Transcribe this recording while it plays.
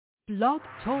Blog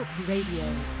Talk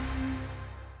Radio.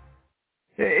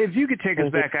 If you could take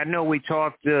us back, I know we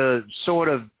talked sort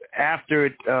of after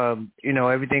it,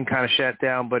 everything kind of shut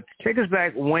down, but take us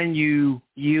back when you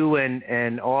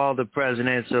and all the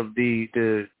presidents of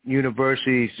the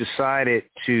universities decided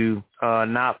to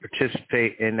not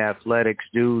participate in athletics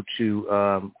due to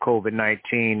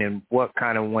COVID-19, and what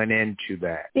kind of went into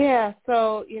that? Yeah,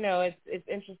 so, it's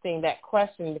interesting, that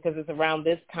question, because it's around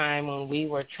this time when we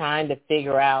were trying to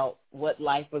figure out what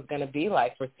life was going to be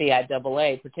like for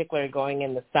CIAA, particularly going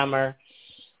in the summer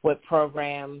with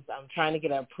programs. I'm trying to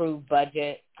get an approved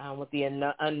budget with the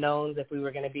unknowns if we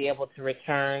were going to be able to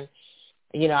return.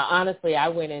 Honestly, I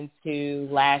went into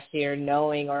last year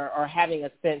knowing or having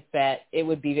a sense that it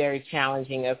would be very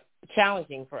challenging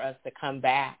for us to come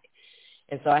back.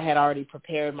 And so I had already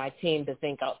prepared my team to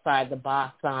think outside the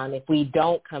box on, if we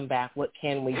don't come back, what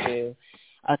can we do?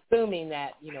 Assuming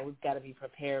that, we've got to be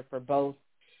prepared for both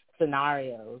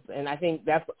scenarios. And I think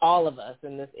that's all of us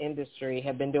in this industry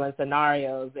have been doing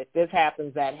scenarios. If this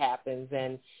happens, that happens.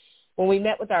 And when we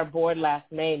met with our board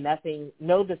last May,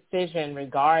 no decision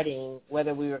regarding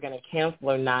whether we were going to cancel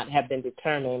or not had been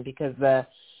determined, because the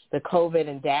COVID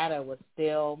and data was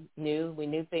still new. We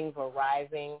knew things were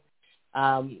rising,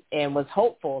 and was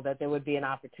hopeful that there would be an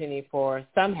opportunity for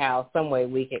somehow, some way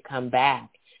we could come back.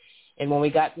 And when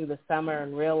we got through the summer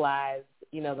and realized,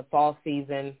 the fall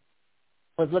season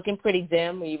was looking pretty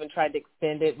dim, we even tried to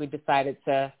extend it. We decided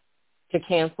to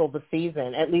cancel the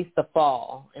season, at least the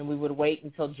fall, and we would wait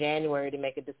until January to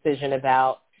make a decision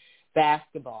about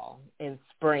basketball in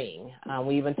spring.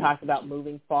 We even talked about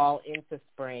moving fall into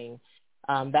spring.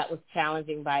 That was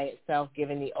challenging by itself,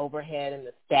 given the overhead and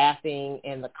the staffing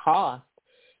and the cost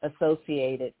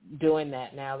associated doing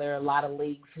that. Now, there are a lot of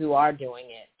leagues who are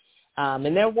doing it,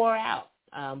 and they're wore out,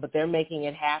 but they're making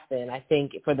it happen. I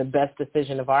think for the best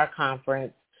decision of our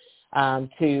conference,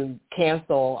 to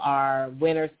cancel our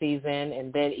winter season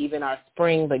and then even our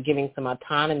spring, but giving some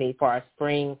autonomy for our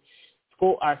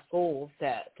schools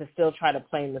to still try to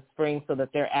play in the spring so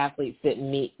that their athletes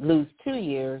didn't lose 2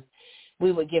 years.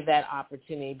 We would give that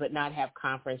opportunity, but not have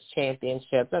conference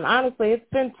championships. And honestly, it's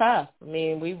been tough. I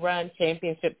mean, we run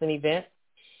championships and events.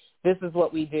 This is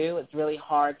what we do. It's really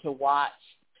hard to watch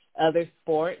other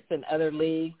sports and other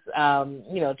leagues,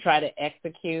 try to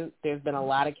execute. There's been a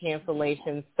lot of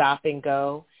cancellations, stop and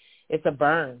go. It's a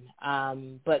burn.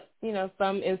 But,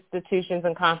 some institutions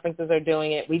and conferences are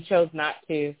doing it. We chose not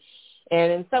to.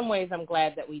 And in some ways, I'm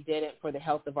glad that we did it for the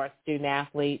health of our student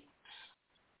athletes.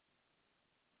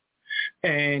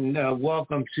 And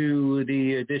welcome to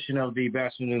the edition of the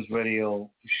Batchelor News Radio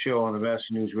show on the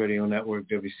Batchelor News Radio Network,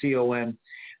 WCON,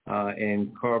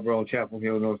 in Carrboro, Chapel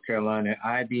Hill, North Carolina,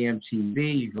 IBM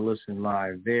TV. You can listen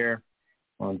live there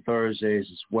on Thursdays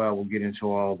as well. We'll get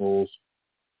into all those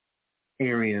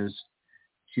areas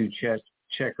to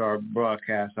check our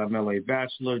broadcast. I'm L.A.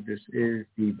 Batchelor. This is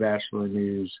the Batchelor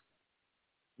News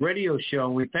Radio show.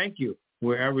 We thank you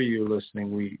wherever you're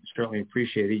listening. We certainly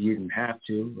appreciate it. You didn't have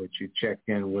to, but you checked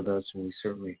in with us, and we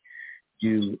certainly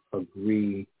do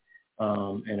agree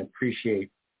and appreciate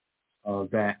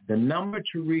that. The number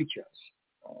to reach us,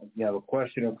 if you have a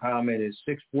question or comment, is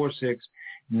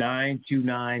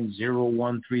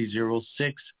 646-929-0130,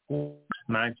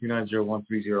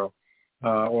 646-929-0130,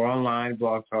 or online,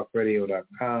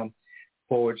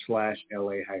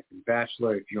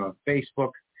 blogtalkradio.com/LA-Batchelor. If you're on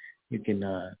Facebook, you can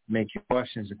make your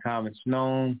questions and comments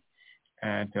known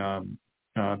at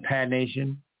Pad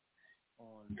Nation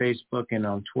on Facebook and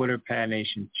on Twitter, Pad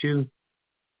Nation 2.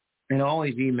 And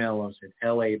always email us at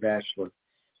labatchelor@the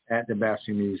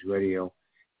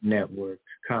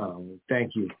BatchelorNewsRadioNetwork.com.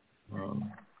 Thank you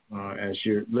as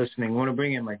you're listening. I want to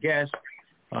bring in my guest.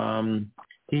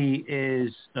 He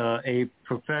is a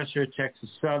professor at Texas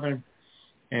Southern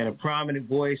and a prominent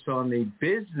voice on the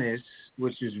business,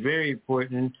 which is very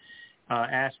important,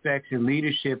 aspects and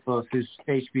leadership of his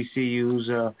HBCUs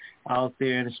out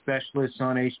there, and a specialist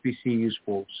on HBCU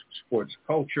sports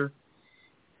culture.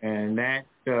 And that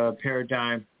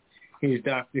paradigm is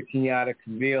Dr. Kenyatta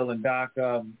Cavill. And Doc,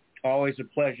 always a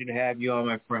pleasure to have you on,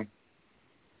 my friend.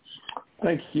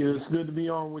 Thank you. It's good to be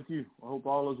on with you. I hope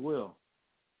all is well.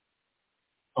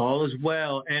 All is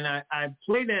well. And I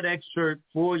played that excerpt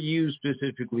for you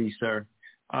specifically, sir,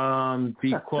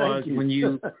 because when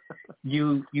you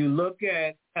look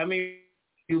at,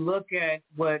 you look at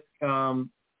what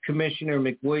Commissioner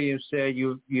McWilliams said.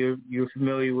 You're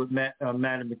familiar with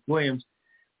Madam McWilliams,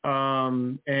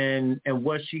 and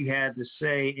what she had to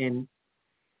say and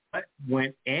what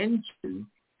went into,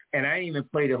 and I didn't even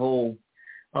play the whole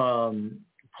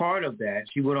part of that.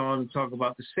 She went on to talk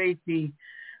about the safety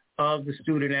of the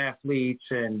student athletes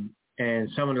and and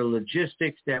some of the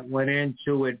logistics that went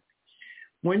into it.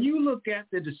 When you look at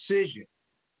the decision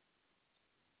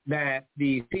that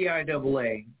the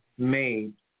CIAA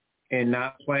made in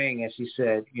not playing, as you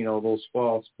said, those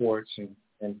fall sports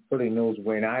and putting those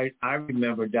away. And I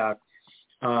remember, Doc,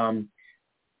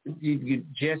 you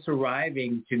just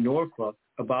arriving to Norfolk,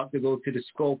 about to go to the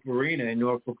Scope Arena in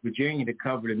Norfolk, Virginia to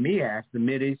cover the MEAC, the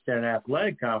Mid-Eastern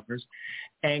Athletic Conference,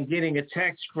 and getting a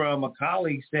text from a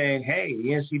colleague saying, hey, the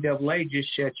NCAA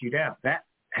just shut you down. That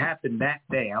happened that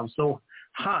day. I was so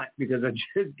hot because I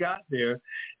just got there,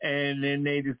 and then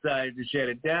they decided to shut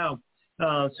it down.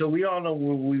 So we all know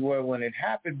where we were when it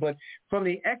happened. But from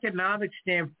the economic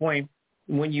standpoint,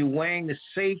 when you weighing the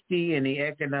safety and the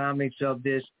economics of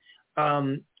this,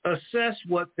 assess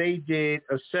what they did,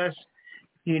 assess,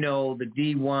 the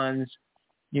D1s,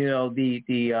 the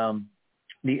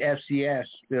FCS,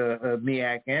 the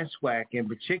MEAC and SWAC in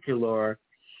particular,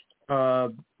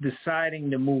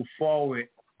 deciding to move forward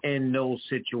in those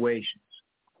situations.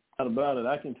 Not about it.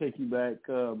 I can take you back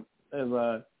as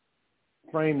I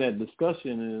frame that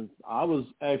discussion. Is I was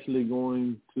actually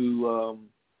going to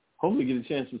hopefully get a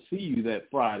chance to see you that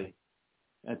Friday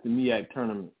at the MEAC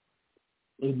tournament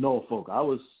in Norfolk. I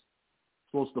was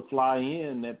supposed to fly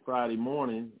in that Friday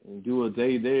morning and do a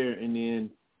day there and then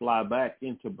fly back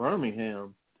into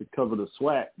Birmingham to cover the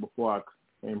SWAC before I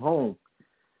came home.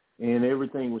 And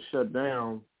everything was shut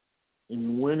down.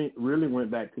 And when it really went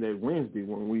back to that Wednesday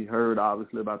when we heard,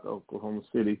 obviously, about the Oklahoma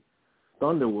City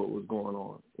Thunder, what was going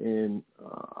on. And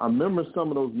I remember some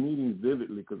of those meetings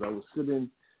vividly because I was sitting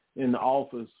in the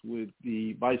office with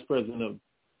the vice president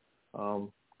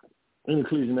of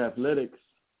Intercollegiate Athletics,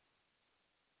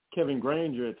 Kevin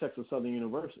Granger at Texas Southern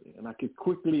University, and I could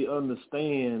quickly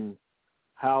understand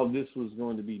how this was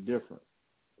going to be different.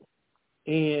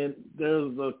 And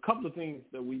there's a couple of things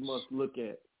that we must look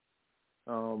at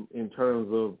in terms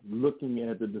of looking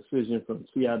at the decision from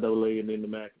CIAA and then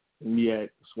the MEAC,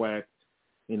 SWAC,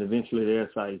 and eventually the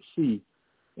SIC.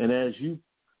 And as you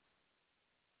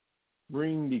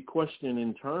bring the question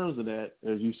in terms of that,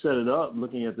 as you set it up,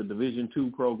 looking at the Division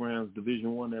II programs,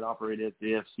 Division I that operate at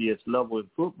the FCS level in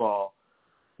football,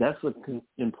 that's an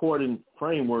important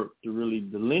framework to really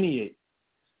delineate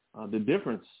the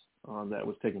difference that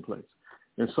was taking place.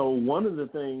 And so one of the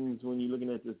things when you're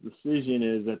looking at this decision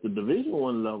is at the Division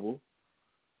I level,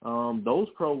 those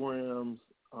programs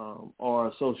are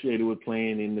associated with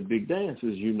playing in the big dance,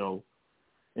 as you know.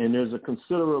 And there's a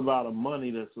considerable amount of money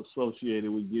that's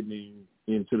associated with getting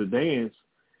into the dance.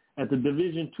 At the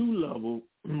Division II level,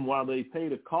 while they pay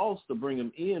the cost to bring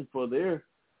them in for their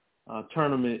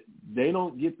tournament, they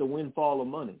don't get the windfall of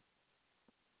money.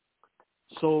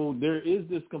 So there is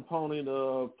this component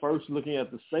of first looking at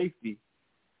the safety,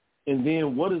 and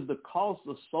then what is the cost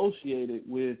associated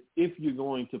with if you're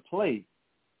going to play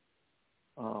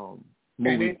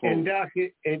moving forward.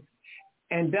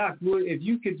 And Doc, if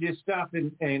you could just stop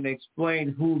and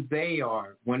explain who they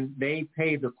are when they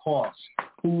pay the cost,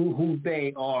 who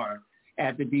they are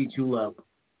at the D2 level.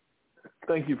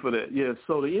 Thank you for that. Yes,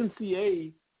 so the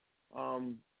NCAA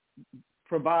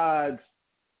provides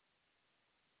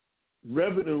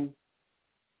revenue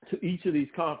to each of these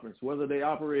conferences, whether they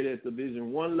operate at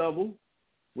Division I level,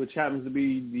 which happens to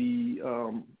be the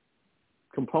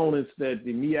components that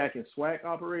the MEAC and SWAC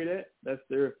operate at. That's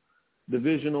their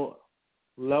divisional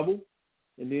level.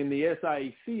 And then the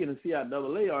SIEC and the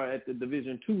CIAA are at the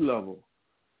Division II level.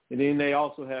 And then they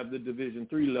also have the Division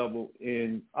III level.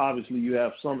 And obviously you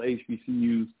have some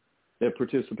HBCUs that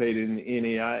participate in the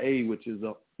NAIA, which is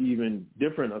an even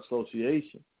different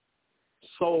association.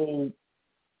 So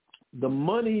the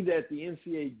money that the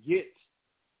NCAA gets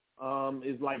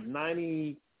is like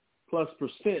 90+%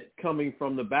 coming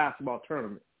from the basketball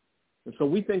tournament. And so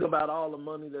we think about all the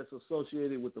money that's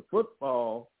associated with the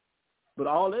football, but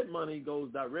all that money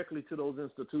goes directly to those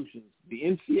institutions. The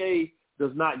NCAA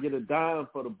does not get a dime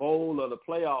for the bowl or the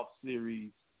playoff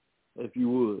series, if you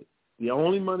would. The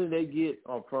only money they get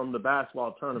are from the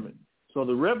basketball tournament. So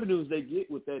the revenues they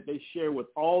get with that, they share with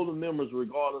all the members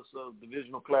regardless of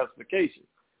divisional classification.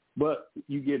 But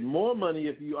you get more money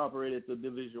if you operate at the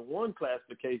Division I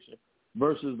classification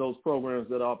versus those programs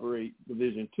that operate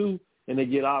Division II, and they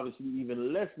get obviously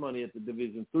even less money at the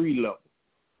Division III level.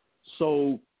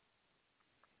 So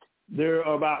there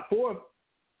are about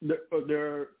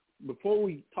before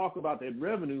we talk about that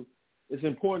revenue, it's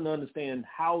important to understand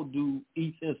how do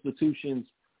each institutions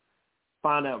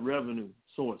find out revenue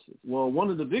sources. Well, one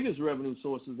of the biggest revenue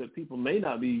sources that people may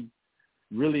not be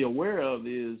really aware of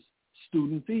is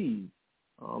student fees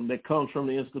that comes from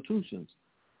the institutions.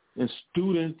 And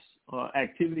students'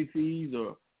 activity fees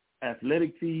or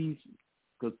athletic fees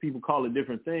because people call it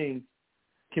different things,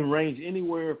 can range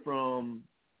anywhere from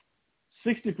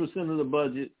 60% of the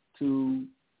budget to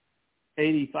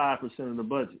 85% of the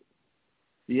budget.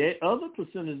 The other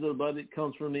percentage of the budget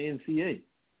comes from the NCA.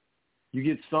 You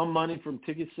get some money from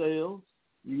ticket sales.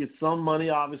 You get some money,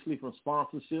 obviously, from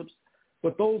sponsorships.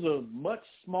 But those are much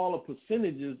smaller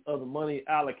percentages of the money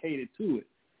allocated to it.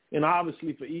 And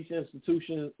obviously, for each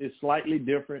institution, it's slightly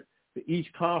different. For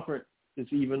each conference,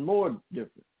 it's even more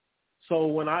different. So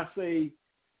when I say,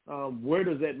 where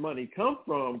does that money come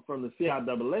from the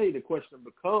CIAA, the question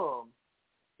becomes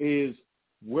is,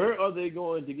 where are they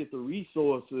going to get the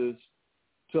resources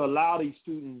to allow these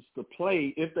students to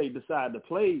play if they decide to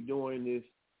play during this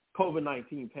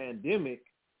COVID-19 pandemic,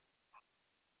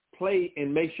 play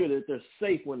and make sure that they're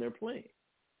safe when they're playing?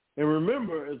 And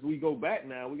remember, as we go back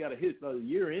now, we got to hit a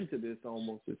year into this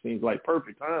almost, it seems like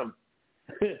perfect time,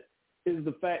 is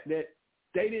the fact that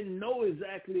they didn't know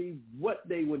exactly what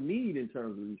they would need in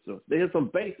terms of resources. They had some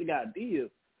basic ideas,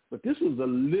 but this was a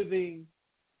living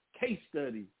case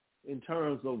study in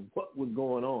terms of what was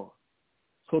going on.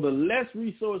 So the less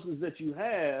resources that you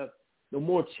have, the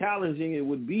more challenging it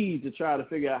would be to try to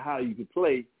figure out how you could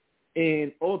play.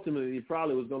 And ultimately, it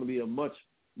probably was going to be a much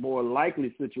more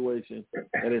likely situation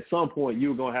that at some point you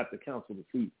were going to have to cancel the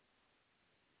season.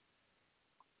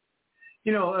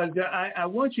 You know, I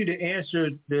want you to answer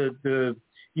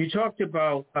you talked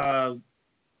about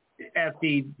at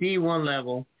the D1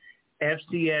 level,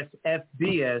 FCS,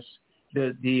 FBS,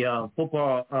 the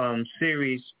football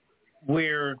series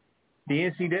where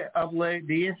the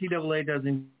NCAA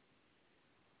doesn't.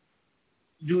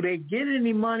 Do they get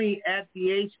any money at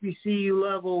the HBCU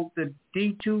level, the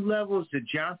D2 levels, the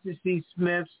Johnson C.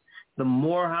 Smiths, the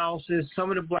Morehouses,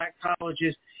 some of the black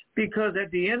colleges? Because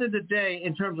at the end of the day,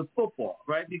 in terms of football,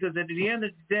 right? Because at the end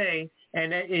of the day,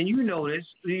 and you know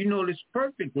this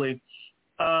perfectly,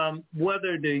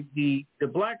 whether the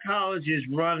black colleges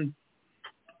run,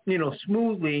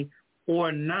 smoothly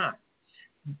or not,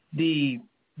 the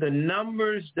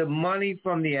numbers, the money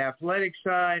from the athletic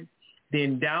side, the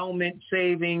endowment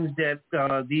savings that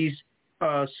these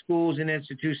schools and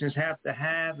institutions have to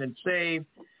have and save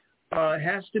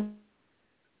has to be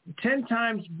 10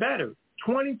 times better,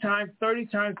 20 times, 30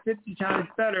 times, 50 times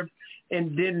better,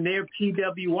 and then their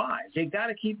PWIs. They got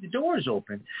to keep the doors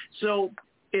open. So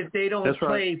if they don't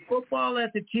play football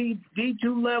at the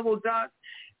D2 level, Doc,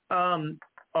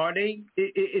 are they?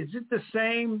 Is it the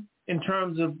same in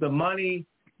terms of the money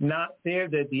not there,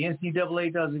 that the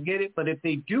NCAA doesn't get it? But if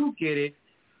they do get it,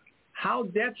 how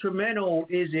detrimental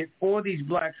is it for these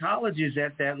black colleges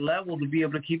at that level to be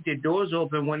able to keep their doors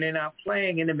open when they're not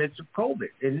playing in the midst of COVID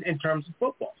in terms of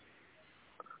football?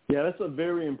 Yeah, that's a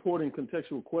very important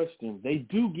contextual question. They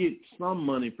do get some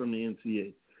money from the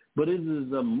NCAA, but it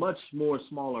is a much more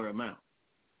smaller amount.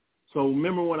 So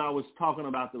remember when I was talking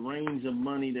about the range of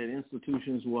money that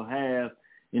institutions will have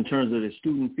in terms of their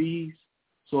student fees?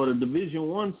 So at a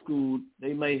Division I school,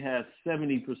 they may have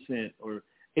 70% or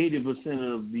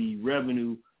 80% of the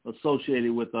revenue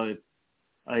associated with a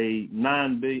 $9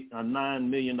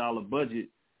 million budget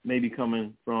maybe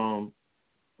coming from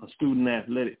a student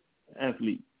athletic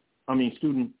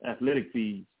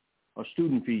fees or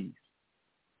student fees.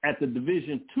 At the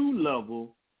Division II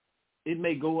level, it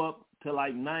may go up to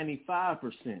like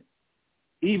 95%,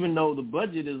 even though the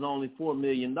budget is only $4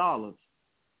 million.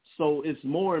 So it's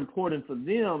more important for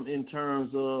them in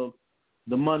terms of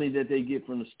the money that they get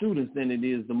from the students than it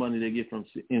is the money they get from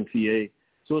NCAA.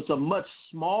 So it's a much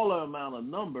smaller amount of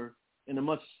number and a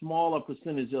much smaller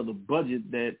percentage of the budget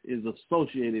that is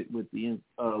associated with the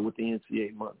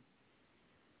NCAA money.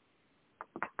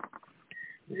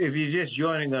 If you're just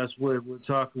joining us, we're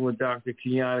talking with Dr.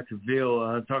 Kenyatta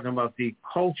Cavill, talking about the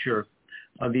culture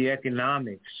of the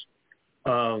economics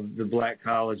of the black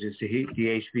colleges, the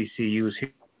HBCUs,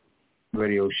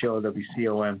 radio show,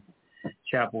 WCOM,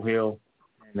 Chapel Hill,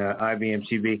 and IBM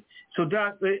TV. So,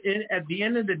 Doc, at the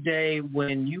end of the day,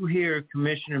 when you hear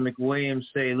Commissioner McWilliams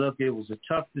say, look, it was a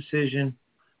tough decision,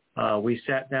 we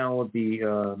sat down with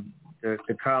the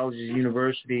colleges,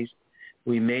 universities,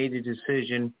 we made a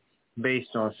decision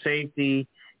based on safety,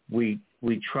 we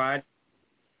tried to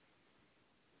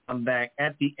come back.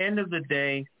 At the end of the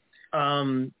day,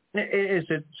 it's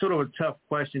a sort of a tough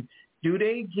question. Do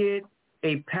they get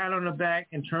a pat on the back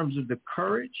in terms of the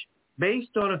courage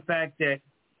based on the fact that,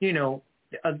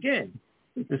 again,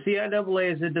 the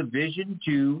CIAA is a Division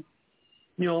II,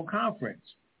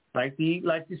 conference, like the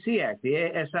SEAC,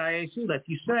 the SIAC, like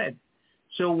you said.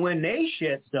 So when they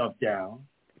shut stuff down,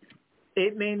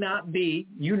 it may not be,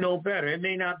 better, it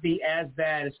may not be as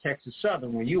bad as Texas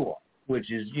Southern where you are,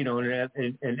 which is,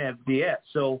 an FBS.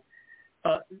 So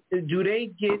do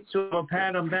they get sort of a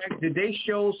pat on back? Did they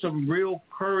show some real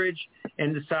courage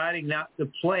in deciding not to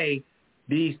play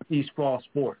these fall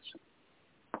sports?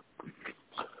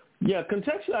 Yeah,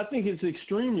 contextually, I think it's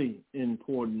extremely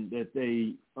important that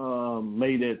they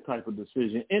made that type of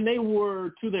decision. And they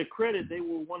were, to their credit, they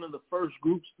were one of the first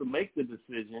groups to make the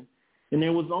decision. And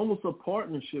there was almost a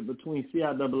partnership between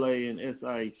CIAA and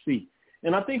SIAC.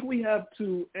 And I think we have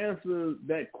to answer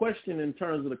that question in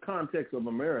terms of the context of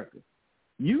America.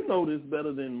 You know this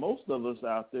better than most of us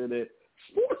out there that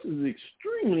sports is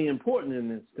extremely important in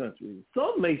this country.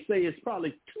 Some may say it's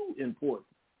probably too important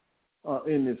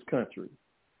in this country.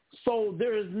 So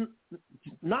there is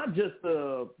not just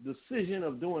the decision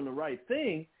of doing the right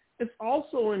thing, it's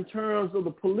also in terms of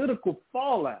the political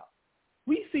fallout.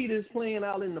 We see this playing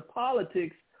out in the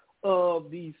politics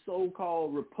of these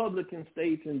so-called Republican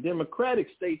states and Democratic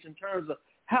states in terms of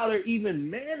how they're even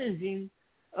managing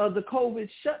the COVID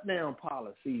shutdown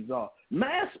policies or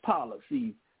mask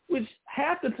policies, which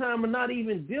half the time are not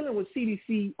even dealing with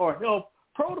CDC or health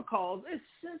protocols. It's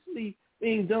essentially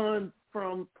being done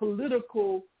from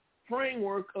political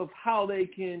framework of how they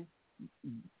can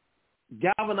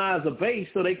galvanize a base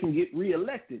so they can get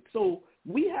reelected. So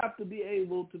we have to be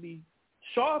able to be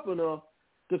sharp enough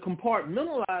to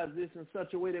compartmentalize this in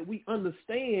such a way that we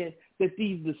understand that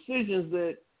these decisions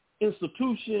that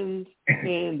institutions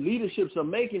and leaderships are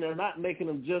making are not making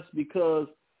them just because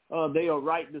they are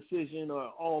right decision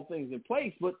or all things in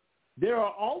place, but there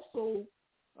are also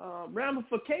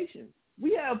ramifications.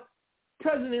 We have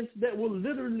presidents that will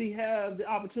literally have the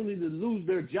opportunity to lose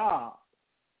their job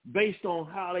based on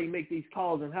how they make these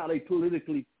calls and how they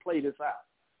politically play this out.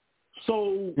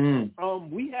 So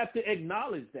we have to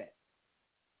acknowledge that.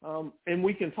 And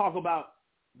we can talk about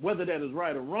whether that is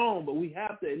right or wrong, but we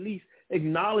have to at least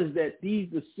acknowledge that these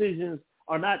decisions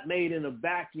are not made in a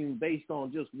vacuum based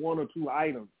on just one or two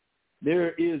items.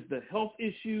 There is the health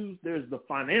issues, there's the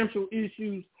financial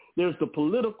issues, there's the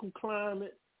political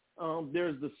climate,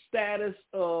 there's the status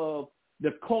of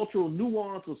the cultural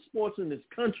nuance of sports in this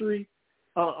country,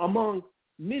 among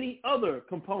many other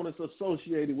components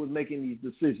associated with making these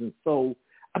decisions. So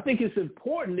I think it's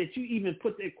important that you even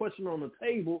put that question on the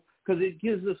table because it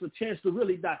gives us a chance to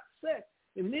really dissect,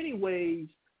 in many ways,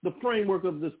 the framework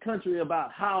of this country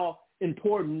about how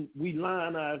important we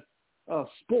lionize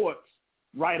sports,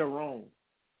 right or wrong.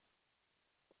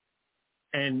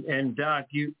 And Doc,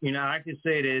 you know, I can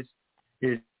say this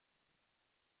is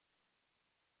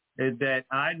that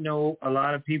I know a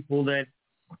lot of people that,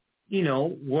 you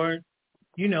know, weren't,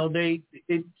 you know,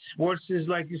 sports is,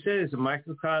 like you said, it's a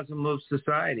microcosm of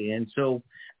society. And so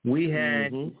we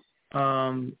had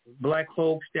black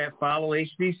folks that follow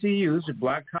HBCUs,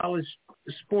 black college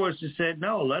sports, that said,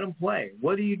 no, let them play.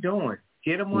 What are you doing?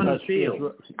 Get them on the field.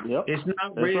 Right. Yep. It's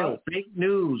not real. Right. Fake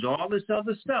news, all this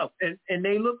other stuff. And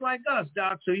they look like us,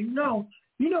 Doc, so you know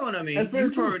what I mean.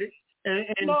 You've heard it. And,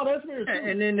 no, that's very true.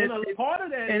 And then part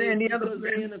of that and the other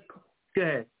go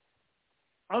ahead.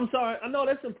 I'm sorry. I know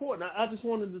that's important. I just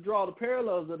wanted to draw the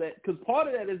parallels of that because part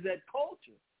of that is that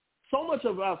culture. So much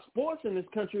of our sports in this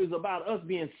country is about us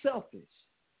being selfish,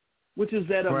 which is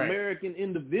that right. American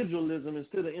individualism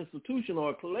instead of institutional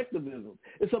or collectivism.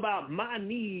 It's about my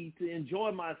need to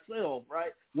enjoy myself,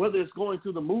 right? Whether it's going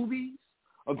to the movies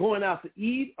or going out to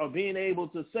eat or being able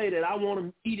to say that I want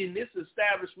to eat in this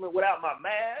establishment without my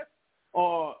mask,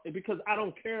 or because I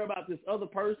don't care about this other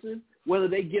person, whether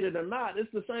they get it or not. It's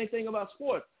the same thing about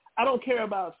sports. I don't care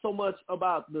about so much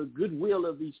about the goodwill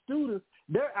of these students.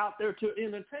 They're out there to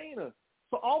entertain us.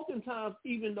 So oftentimes,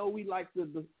 even though we like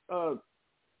to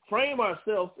frame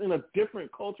ourselves in a different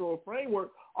cultural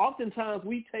framework, oftentimes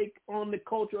we take on the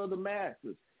culture of the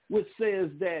masses, which says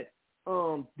that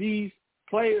these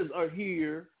players are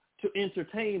here to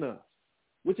entertain us,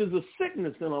 which is a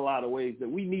sickness in a lot of ways that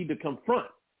we need to confront,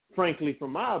 frankly,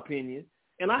 from my opinion.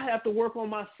 And I have to work on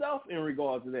myself in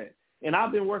regards to that. And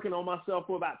I've been working on myself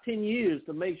for about 10 years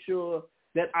to make sure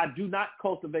that I do not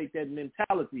cultivate that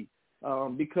mentality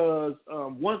because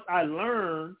once I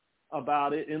learned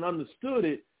about it and understood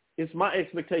it, it's my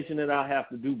expectation that I have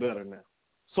to do better now.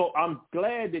 So I'm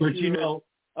glad that you're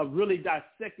really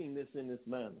dissecting this in this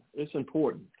manner. It's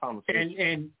important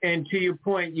conversation. And to your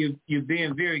point, you're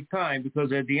being very kind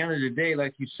because at the end of the day,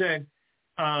 like you said,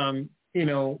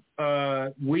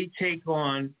 we take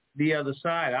on the other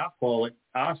side.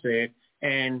 I'll say it,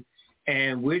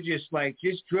 and we're just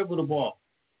dribble the ball,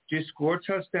 just score a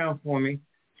touchdown for me,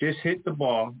 just hit the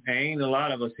ball. There ain't a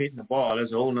lot of us hitting the ball.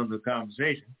 That's a whole nother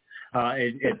conversation.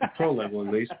 At the pro level,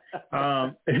 at least.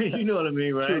 You know what I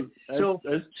mean, right? True.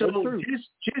 So true.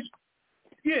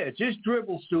 just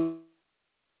dribble, Stu.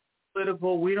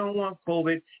 political. We don't want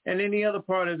COVID. And then the other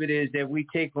part of it is that we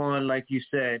take on, like you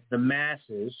said, the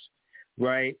masses,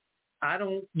 right?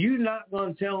 You're not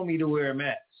going to tell me to wear a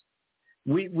mask.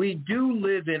 We do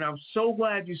live in, I'm so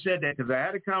glad you said that, because I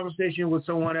had a conversation with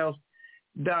someone else,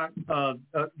 Doc,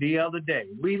 the other day.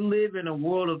 We live in a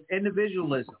world of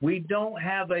individualism. We don't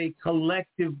have a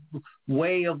collective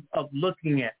way of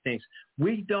looking at things.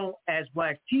 We don't, as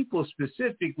Black people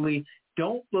specifically,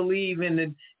 don't believe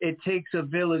in it takes a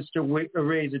village to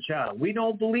raise a child. We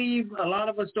don't believe, a lot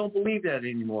of us don't believe that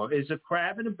anymore. It's a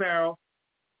crab in a barrel.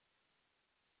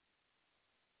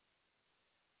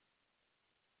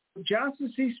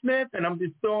 Johnson C. Smith, and I'm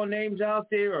just throwing names out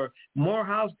there, or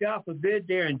Morehouse, God forbid,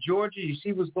 there in Georgia. You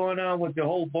see what's going on with the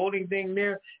whole voting thing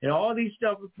there and all these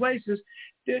stuff places.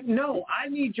 No, I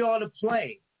need y'all to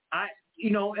play.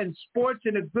 And sports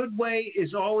in a good way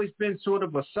has always been sort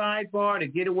of a sidebar to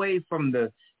get away from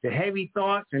the heavy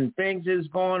thoughts and things that's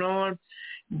going on.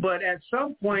 But at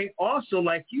some point also,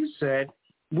 like you said,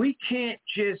 we can't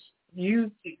just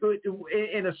in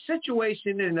a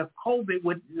situation in a COVID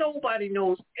where nobody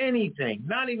knows anything,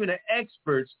 not even the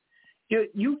experts,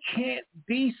 you can't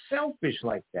be selfish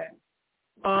like that.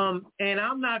 And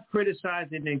I'm not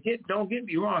criticizing, and don't get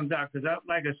me wrong, Doc, because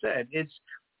like I said,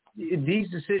 these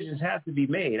decisions have to be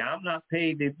made. I'm not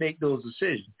paid to make those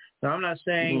decisions. So I'm not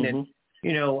saying that,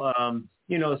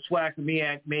 SWAC and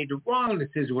MEAC made the wrong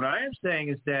decision. What I am saying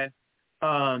is that,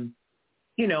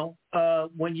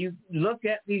 when you look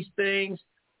at these things,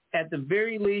 at the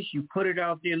very least, you put it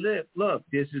out there. Look,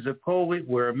 this is a COVID.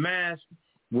 Wear a mask.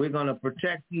 We're going to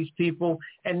protect these people,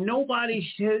 and nobody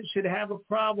should have a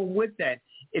problem with that.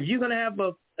 If you're not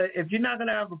going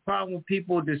to have a problem with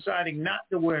people deciding not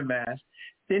to wear a mask,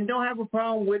 then don't have a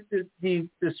problem with the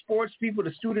sports people,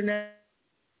 the student that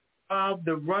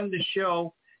run the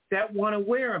show that want to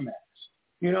wear a mask.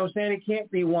 You know what I'm saying? It can't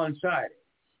be one-sided,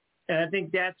 and I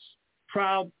think that's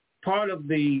part of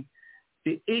the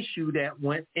issue that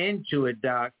went into it,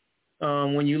 Doc.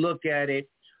 When you look at it,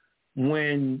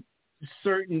 when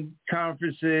certain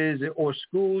conferences or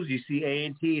schools, you see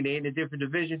A&T and they're in a different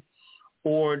division,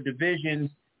 or divisions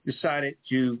decided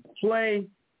to play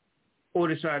or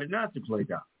decided not to play,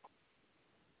 Doc.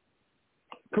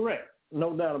 Correct.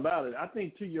 No doubt about it. I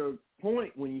think to your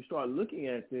point, when you start looking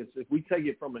at this, if we take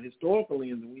it from a historical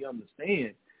lens and we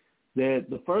understand that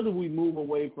the further we move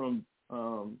away from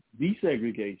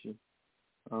desegregation,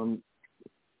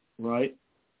 right,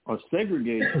 or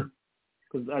segregation,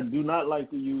 because I do not like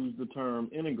to use the term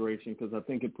integration because I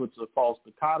think it puts a false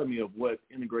dichotomy of what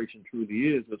integration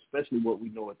truly is, especially what we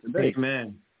know it today.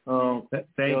 Amen.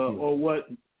 Thank you. Or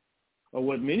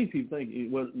what many people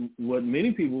think, what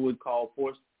many people would call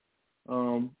forced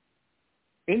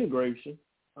integration,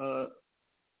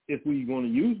 if we want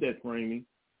to use that framing.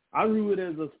 I view it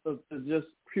as just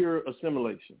pure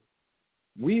assimilation.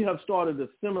 We have started to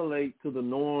assimilate to the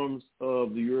norms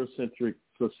of the Eurocentric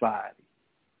society.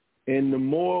 And the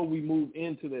more we move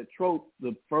into that trope,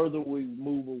 the further we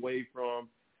move away from,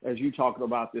 as you talking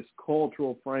about, this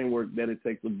cultural framework that it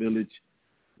takes a village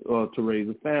to raise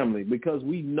a family. Because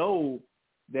we know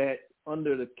that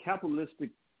under the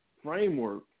capitalistic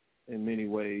framework, in many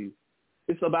ways,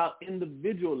 it's about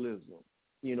individualism.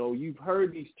 You know, you've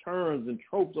heard these terms and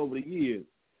tropes over the years.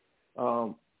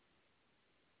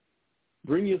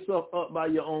 Bring yourself up by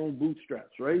your own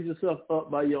bootstraps. Raise yourself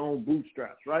up by your own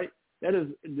bootstraps, right? That is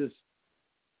this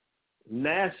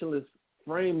nationalist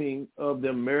framing of the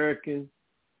American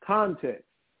context,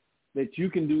 that you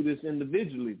can do this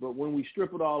individually. But when we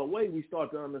strip it all away, we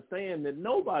start to understand that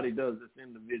nobody does this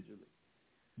individually.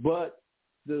 But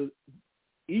the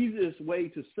easiest way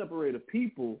to separate a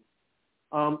people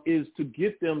is to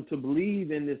get them to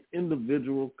believe in this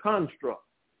individual construct,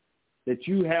 that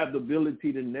you have the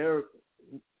ability to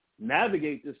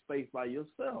navigate this space by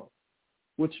yourself,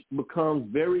 which becomes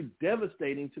very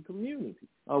devastating to community,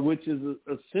 which is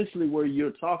essentially where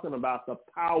you're talking about the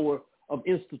power of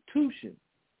institutions.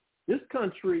 This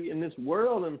country and this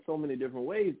world in so many different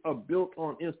ways are built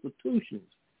on institutions.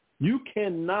 You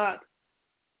cannot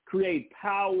create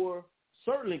power,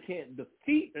 certainly can't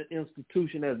defeat an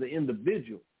institution as an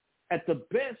individual. At the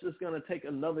best, it's going to take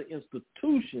another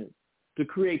institution to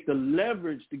create the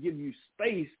leverage to give you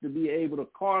space to be able to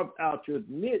carve out your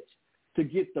niche, to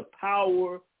get the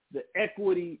power, the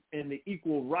equity, and the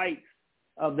equal rights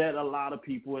that a lot of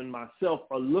people and myself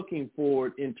are looking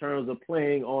for in terms of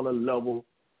playing on a level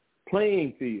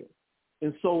playing field.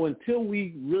 And so until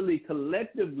we really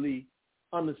collectively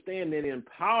understand that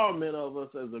empowerment of us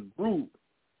as a group,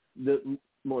 the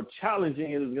more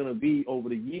challenging it is going to be over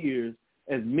the years,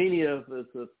 as many of us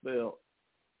have felt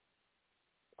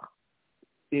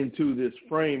into this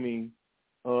framing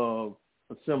of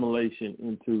assimilation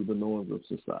into the norms of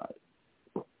society.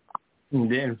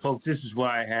 And then, folks, this is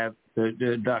why I have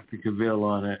the Dr. Cavill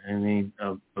on it. I mean,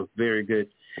 a very good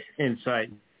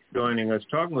insight joining us,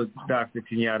 talking with Dr.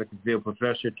 Kenyatta Cavill,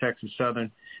 professor at Texas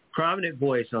Southern, prominent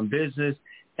voice on business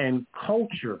and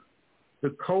culture,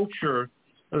 the culture,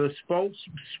 the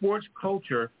sports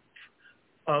culture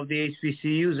of the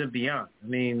HBCUs and beyond. I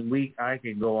mean, I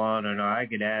could go on and I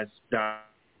could ask Doc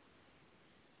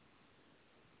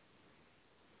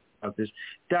about this.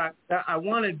 Doc, I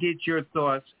want to get your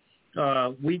thoughts.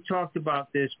 We talked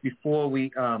about this before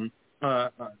we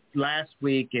last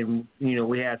week, and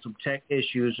we had some tech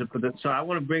issues. So I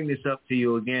want to bring this up to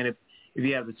you again, if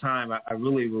you have the time. I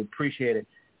really will appreciate it.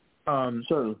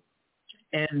 Certainly.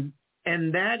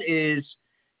 And that is,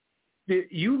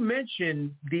 you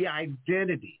mentioned the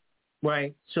identity,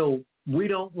 right? So we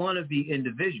don't want to be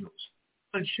individuals.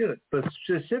 One should, but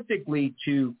specifically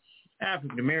to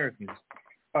African Americans.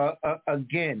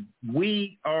 Again,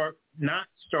 we are not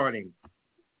starting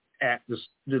at the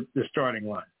starting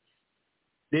line.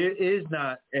 There is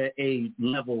not a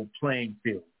level playing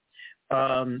field.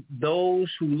 Those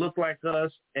who look like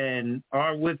us and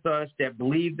are with us that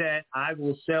believe that, I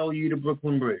will sell you to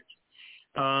Brooklyn Bridge.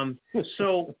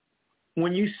 So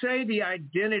when you say the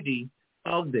identity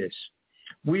of this,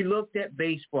 we looked at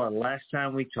baseball last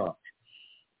time we talked.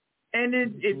 And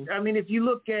if you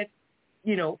look at,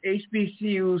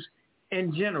 HBCUs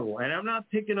in general, and I'm not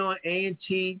picking on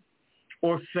A&T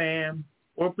or FAM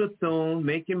or Platoon,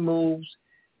 making moves,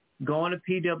 going to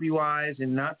PWIs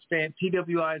and not staying,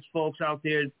 PWIs folks out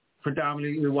there,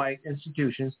 predominantly white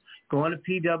institutions, going to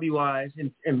PWIs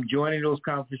and joining those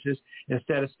conferences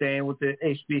instead of staying with the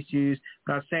HBCUs.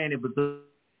 Not saying it, but those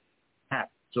happen.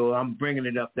 So I'm bringing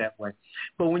it up that way.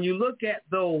 But when you look at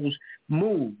those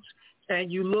moves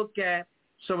and you look at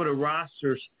some of the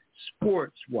rosters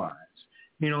sports-wise,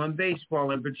 in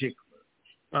baseball in particular,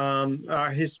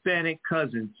 our Hispanic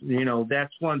cousins,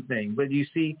 that's one thing. But you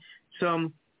see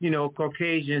some,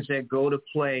 Caucasians that go to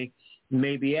play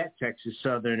maybe at Texas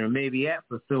Southern or maybe at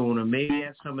Bethune or maybe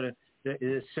at some of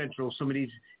the Central, some of these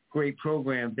great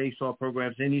programs, baseball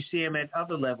programs, and you see them at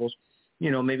other levels,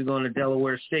 maybe going to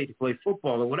Delaware State to play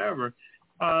football or whatever.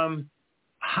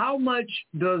 How much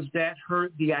does that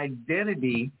hurt the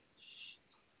identity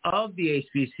of the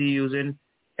HBCUs?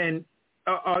 And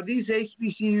are these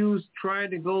HBCUs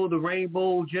trying to go the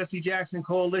Rainbow Jesse Jackson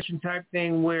Coalition type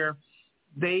thing where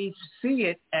they see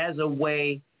it as a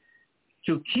way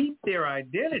to keep their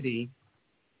identity,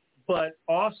 but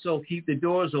also keep the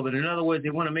doors open? In other words, they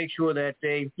want to make sure that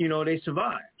they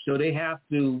survive. So they have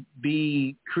to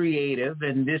be creative,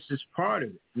 and this is part of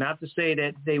it. Not to say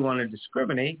that they want to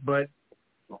discriminate, but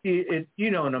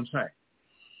you know what I'm saying.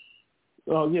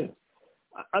 Oh, yes.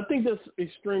 I think that's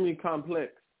extremely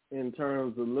complex in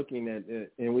terms of looking at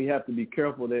it, and we have to be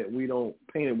careful that we don't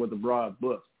paint it with a broad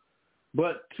brush.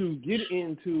 But to get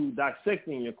into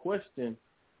dissecting your question,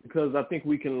 because I think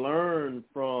we can learn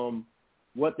from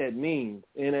what that means.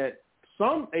 And at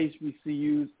some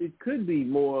HBCUs, it could be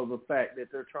more of a fact that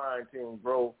they're trying to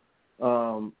grow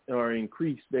or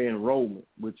increase their enrollment,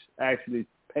 which actually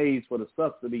pays for the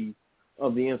subsidies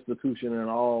of the institution and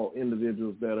all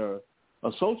individuals that are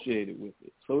associated with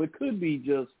it. So it could be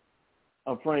just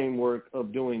a framework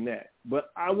of doing that.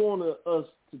 But I want us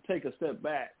to take a step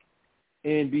back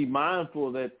and be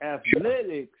mindful that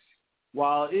athletics,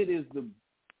 while it is the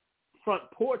front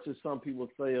porch, as some people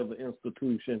say, of the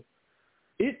institution,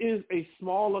 it is a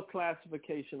smaller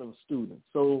classification of students.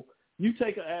 So you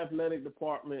take an athletic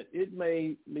department, it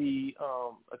may be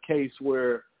a case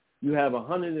where you have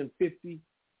 150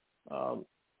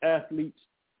 athletes,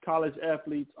 college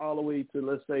athletes, all the way to,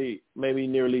 let's say, maybe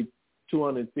nearly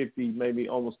 250, maybe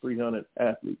almost 300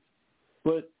 athletes.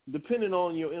 But depending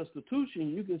on your institution,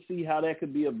 you can see how that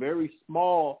could be a very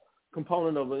small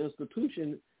component of an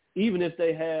institution, even if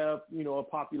they have, a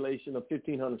population of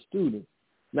 1,500 students.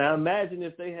 Now, imagine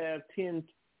if they have 10,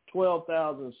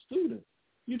 12,000 students.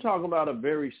 You're talking about a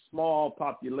very small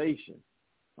population.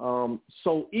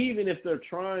 So even if they're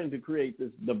trying to create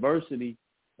this diversity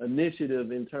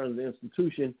initiative in terms of the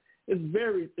institution,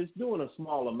 it's doing a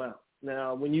small amount.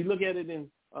 Now, when you look at it in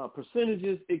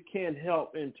percentages, it can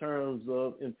help in terms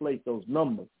of inflate those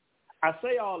numbers. I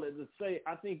say all that to say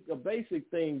I think the basic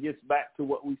thing gets back to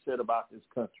what we said about this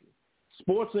country.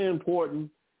 Sports are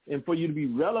important, and for you to be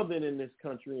relevant in this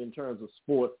country in terms of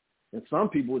sports, and some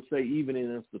people would say even in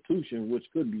an institution, which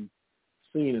could be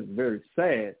seen as very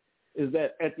sad, is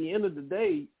that at the end of the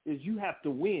day is you have to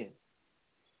win.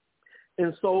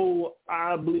 And so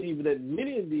I believe that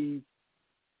many of these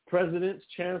presidents,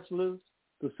 chancellors,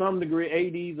 to some degree,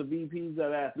 ADs or VPs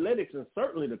of athletics, and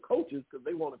certainly the coaches, because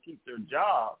they want to keep their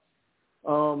jobs,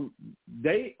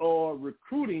 they are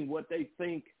recruiting what they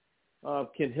think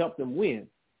can help them win,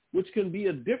 which can be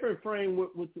a different frame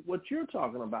with what you're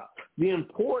talking about. The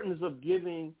importance of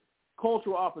giving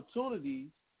cultural opportunities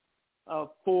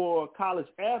for college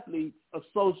athletes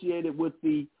associated with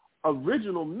the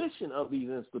original mission of these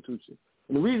institutions.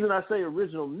 And the reason I say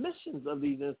original missions of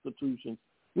these institutions,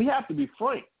 we have to be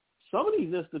frank. Some of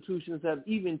these institutions have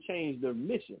even changed their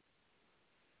mission.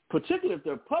 Particularly if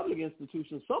they're public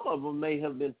institutions, some of them may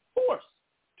have been forced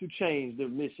to change the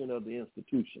mission of the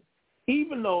institution,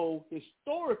 even though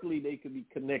historically they could be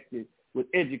connected with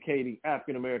educating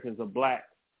African Americans or blacks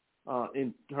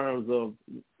in terms of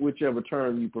whichever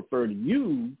term you prefer to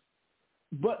use.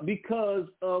 But because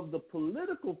of the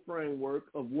political framework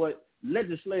of what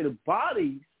legislative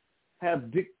bodies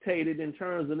have dictated in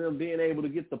terms of them being able to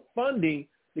get the funding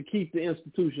to keep the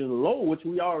institution low, which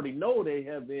we already know they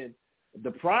have been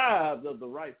deprived of the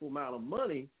rightful amount of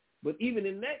money. But even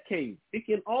in that case, it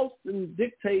can often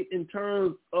dictate in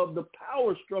terms of the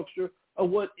power structure of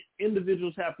what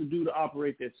individuals have to do to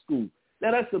operate that school.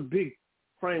 Now, that's a big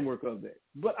framework of that.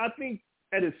 But I think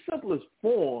at its simplest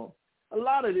form, a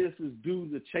lot of this is due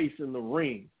to chasing the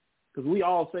ring, because we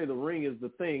all say the ring is the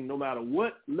thing. No matter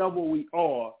what level we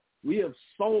are, we have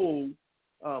sold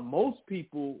most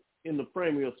people in the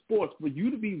framing of sports. For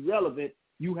you to be relevant,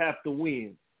 you have to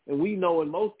win. And we know in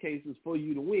most cases for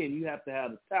you to win, you have to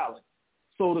have the talent.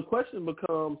 So the question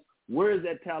becomes, where is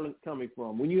that talent coming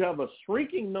from? When you have a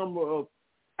shrinking number of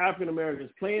African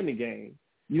Americans playing the game,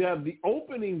 you have the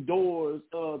opening doors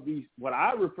of these, what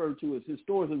I refer to as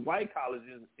historically white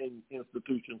colleges and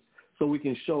institutions, so we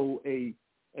can show a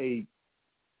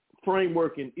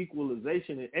framework and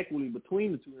equalization and equity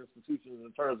between the two institutions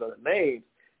in terms of the names.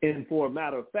 And for a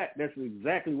matter of fact, that's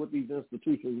exactly what these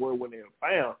institutions were when they were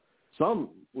found. Some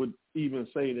would even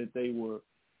say that they were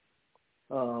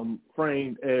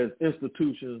framed as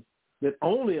institutions that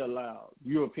only allowed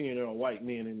European or white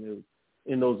men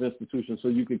in those institutions, so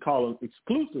you could call them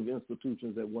exclusive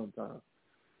institutions at one time.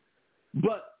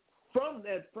 But from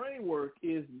that framework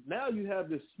is now you have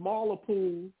this smaller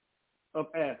pool of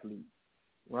athletes,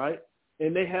 right?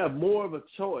 And they have more of a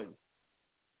choice.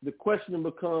 The question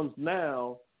becomes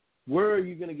now, where are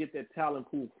you going to get that talent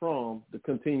pool from to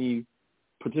continue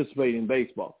participating in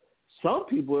baseball? Some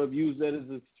people have used that as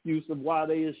an excuse of why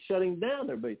they are shutting down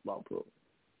their baseball program.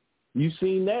 You've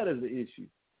seen that as an issue.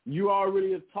 You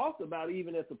already have talked about,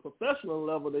 even at the professional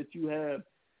level, that you have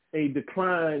a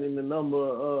decline in the number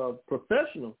of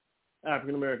professional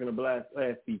African-American or black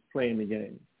athletes playing the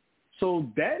game. So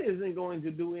that isn't going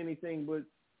to do anything but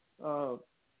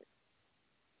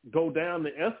go down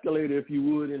the escalator, if you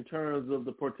would, in terms of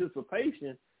the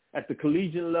participation at the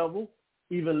collegiate level,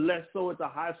 even less so at the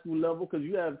high school level, because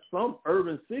you have some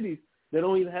urban cities that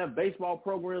don't even have baseball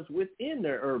programs within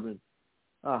their urban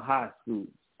high schools.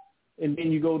 And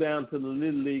then you go down to the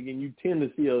Little League, and you tend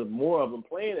to see more of them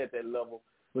playing at that level,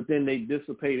 but then they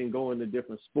dissipate and go into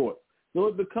different sports. So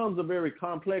it becomes a very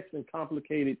complex and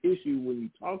complicated issue when you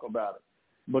talk about it.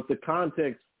 But the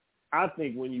context, I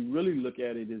think, when you really look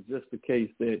at it, is just the case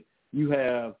that you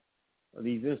have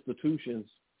these institutions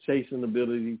chasing the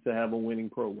ability to have a winning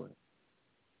program.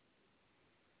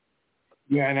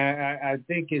 Yeah, and I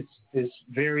think it's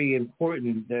very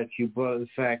important that you brought the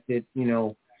fact that,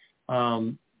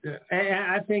 and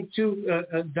I think, too,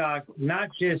 Doc, not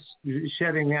just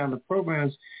shutting down the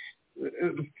programs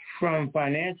from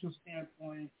financial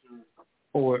standpoints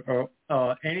or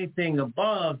anything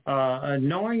above,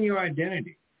 knowing your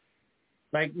identity,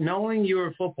 like knowing you're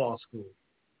a football school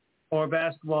or a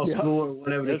basketball school or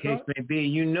whatever the case may be.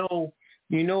 You know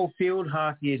field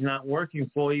hockey is not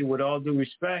working for you, with all due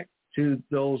respect to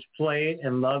those play it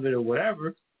and love it or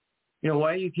whatever.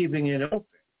 Why are you keeping it open?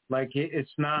 Like it's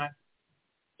not.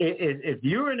 If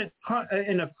you're in a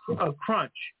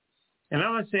crunch, and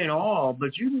I'm not saying all,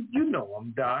 but you know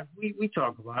them, Doc. We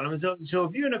talk about them. So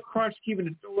if you're in a crunch, keeping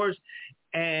the doors,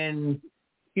 and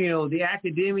the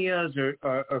academias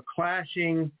are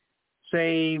clashing,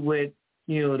 say with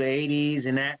the 80s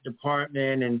in that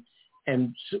department,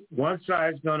 and one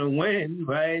side's going to win,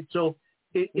 right? So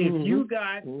if you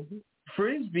got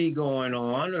frisbee going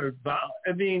on,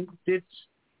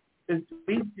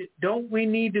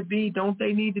 don't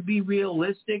they need to be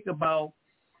realistic about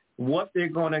what they're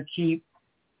going to keep,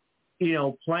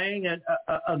 playing? And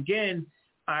again,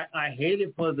 I hate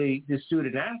it for the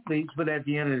student athletes, but at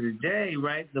the end of the day,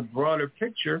 right, the broader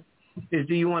picture is,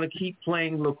 do you want to keep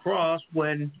playing lacrosse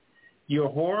when you're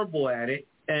horrible at it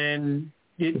and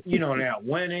you're not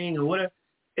winning or whatever?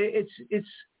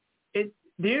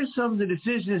 there's some of the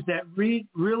decisions that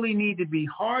really need to be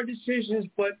hard decisions,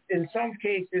 but in some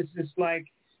cases, it's like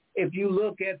if you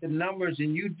look at the numbers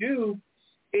and you do,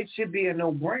 it should be a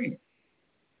no-brainer.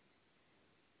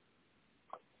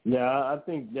 Yeah, I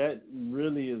think that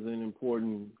really is an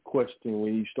important question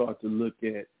when you start to look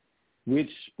at which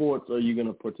sports are you going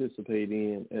to participate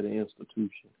in at an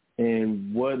institution,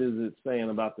 and what is it saying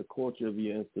about the culture of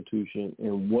your institution,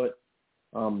 and what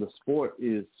the sport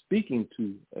is speaking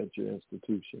to at your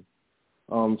institution.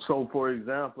 So, for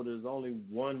example, there's only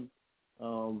one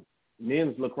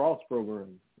men's lacrosse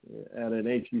program at an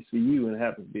HBCU, and it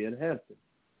happens to be at Hampton.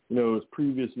 You know, it was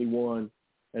previously one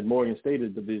at Morgan State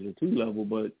at Division II level,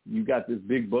 but you got this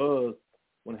big buzz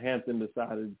when Hampton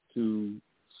decided to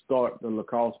start the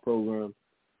lacrosse program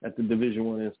at the Division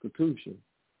I institution.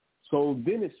 So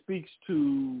then it speaks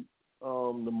to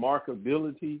the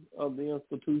marketability of the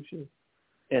institution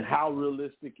and how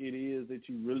realistic it is that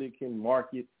you really can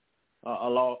market a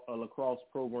lacrosse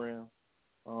program.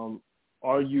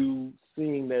 Are you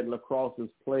seeing that lacrosse is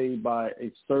played by a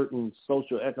certain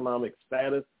socioeconomic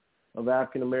status of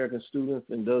African-American students,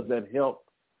 and does that help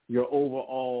your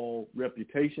overall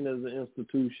reputation as an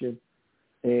institution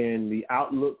and the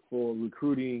outlook for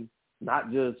recruiting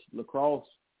not just lacrosse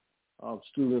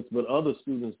students, but other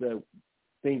students that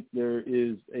think there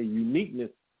is a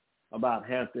uniqueness about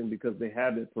Hampton because they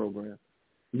have that program?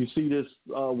 You see this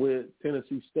with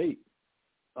Tennessee State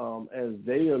as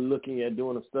they are looking at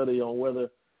doing a study on whether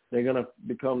they're going to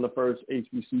become the first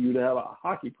HBCU to have a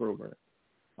hockey program.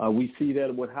 We see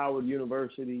that with Howard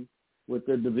University with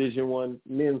their Division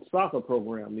I men's soccer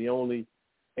program, the only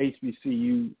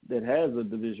HBCU that has a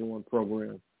Division I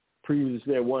program.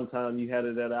 Previously, at one time, you had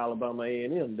it at Alabama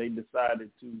A&M. They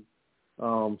decided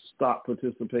to stop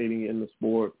participating in the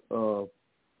sport of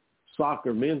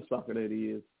soccer, men's soccer, that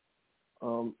is.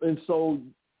 And so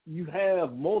you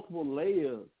have multiple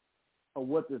layers of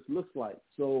what this looks like.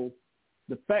 So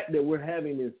the fact that we're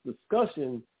having this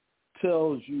discussion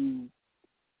tells you,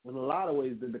 in a lot of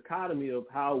ways, the dichotomy of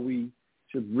how we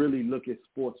should really look at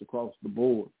sports across the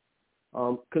board.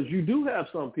 Because you do have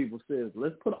some people say,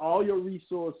 let's put all your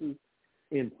resources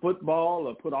in football,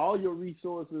 or put all your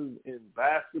resources in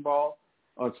basketball,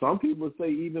 or some people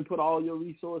say even put all your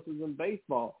resources in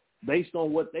baseball based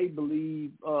on what they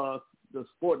believe the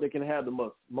sport that can have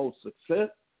the most success.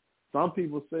 Some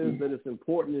people say that it's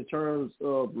important in terms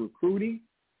of recruiting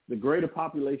the greater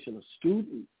population of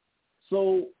students.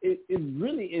 So it's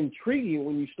really intriguing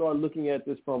when you start looking at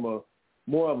this from a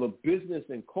more of a business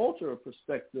and culture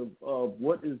perspective of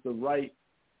what is the right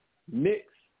mix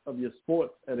of your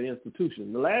sports at an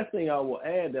institution. The last thing I will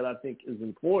add that I think is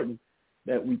important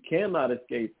that we cannot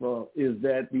escape from is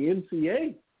that the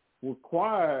NCAA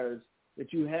requires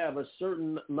that you have a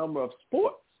certain number of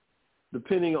sports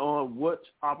depending on what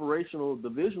operational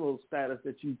divisional status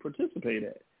that you participate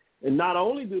at. And not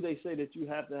only do they say that you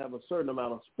have to have a certain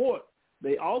amount of sports,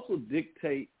 they also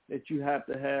dictate that you have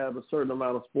to have a certain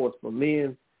amount of sports for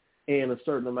men and a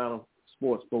certain amount of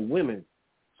sports for women.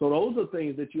 So those are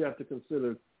things that you have to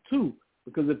consider too,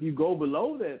 because if you go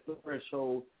below that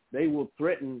threshold, they will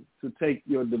threaten to take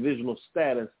your divisional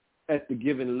status at the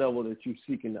given level that you're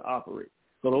seeking to operate.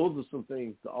 So those are some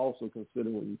things to also consider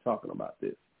when you're talking about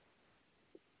this.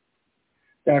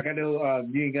 Doc, I know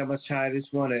you ain't got much time. It's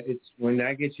when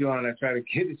I get you on, I try to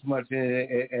get as much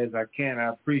in as I can. I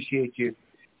appreciate you,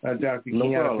 Dr.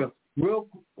 King. No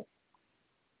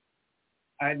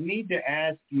I need to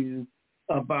ask you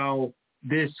about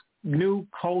this new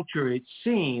culture, it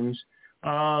seems,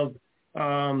 of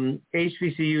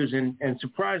HBCUs, and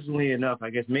surprisingly enough, I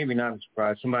guess maybe not a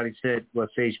surprise, somebody said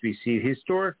what's HBCU,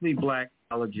 historically black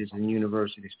colleges and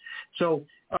universities. So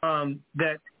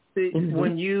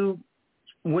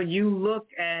when you look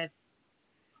at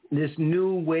this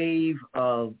new wave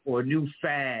of, or new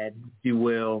fad, if you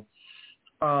will,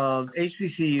 of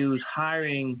HBCUs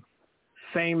hiring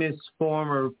famous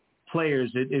former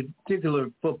players, in particular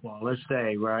football, let's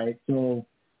say, right? So,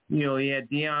 you know, you had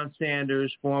Deion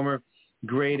Sanders, former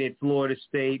great at Florida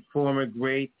State, former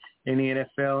great in the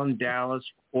NFL in Dallas,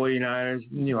 49ers,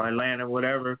 you know, Atlanta,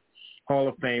 whatever, Hall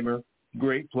of Famer,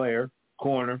 great player,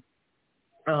 corner.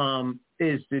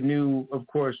 Is the new, of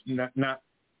course, not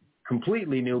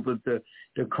completely new, but the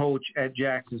coach at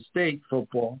Jackson State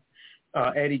football,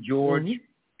 Eddie George,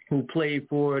 who played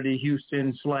for the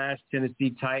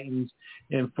Houston/Tennessee Titans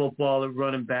in football at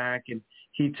running back, and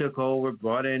he took over,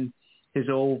 brought in his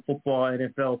old football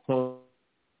NFL coach.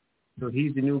 So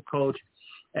he's the new coach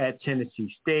at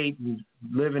Tennessee State,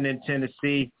 living in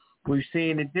Tennessee. We've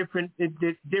seen at different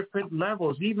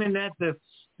levels, even at the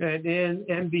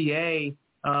NBA.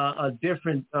 a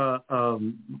different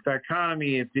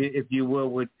dichotomy, if you will,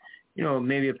 with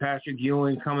maybe a Patrick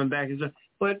Ewing coming back and stuff.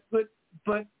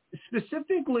 But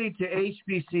specifically to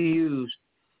HBCUs,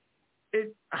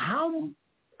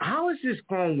 how is this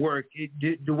going to work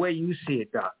the way you see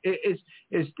it, Doc? Is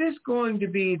this going to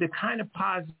be the kind of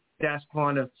positive that's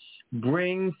going to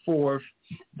bring forth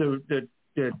the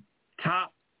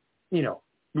top,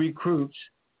 recruits,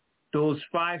 those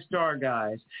 5-star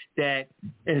guys that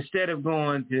instead of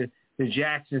going to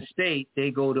Jackson State, they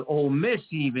go to Ole Miss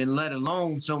even, let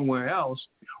alone somewhere else,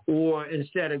 or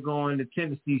instead of going to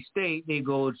Tennessee State, they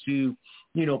go to,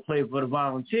 play for the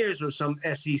Volunteers or some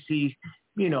SEC,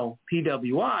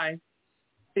 PWI.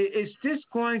 Is this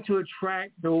going to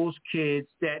attract those kids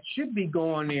that should be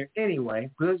going there anyway?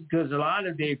 Because a lot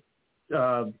of their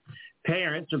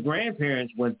parents or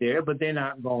grandparents went there, but they're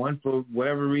not going for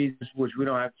whatever reasons, which we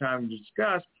don't have time to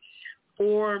discuss.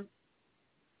 Or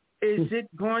is it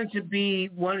going to be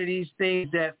one of these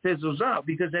things that fizzles out?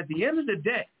 Because at the end of the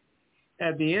day,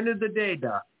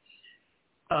 Doc,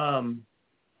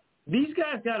 these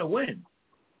guys got to win.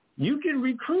 You can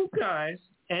recruit guys,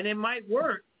 and it might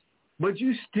work, but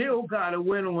you still got to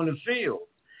win on the field.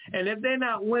 And if they're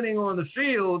not winning on the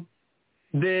field,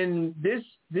 then this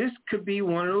could be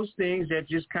one of those things that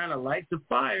just kind of lights a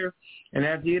fire, and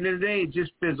at the end of the day, it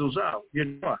just fizzles out.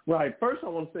 Right. First, I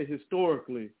want to say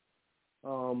historically,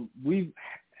 we've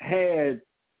had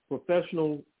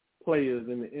professional players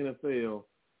in the NFL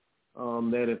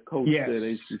that have coached at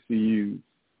HBCUs,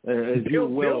 as you're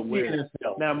well aware.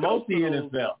 Now, most of the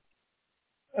NFL.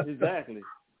 Exactly.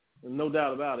 No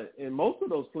doubt about it. And most of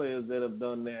those players that have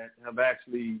done that have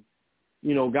actually,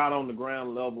 got on the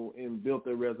ground level and built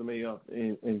their resume up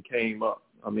and came up.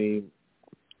 I mean,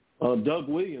 Doug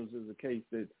Williams is a case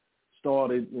that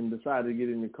started and decided to get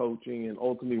into coaching and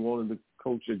ultimately wanted to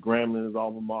coach at Grambling, his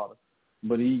alma mater.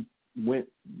 But he went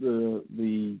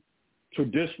the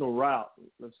traditional route,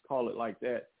 let's call it like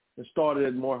that, and started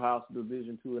at Morehouse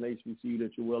Division II, an HBCU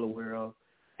that you're well aware of,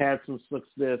 had some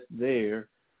success there.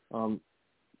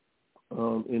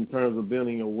 In terms of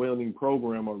building a winning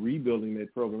program or rebuilding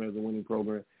that program as a winning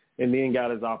program, and then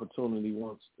got his opportunity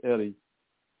once Eddie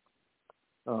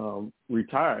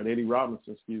retired, Eddie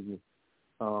Robinson,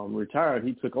 retired.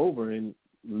 He took over and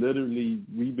literally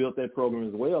rebuilt that program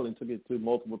as well and took it to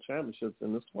multiple championships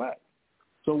in the SWAC.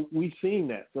 So we've seen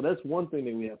that. So that's one thing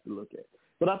that we have to look at.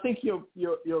 But I think your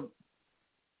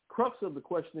crux of the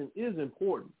question is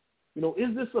important.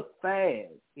 Is this a fad?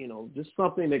 Just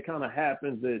something that kind of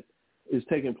happens that is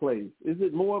taking place? Is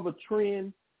it more of a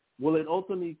trend? Will it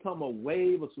ultimately become a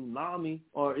wave, a tsunami,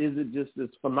 or is it just this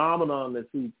phenomenon that's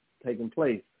taking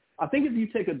place? I think if you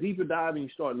take a deeper dive and you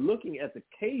start looking at the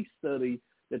case study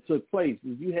that took place,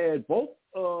 is you had both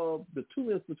of the two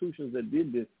institutions that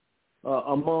did this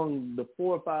among the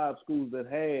 4 or 5 schools that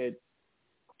had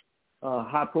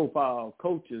high-profile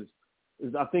coaches.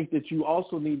 Is I think that you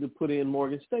also need to put in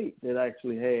Morgan State that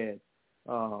actually had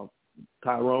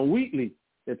Tyrone Wheatley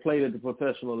that played at the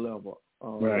professional level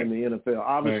in the NFL.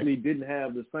 Obviously didn't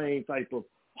have the same type of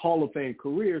Hall of Fame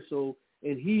career,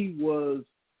 and he was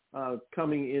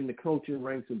coming in the coaching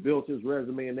ranks and built his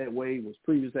resume in that way, was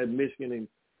previous at Michigan and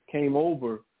came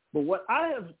over. But what I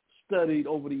have studied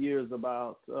over the years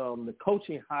about the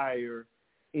coaching hire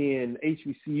in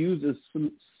HBCUs is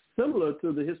similar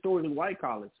to the historical white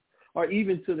college, or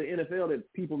even to the NFL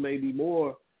that people may be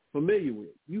more familiar with.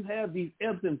 You have these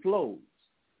ebbs and flows,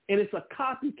 and it's a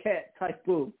copycat type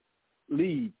of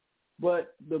league.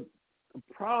 But the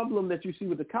problem that you see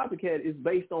with the copycat is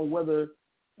based on whether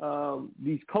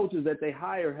these coaches that they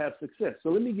hire have success. So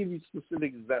let me give you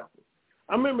specific examples.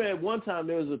 I remember at one time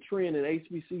there was a trend in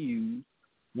HBCUs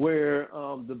where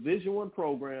Division I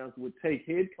programs would take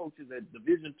head coaches at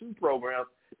Division II programs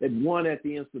that won at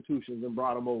the institutions and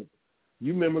brought them over.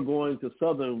 You remember going to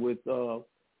Southern with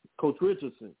Coach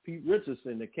Richardson, Pete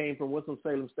Richardson, that came from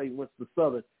Winston-Salem State, went to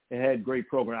Southern, and had great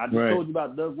program. I just told you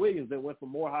about Doug Williams that went from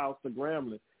Morehouse to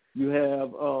Grambling. You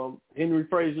have Henry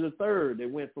Frazier III that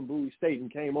went from Bowie State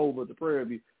and came over to Prairie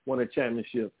View, won a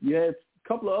championship. You had a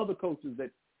couple of other coaches that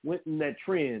went in that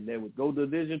trend that would go to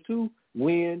Division II,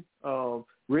 win.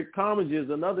 Rick Comage is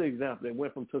another example that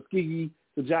went from Tuskegee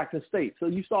to Jackson State. So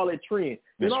you saw that trend.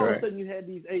 Then all of a sudden you had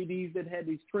these ADs that had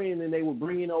these trends, and they were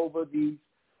bringing over these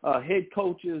head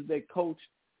coaches that coached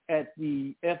at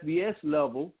the FBS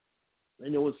level,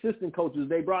 and there were assistant coaches.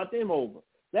 They brought them over.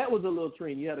 That was a little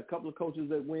trend. You had a couple of coaches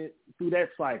that went through that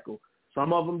cycle.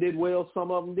 Some of them did well,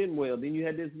 some of them didn't well. Then you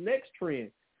had this next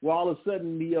trend where all of a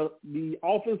sudden the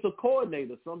offensive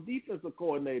coordinators, some defensive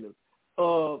coordinators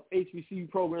of HBCU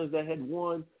programs that had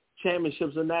won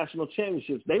championships and national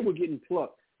championships. They were getting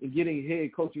plucked and getting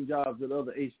head coaching jobs at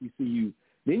other HBCUs.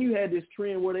 Then you had this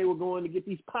trend where they were going to get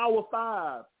these Power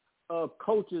 5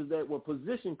 coaches that were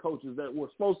position coaches that were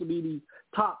supposed to be these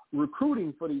top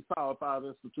recruiting for these Power 5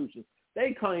 institutions.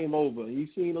 They came over. You've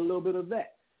seen a little bit of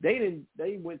that. They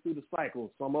went through the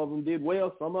cycle. Some of them did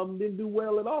well. Some of them didn't do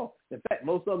well at all. In fact,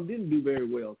 most of them didn't do very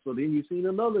well. So then you've seen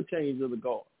another change of the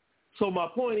guard. So my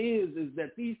point is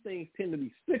that these things tend to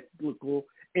be cyclical,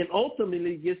 and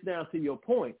ultimately it gets down to your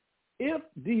point. If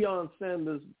Deion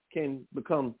Sanders can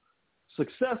become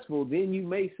successful, then you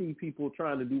may see people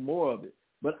trying to do more of it.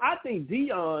 But I think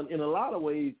Deion, in a lot of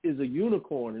ways, is a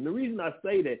unicorn. And the reason I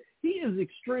say that, he is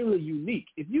extremely unique.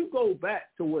 If you go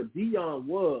back to what Deion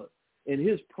was in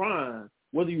his prime,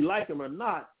 whether you like him or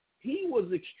not, he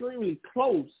was extremely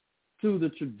close to the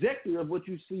trajectory of what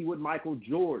you see with Michael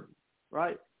Jordan,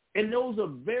 right? And those are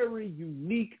very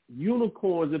unique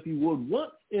unicorns, if you would,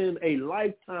 once in a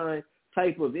lifetime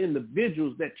type of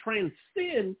individuals that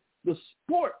transcend the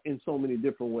sport in so many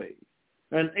different ways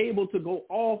and able to go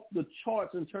off the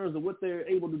charts in terms of what they're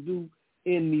able to do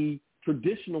in the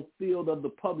traditional field of the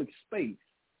public space,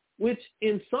 which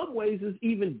in some ways is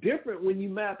even different when you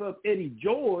map up Eddie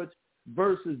George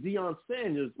versus Deion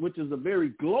Sanders, which is a very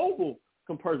global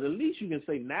comparison. At least you can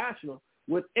say national.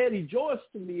 What Eddie George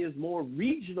to me is more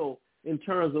regional in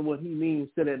terms of what he means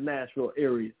to that Nashville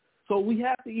area. So we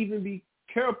have to even be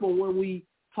careful when we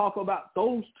talk about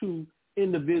those two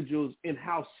individuals and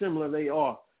how similar they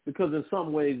are, because in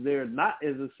some ways they're not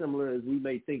as similar as we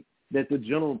may think that the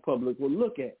general public will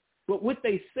look at. But what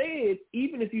they said,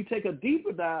 even if you take a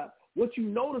deeper dive, what you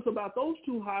notice about those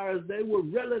two hires, they were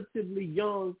relatively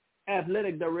young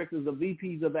athletic directors, the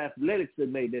VPs of athletics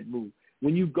that made that move.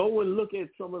 When you go and look at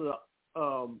some of the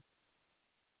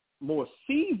more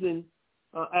seasoned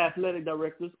athletic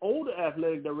directors, older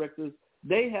athletic directors,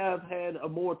 they have had a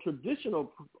more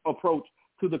traditional approach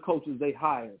to the coaches they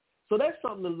hired. So that's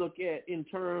something to look at in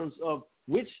terms of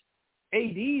which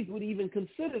ADs would even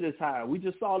consider this hire. We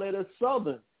just saw that at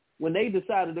Southern when they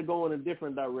decided to go in a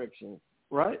different direction,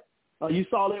 right? You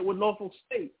saw that with Norfolk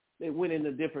State. They went in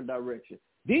a different direction.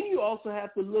 Then you also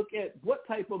have to look at what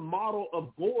type of model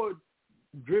of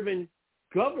board-driven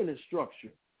governance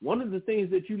structure. One of the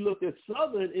things that you looked at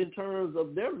Southern in terms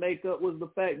of their makeup was the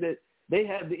fact that they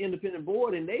had the independent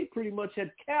board, and they pretty much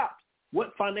had capped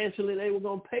what financially they were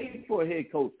going to pay for a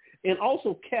head coach, and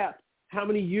also capped how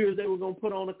many years they were going to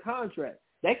put on a contract.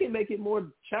 That can make it more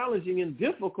challenging and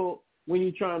difficult when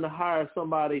you're trying to hire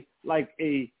somebody like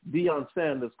a Deion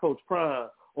Sanders, Coach Prime,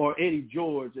 or Eddie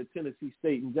George at Tennessee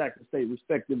State and Jackson State,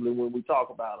 respectively, when we talk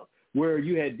about them, where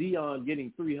you had Deion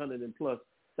getting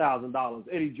 $300,000+,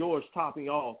 Eddie George topping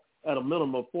off at a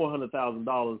minimum of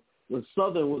 $400,000, when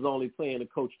Southern was only playing a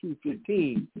coach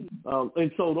 $215,000.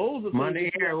 And so those are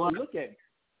things you have to look at.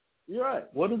 You're right.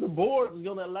 What are the boards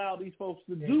going to allow these folks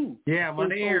to do? Yeah,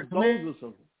 money here.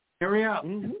 Hurry up.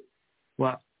 Mm-hmm.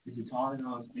 What? Is it taller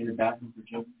in the bathroom for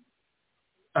children?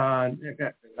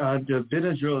 The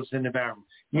business drills in the bathroom.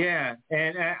 Yeah,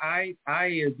 and I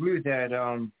agree with that.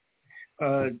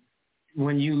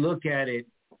 When you look at it,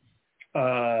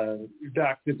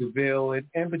 Dr. DeVille,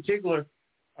 in particular,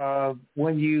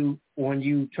 when you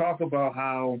talk about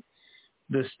how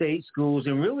the state schools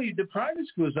and really the private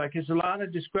schools, like there's a lot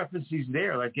of discrepancies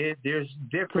there. Like there's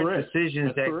different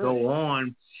decisions that go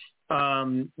on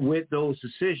with those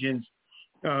decisions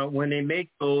when they make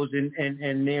those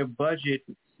and their budget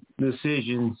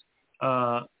decisions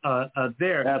are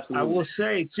there. Absolutely.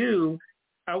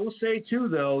 I will say too,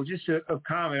 though, just a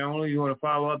comment. I don't know if you want to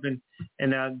follow up and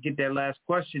I'll get that last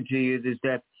question to you. Is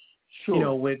that sure. You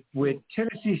know, with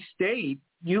Tennessee State,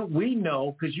 we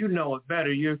know, because you know it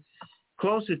better. You're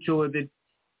closer to it. That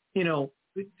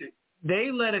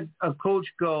they let a coach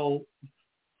go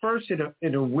first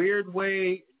in a weird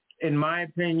way, in my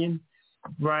opinion,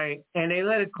 right? And they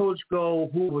let a coach go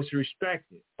who was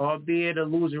respected, albeit a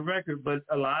losing record, but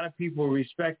a lot of people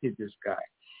respected this guy.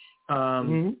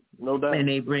 No doubt. And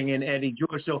they bring in Eddie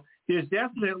George. So there's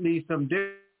definitely some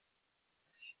difference.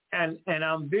 And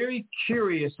I'm very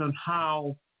curious on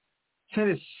how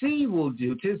Tennessee State will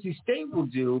do,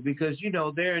 because,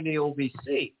 they're in the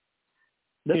OVC.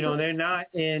 They're not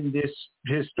in this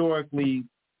historically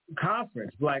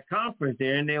black conference.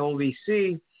 They're in the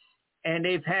OVC, and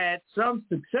they've had some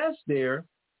success there.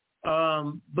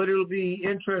 But it'll be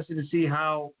interesting to see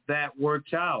how that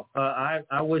works out.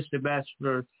 I wish the best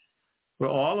for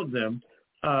all of them.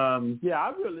 I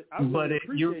really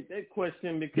appreciate that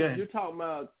question, because you're talking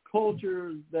about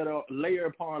cultures that are layer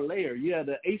upon layer. You have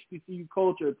the HBCU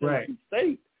culture at Tennessee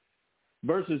State,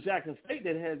 versus Jackson State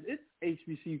that has its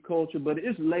HBCU culture, but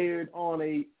it's layered on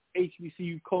a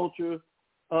HBCU culture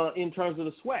in terms of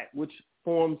the SWAC, which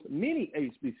forms many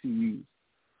HBCUs.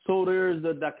 So there's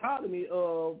the dichotomy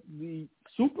of the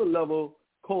super level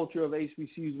culture of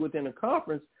HBCUs within a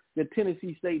conference that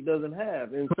Tennessee State doesn't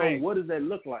have. And so what does that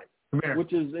look like? Yeah.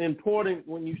 Which is important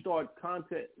when you start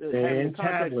having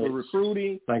context for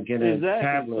recruiting. Like in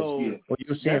exactly. So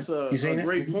that's a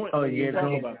great point. Oh, yeah.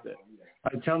 Talk about that.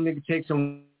 Tell me to take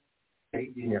some.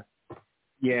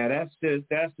 Yeah, that's the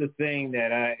thing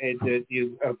that it's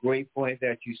a great point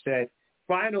that you said.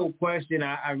 Final question.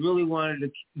 I really wanted to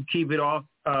keep it off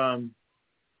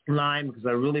line because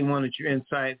I really wanted your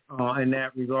insight in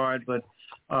that regard. But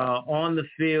on the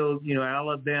field,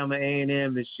 Alabama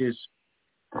A&M is just,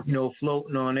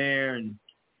 floating on air and,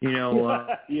 yeah.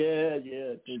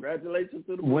 Congratulations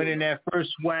to the winning that first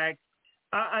SWAC.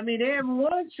 I mean, they haven't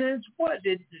won since what?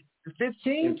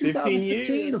 2015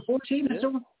 years. or 14 or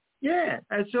so? Yeah.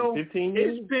 And so it's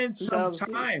been some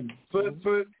time.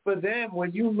 For them,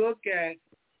 when you look at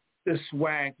the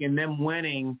SWAC and them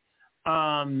winning,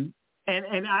 and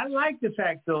I like the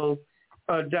fact, though,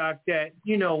 Doc, that,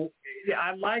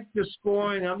 I like the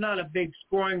scoring. I'm not a big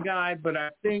scoring guy, but I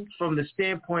think from the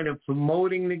standpoint of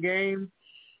promoting the game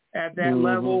at that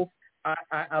level,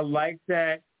 I like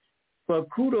that. But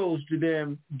kudos to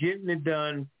them getting it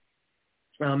done,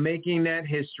 making that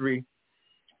history,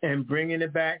 and bringing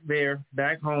it back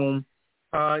home.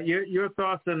 Your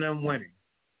thoughts on them winning?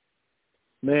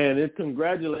 Man,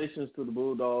 congratulations to the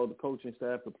Bulldogs, the coaching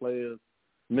staff, the players,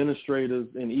 administrators,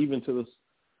 and even to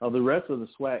the rest of the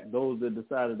SWAC, those that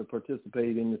decided to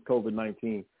participate in this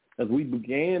COVID-19. As we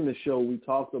began the show, we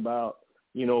talked about,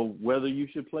 whether you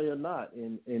should play or not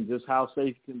and just how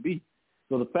safe it can be.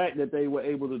 So the fact that they were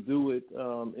able to do it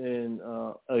in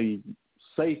a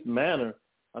safe manner,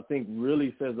 I think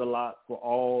really says a lot for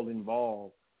all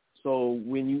involved. So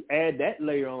when you add that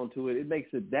layer onto it, it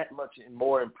makes it that much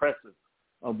more impressive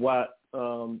of what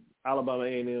Alabama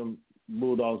A&M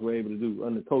Bulldogs were able to do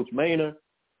under Coach Maynard,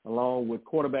 along with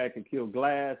quarterback Akil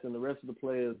Glass and the rest of the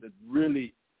players that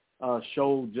really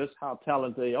showed just how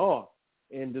talented they are.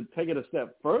 And to take it a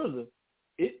step further,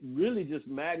 it really just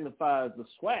magnifies the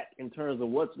SWAC in terms of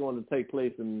what's going to take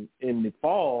place in the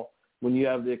fall when you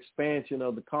have the expansion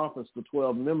of the conference to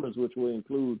 12 members, which will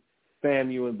include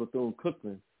FAMU and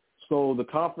Bethune-Cookman. So the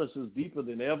conference is deeper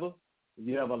than ever.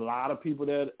 You have a lot of people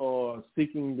that are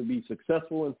seeking to be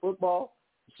successful in football.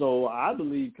 So I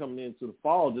believe coming into the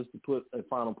fall, just to put a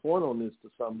final point on this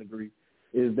to some degree,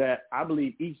 is that I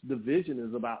believe each division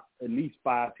is about at least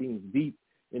 5 teams deep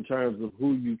in terms of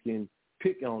who you can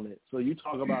pick on it. So you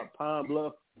talk about Pine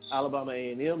Bluff, Alabama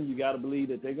A&M, you got to believe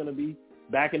that they're going to be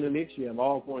back in the next year. I'm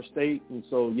Alcorn State. And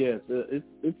so, yes,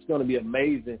 it's going to be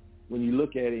amazing when you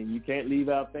look at it. And you can't leave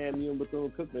out FAMU and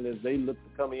Bethune-Cookman as they look to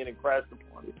come in and crash the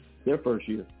party their first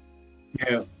year.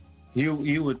 Yeah.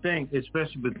 You would think,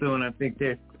 especially Bethune, I think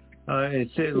they're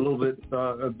it's a little bit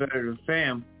better than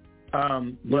FAM.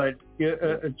 But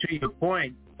to your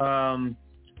point,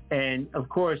 and of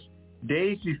course,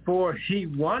 days before he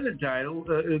won the title,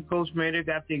 Coach Maynard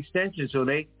got the extension, so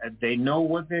they know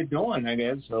what they're doing, I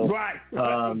guess. So right.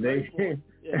 They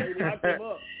locked him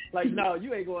up. Like, no,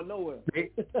 you ain't going nowhere.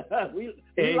 we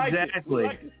exactly.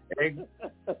 Like it.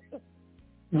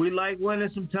 We like winning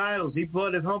some titles. He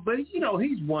brought it home, but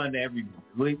he's won every.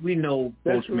 We know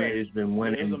Coach Maynard's been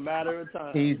winning. It's a matter of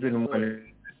time. He's been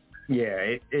winning.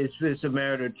 Yeah, it's a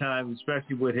matter of time,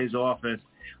 especially with his offense.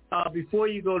 Before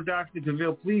you go, Dr.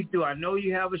 DeVille, please do. I know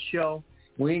you have a show.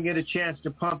 We didn't get a chance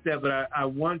to pump that, but I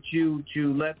want you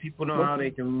to let people know how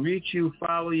they can reach you,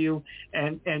 follow you,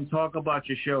 and talk about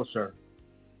your show, sir.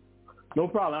 No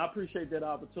problem. I appreciate that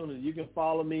opportunity. You can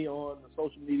follow me on the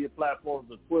social media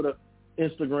platforms of Twitter,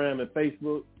 Instagram, and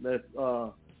Facebook. That's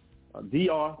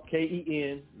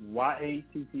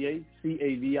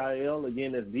DrKenyattaCavil.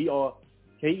 Again, that's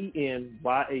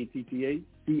DrKenyattaCavil.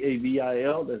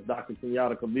 That's Dr.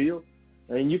 Kenyatta Cavil.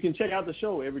 And you can check out the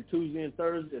show every Tuesday and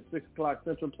Thursday at 6 o'clock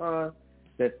Central Time.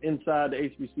 That's inside the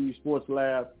HBCU Sports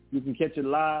Lab. You can catch it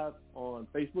live on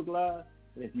Facebook Live.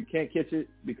 And if you can't catch it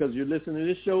because you're listening to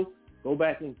this show, go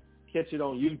back and catch it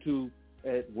on YouTube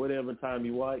at whatever time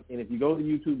you like. And if you go to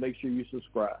YouTube, make sure you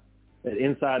subscribe at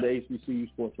Inside the HBCU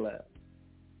Sports Lab.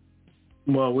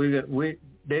 Well,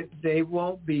 they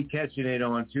won't be catching it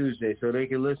on Tuesday, so they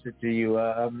can listen to you.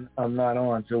 I'm not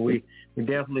on, so we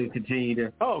definitely continue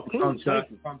to pump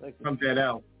that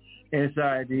out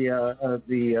inside the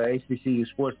HBCU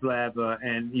Sports Lab,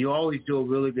 and you always do a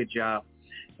really good job.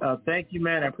 Thank you,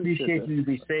 man. I appreciate you.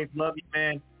 Be safe. Love you,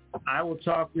 man. I will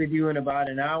talk with you in about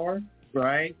an hour,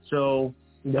 right? So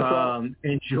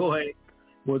Enjoy.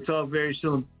 We'll talk very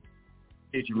soon.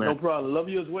 Thank you, man. No problem. Love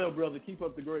you as well, brother. Keep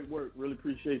up the great work. Really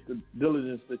appreciate the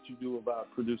diligence that you do about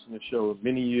producing the show.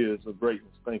 Many years of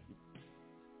greatness. Thank you.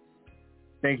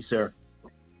 Thank you, sir.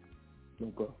 No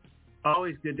problem.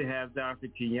 Always good to have Dr.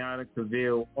 Kiana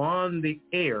Cavill on the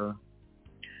air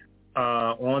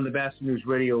on the Batchelor News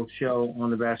Radio Show on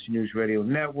the Batchelor News Radio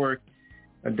Network,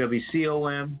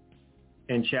 WCOM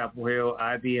in Chapel Hill,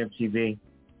 IBM-TV,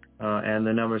 and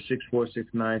the number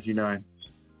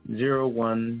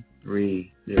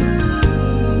 646-929-0130.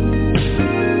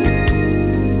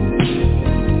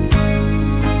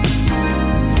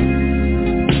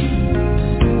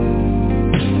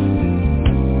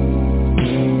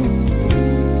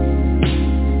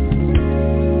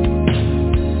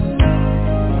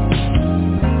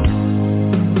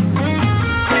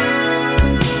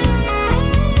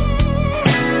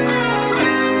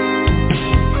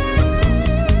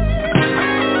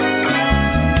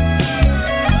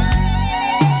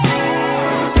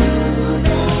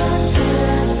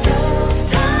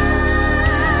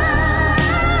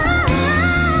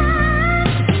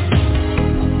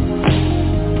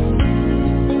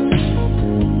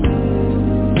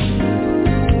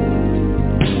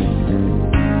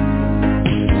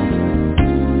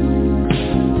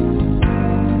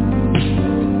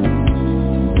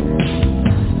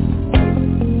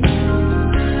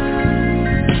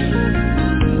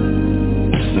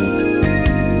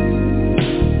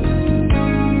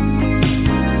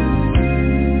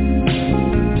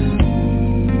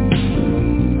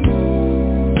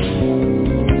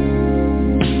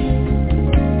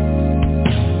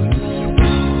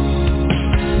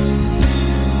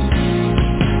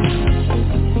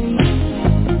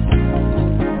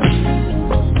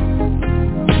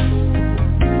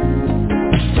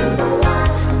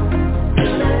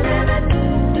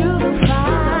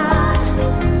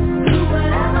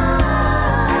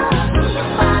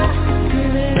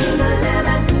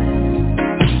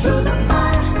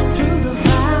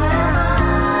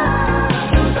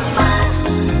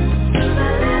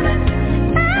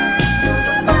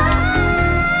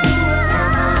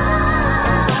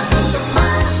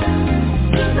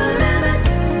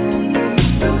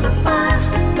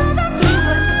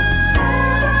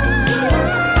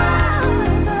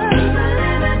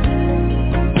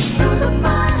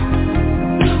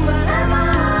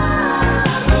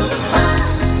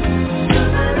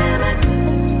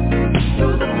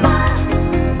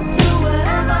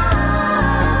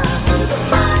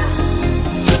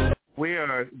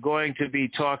 Going to be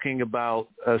talking about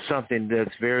something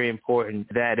that's very important.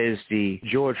 That is the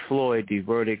George Floyd, the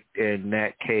verdict in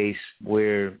that case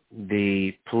where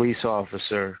the police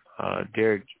officer,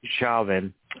 Derek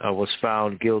Chauvin, was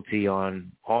found guilty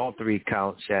on all three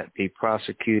counts that the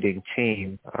prosecuting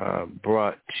team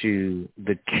brought to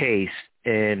the case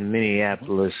in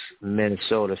Minneapolis,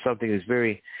 Minnesota. Something that's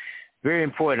very, very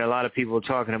important. A lot of people are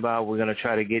talking about. We're going to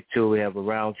try to get to. We have a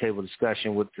roundtable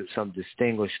discussion with some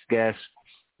distinguished guests.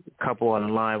 A couple on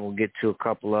the line. We'll get to a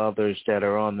couple others that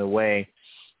are on the way.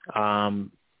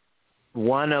 One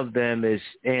of them is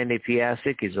Andy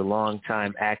Piasek. He's a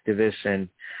longtime activist and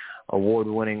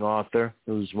award-winning author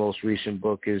whose most recent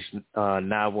book is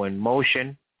Now in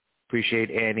Motion. Appreciate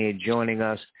Andy joining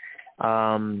us.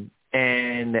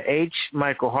 And H.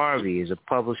 Michael Harvey is a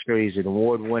publisher. He's an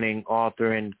award-winning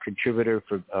author and contributor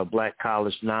for Black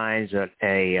College Nines,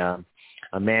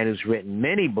 a man who's written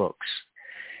many books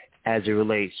as it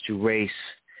relates to race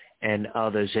and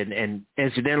others. And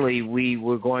incidentally, we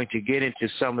were going to get into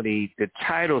some of the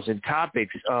titles and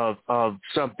topics of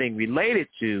something related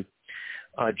to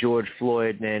George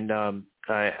Floyd. And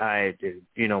I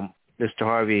Mr.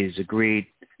 Harvey has agreed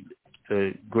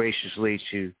graciously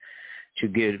to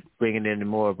bring it into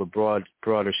more of a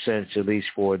broader sense, at least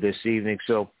for this evening.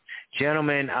 So,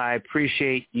 gentlemen, I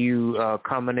appreciate you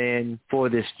coming in for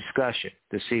this discussion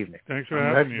this evening. Thanks for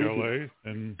having me, L.A.,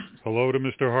 and hello to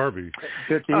Mr. Harvey.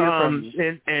 Good to hear from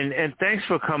you. And thanks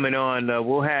for coming on.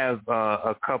 We'll have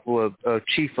a couple of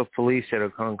chief of police that are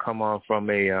going to come on from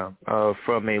a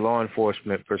law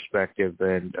enforcement perspective,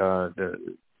 and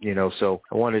so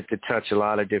I wanted to touch a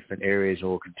lot of different areas, and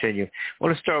we'll continue. I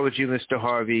want to start with you, Mr.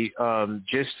 Harvey.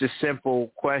 Just a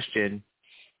simple question.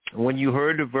 When you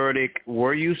heard the verdict,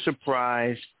 were you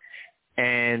surprised,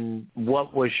 and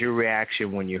what was your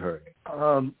reaction when you heard it?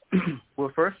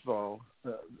 Well, first of all,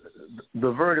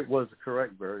 the verdict was a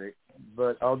correct verdict,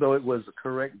 but although it was a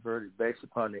correct verdict based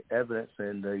upon the evidence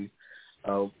and the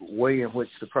way in which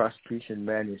the prosecution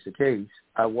managed the case,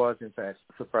 I was, in fact,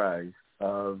 surprised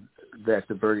that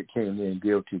the verdict came in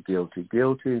guilty.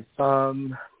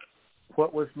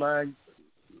 What was my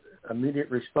immediate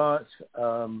response,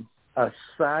 a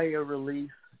sigh of relief,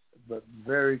 but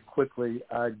very quickly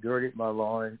I girded my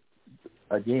loins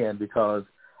again because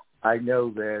I know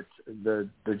that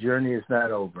the journey is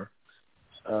not over,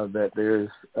 that there's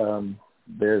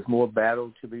more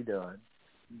battle to be done.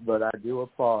 But I do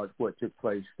applaud what took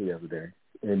place the other day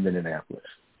in Minneapolis.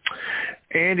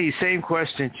 Andy, same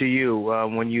question to you.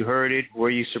 When you heard it, were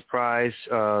you surprised?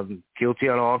 Guilty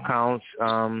on all counts?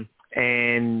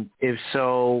 And if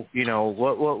so,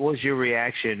 what was your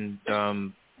reaction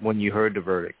when you heard the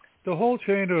verdict? The whole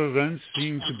chain of events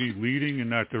seemed to be leading in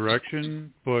that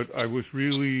direction, but I was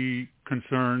really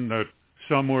concerned that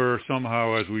somewhere,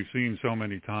 somehow, as we've seen so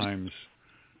many times,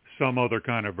 some other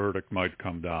kind of verdict might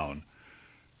come down.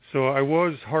 So I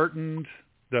was heartened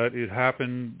that it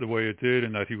happened the way it did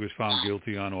and that he was found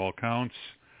guilty on all counts.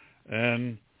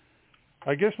 And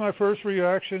I guess my first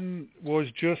reaction was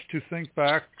just to think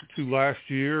back to last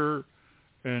year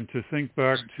and to think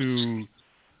back to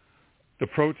the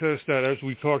protests that, as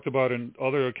we talked about in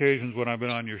other occasions when I've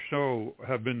been on your show,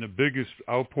 have been the biggest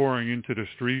outpouring into the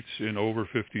streets in over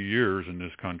 50 years in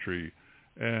this country.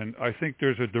 And I think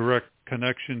there's a direct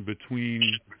connection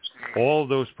between all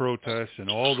those protests and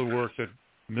all the work that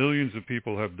millions of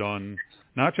people have done,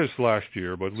 not just last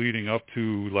year, but leading up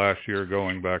to last year,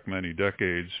 going back many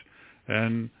decades,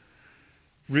 and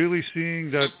really seeing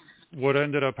that what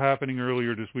ended up happening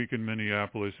earlier this week in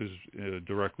Minneapolis is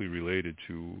directly related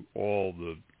to all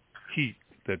the heat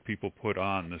that people put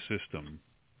on the system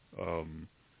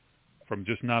from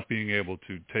just not being able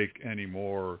to take any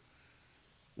more,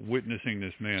 witnessing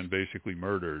this man basically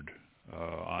murdered.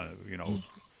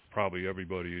 Probably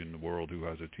everybody in the world who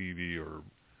has a TV or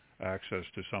access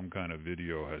to some kind of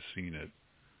video has seen it.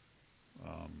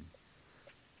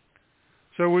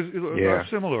 So it was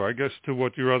similar, I guess, to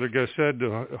what your other guest said,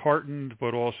 heartened,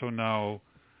 but also now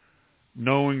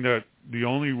knowing that the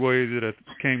only way that it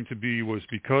came to be was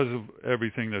because of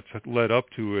everything that's led up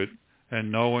to it,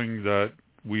 and knowing that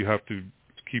we have to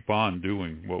keep on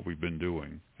doing what we've been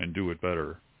doing and do it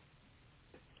better.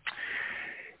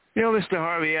 Mr.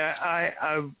 Harvey,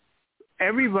 I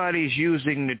everybody's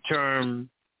using the term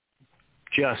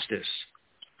justice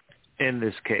in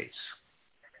this case.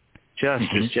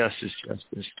 Justice.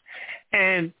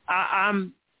 And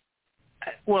I'll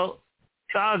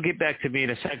get back to me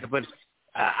in a second, but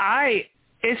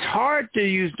it's hard to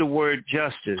use the word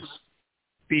justice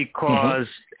because,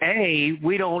 A,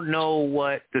 we don't know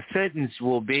what the sentence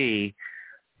will be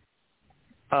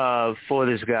for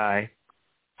this guy.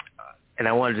 And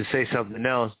I wanted to say something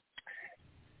else.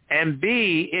 And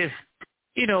B, if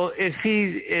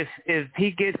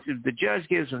the judge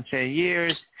gives him 10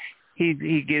 years,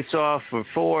 he gets off for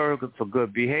 4 for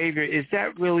good behavior, is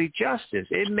that really justice?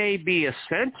 It may be a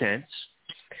sentence,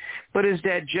 but is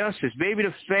that justice? Maybe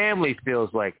the family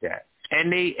feels like that,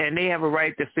 and they have a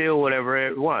right to feel whatever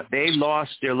they want. They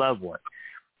lost their loved one.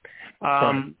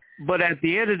 But at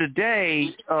the end of the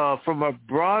day, from a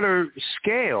broader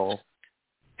scale,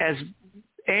 as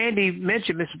Andy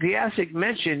mentioned, Mr. Piasek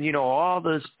mentioned, all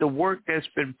the work that's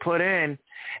been put in,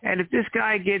 and if this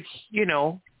guy gets,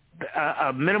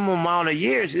 a minimum amount of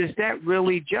years, is that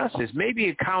really justice? Maybe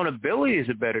accountability is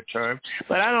a better term,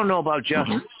 but I don't know about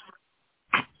justice.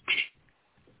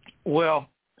 Well,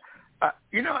 I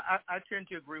tend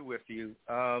to agree with you.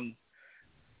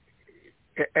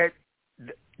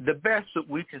 The best that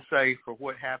we can say for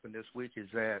what happened this week is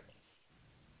that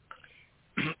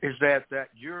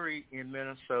that jury in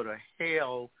Minnesota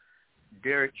held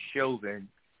Derek Chauvin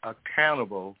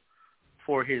accountable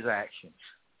for his actions.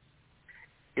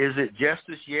 Is it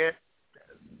justice yet?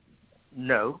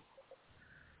 No.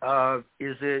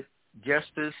 Is it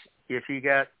justice if he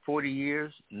got 40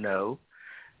 years? No.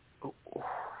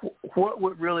 What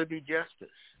would really be justice?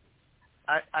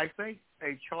 I think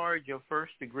a charge of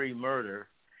first-degree murder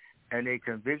and a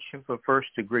conviction for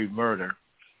first-degree murder,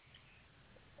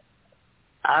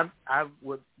 I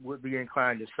would be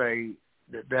inclined to say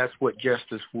that that's what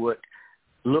justice would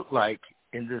look like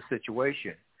in this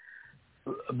situation.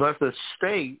 But the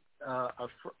state,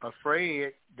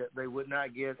 afraid that they would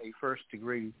not get a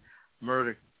first-degree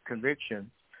murder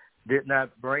conviction, did not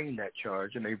bring that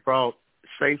charge, and they brought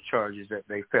safe charges that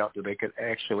they felt that they could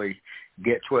actually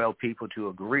get 12 people to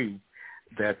agree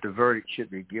that the verdict should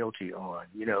be guilty on.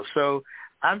 So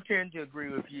I'm tending to agree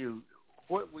with you.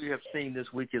 What we have seen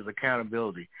this week is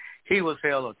accountability. He was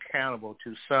held accountable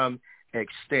to some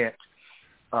extent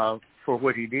for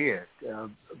what he did.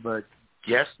 But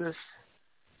justice,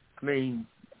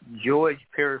 George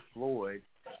Perry Floyd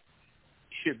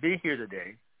should be here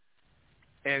today,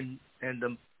 and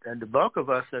the bulk of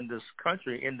us in this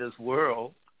country, in this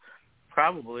world,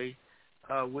 probably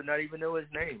would not even know his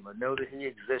name or know that he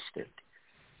existed.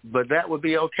 But that would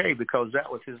be okay because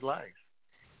that was his life.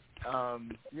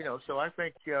 So I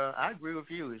think I agree with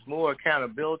you. It's more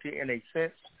accountability in a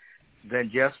sense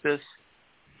than justice.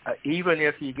 Even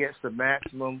if he gets the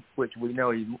maximum, which we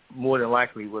know he more than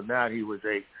likely will not. He was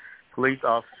a police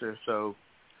officer, so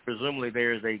presumably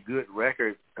there is a good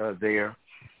record there.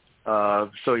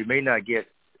 So he may not get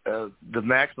the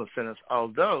maximum sentence,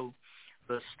 although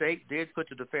the state did put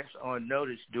the defense on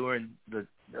notice during the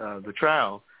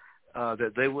trial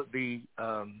that they would be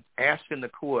asking the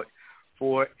court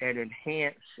for an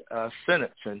enhanced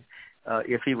sentencing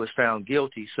if he was found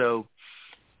guilty. So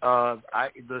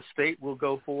the state will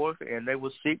go forth and they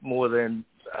will seek more than,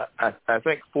 I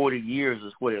think 40 years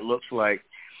is what it looks like,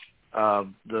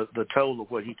 the total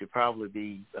of what he could probably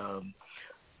be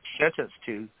sentenced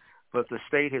to. But the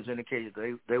state has indicated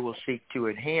they will seek to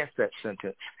enhance that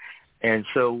sentence. And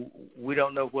so we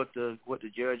don't know what the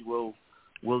judge will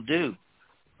do.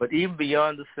 But even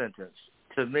beyond the sentence,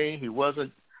 to me, he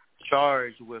wasn't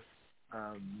charged with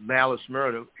malice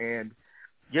murder. And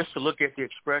just to look at the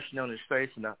expression on his face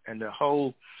and the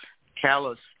whole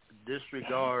callous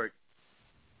disregard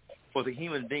for the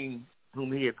human being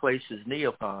whom he had placed his knee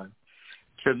upon,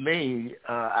 to me,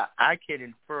 I can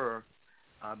infer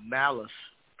malice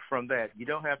from that. You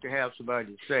don't have to have somebody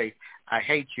to say, I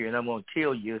hate you and I'm going to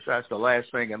kill you, so that's the last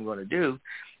thing I'm going to do,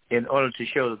 in order to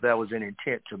show that was an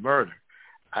intent to murder.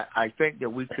 I think that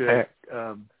we could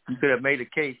have made a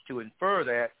case to infer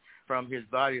that from his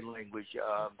body language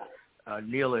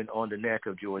kneeling on the neck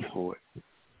of George Floyd.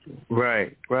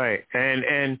 Right.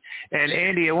 And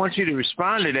Andy, I want you to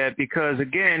respond to that because,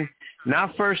 again,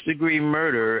 not first-degree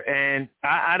murder, and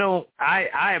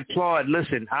I applaud.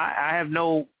 Listen, I have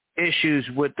no issues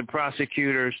with the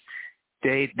prosecutors.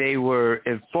 They were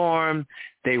informed.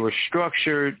 They were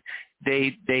structured.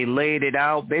 They laid it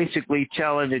out, basically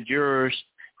telling the jurors,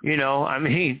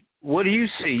 what do you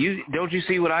see? Don't you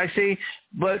see what I see?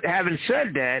 But having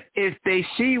said that, if they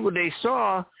see what they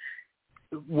saw,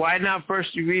 why not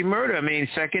first-degree murder? I mean,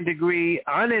 second-degree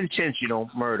unintentional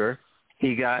murder.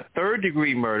 He got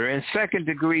third-degree murder and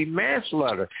second-degree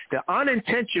manslaughter. The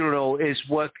unintentional is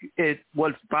what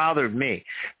bothered me.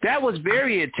 That was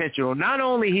very intentional. Not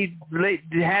only he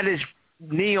had his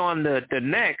knee on the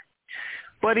neck,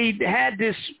 but he had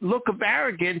this look of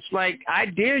arrogance, like, I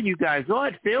dare you guys, go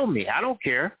ahead, film me. I don't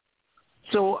care.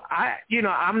 So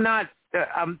I'm not.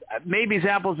 Maybe it's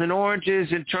apples and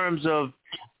oranges in terms of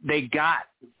they got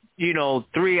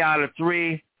 3 out of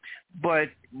 3, but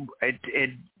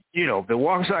it if it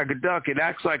walks like a duck, it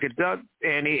acts like a duck,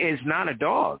 and it is not a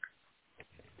dog.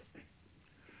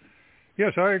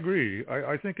 Yes, I agree.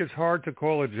 I think it's hard to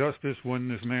call it justice when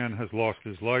this man has lost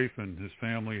his life and his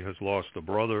family has lost a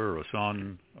brother or a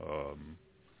son.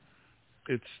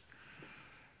 It's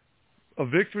a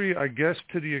victory, I guess,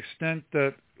 to the extent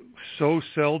that so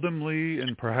seldomly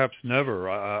and perhaps never,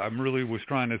 I really was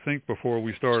trying to think before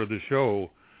we started the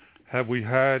show, have we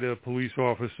had a police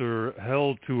officer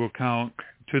held to account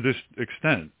to this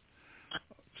extent?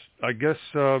 I guess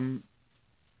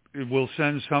it will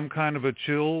send some kind of a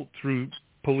chill through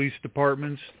police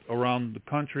departments around the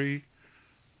country,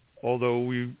 although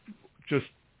we just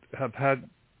have had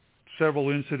several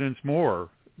incidents more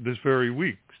this very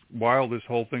week while this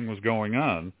whole thing was going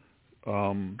on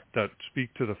that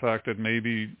speak to the fact that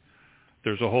maybe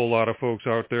there's a whole lot of folks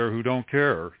out there who don't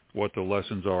care what the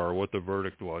lessons are, what the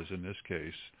verdict was in this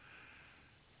case.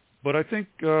 But I think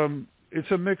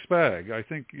it's a mixed bag. I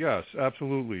think, yes,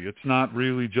 absolutely. It's not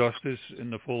really justice in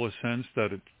the fullest sense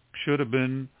that it should have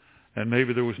been, and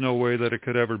maybe there was no way that it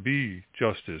could ever be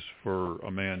justice for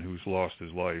a man who's lost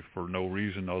his life for no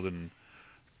reason other than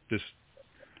this,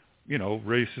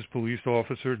 racist police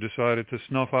officer decided to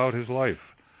snuff out his life.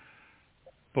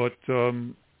 But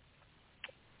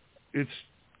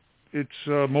it's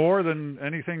more than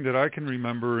anything that I can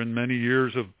remember in many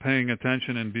years of paying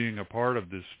attention and being a part of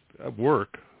this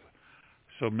work.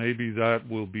 So maybe that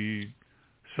will be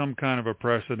some kind of a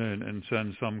precedent and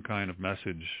send some kind of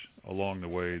message along the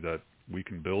way that we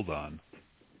can build on.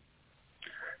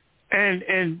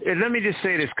 And let me just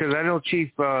say this, because I know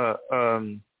Chief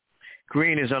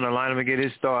Green is on the line. I'm going to get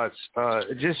his thoughts.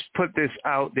 Just put this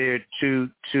out there to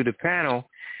the panel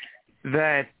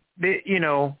that,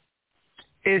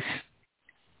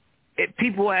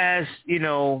 people ask,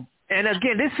 and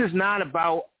again, this is not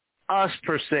about us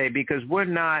per se, because we're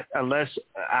not, unless,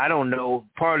 I don't know,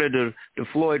 part of the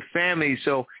Floyd family,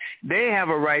 so they have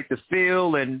a right to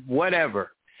feel and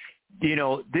whatever.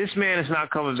 This man is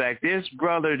not coming back. This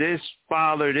brother, this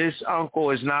father, this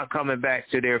uncle is not coming back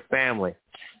to their family.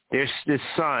 their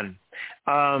son.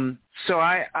 So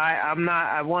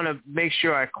I want to make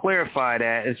sure I clarify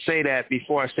that and say that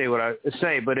before I say what I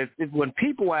say. But if when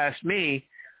people ask me,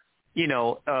 you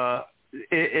know,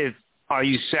 if are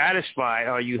you satisfied?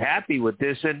 Are you happy with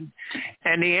this? And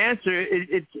the answer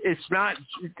it's not.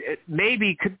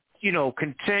 Maybe, you know,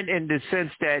 content in the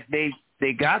sense that they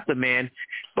got the man,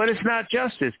 but it's not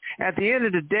justice. At the end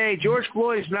of the day, George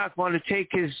Floyd is not going to take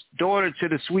his daughter to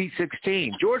the Sweet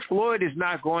 16. George Floyd is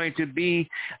not going to be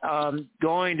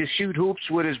going to shoot hoops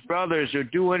with his brothers or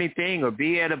do anything or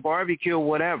be at a barbecue or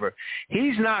whatever.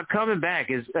 He's not coming back,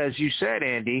 as you said,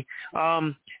 Andy.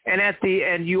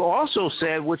 And you also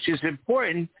said, which is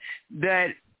important, that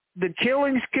the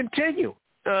killings continue.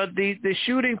 The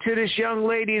shooting to this young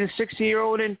lady, the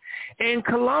 60-year-old in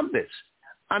Columbus.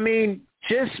 I mean,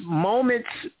 just moments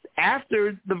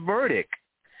after the verdict.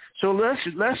 So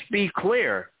let's be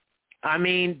clear. I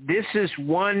mean, this is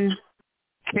one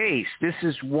case. This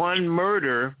is one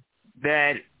murder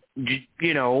that,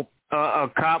 you know, a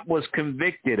cop was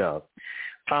convicted of.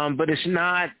 But it's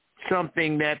not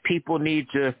something that people need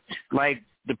to, like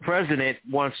the president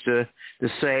wants to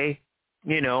say,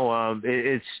 you know,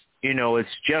 it's, you know, it's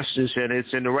justice and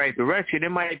it's in the right direction. It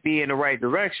might be in the right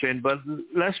direction, but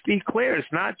let's be clear, it's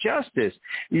not justice.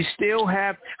 You still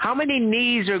have, how many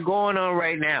knees are going on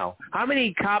right now? How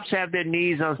many cops have their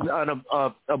knees on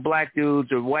a black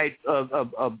dude's or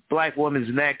a black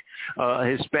woman's neck,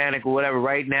 Hispanic or whatever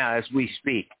right now as we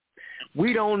speak?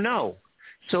 We don't know.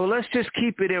 So let's just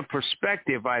keep it in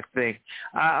perspective, I think.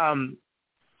 I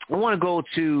want to go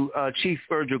to Chief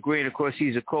Virgil Green. Of course,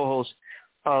 he's a co-host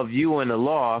of You and the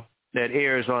Law that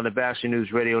airs on the Batchelor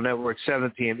News Radio Network,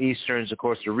 7 p.m. Easterns. Of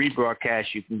course, the rebroadcast,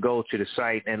 you can go to the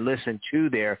site and listen to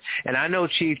there. And I know,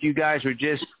 Chief, you guys were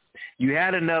you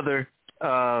had another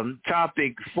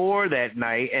topic for that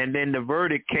night, and then the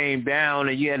verdict came down,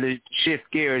 and you had to shift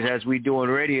gears as we do on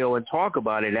radio and talk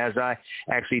about it, as I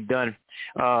actually done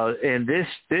in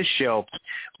this show.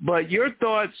 But your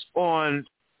thoughts on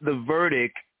the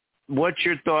verdict, what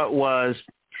your thought was,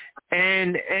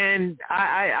 and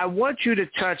I want you to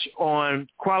touch on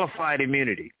qualified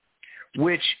immunity,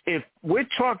 which if we're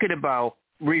talking about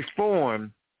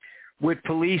reform with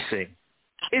policing,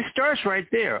 it starts right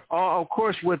there. Of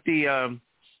course, with the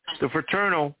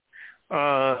fraternal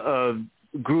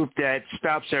group that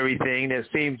stops everything, that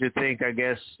seems to think, I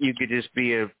guess, you could just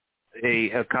be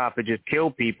a cop and just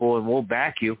kill people and we'll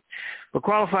back you. But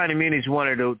qualified immunity is one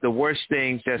of the worst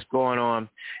things that's going on.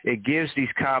 It gives these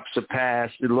cops a pass,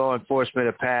 the law enforcement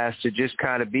a pass to just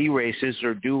kind of be racist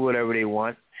or do whatever they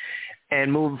want and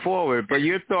moving forward. But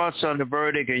your thoughts on the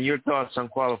verdict and your thoughts on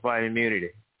qualified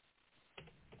immunity?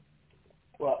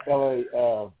 Well, L.A.,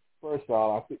 first of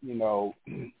all, I think, you know,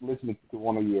 listening to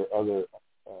one of your other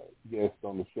guests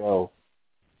on the show,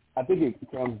 I think it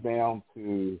comes down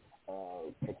to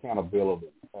accountability.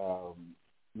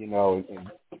 You know,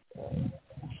 and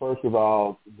first of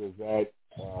all,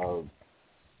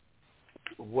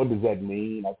 what does that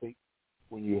mean? I think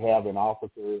when you have an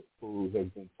officer who has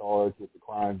been charged with the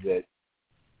crimes that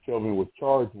Chauvin was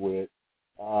charged with,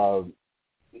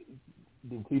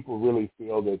 do people really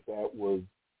feel that was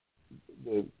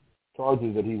the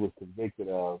charges that he was convicted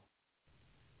of?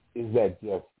 Is that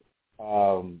justice?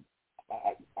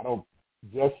 I don't.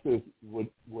 Justice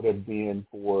would have been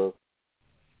for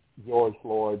George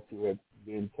Floyd to have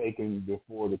been taken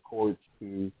before the courts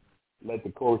to let the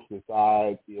courts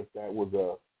decide if that was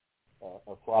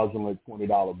a fraudulent $20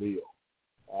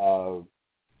 bill.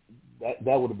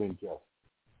 That would have been just.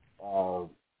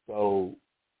 So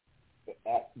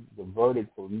the verdict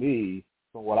for me,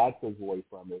 from what I took away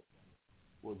from it,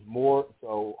 was more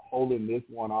so holding this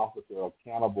one officer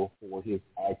accountable for his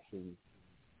actions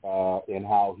and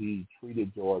how he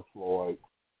treated George Floyd,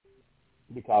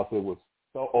 because it was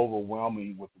so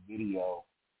overwhelming with the video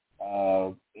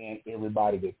and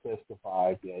everybody that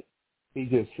testified that he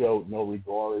just showed no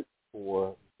regard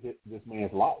for this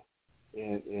man's life.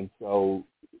 And so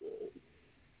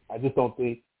I just don't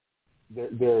think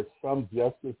there's some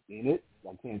justice in it.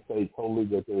 I can't say totally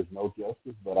that there's no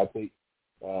justice, but I think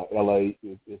L.A.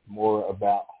 is more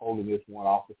about holding this one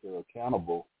officer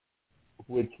accountable,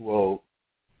 which will,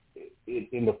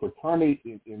 in the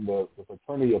fraternity, in the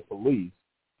fraternity of police,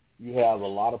 you have a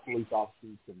lot of police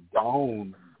officers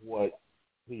condone what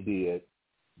he did,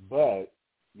 but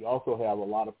you also have a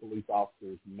lot of police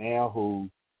officers now who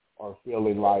are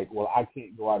feeling like, well, I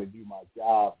can't go out and do my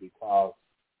job because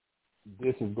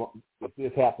if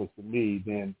this happens to me,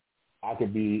 then I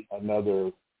could be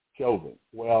another Chauvin.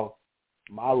 Well,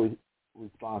 my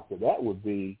response to that would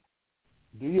be,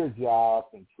 do your job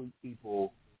and treat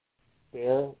people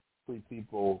fair treat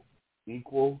people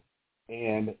equal,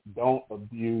 and don't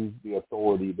abuse the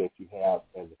authority that you have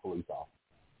as a police officer.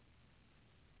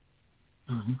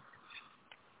 Mm-hmm.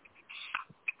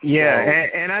 Yeah, So,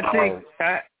 and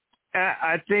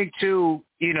I think too,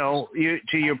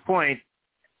 to your point,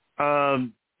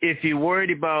 if you're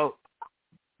worried about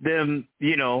them,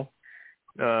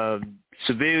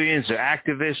 civilians or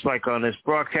activists like on this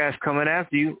broadcast coming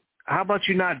after you, how about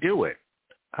you not do it?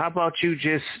 How about you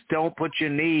just don't put your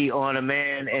knee on a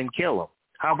man and kill him?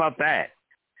 How about that?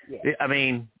 Yeah. I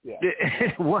mean,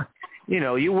 what?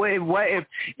 If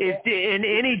in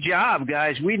any job,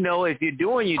 guys, we know if you're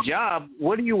doing your job,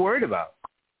 what are you worried about?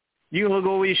 You look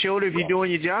over your shoulder if you're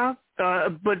doing your job.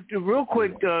 But real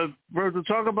quick, Virgil,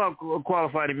 talk about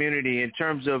qualified immunity in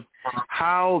terms of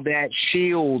how that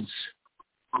shields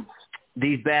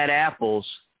these bad apples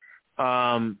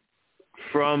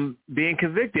from being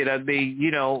convicted. I mean,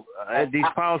 these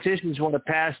politicians want to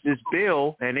pass this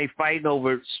bill and they fighting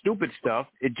over stupid stuff.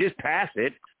 Just pass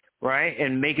it, right,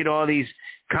 and make it all these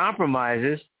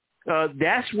compromises.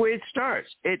 That's where it starts.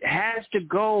 It has to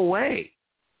go away.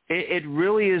 It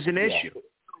really is an issue.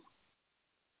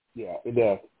 Yeah, it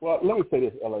does. Well, let me say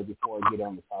this, L.A., before I get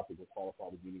on the topic of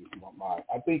qualified immunity, if you don't mind.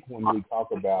 I think when we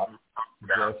talk about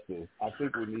justice, I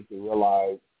think we need to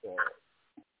realize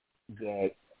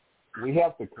that we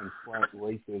have to confront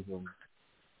racism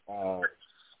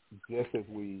just as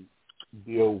we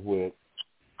deal with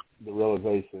the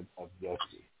realization of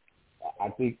justice. I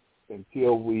think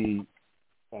until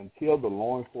the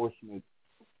law enforcement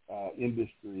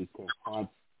industry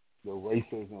confronts the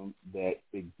racism that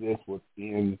exists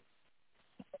within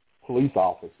police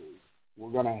officers,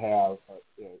 we're going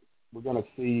to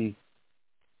see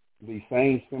the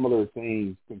same similar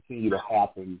things continue to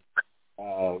happen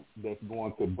that's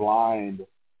going to blind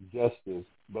justice.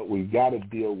 But we've got to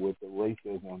deal with the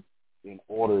racism in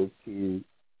order to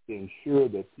ensure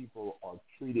that people are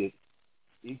treated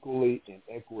equally in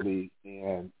equity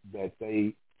and that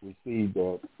they receive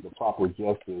the proper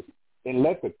justice, and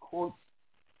let the courts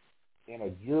and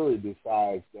a jury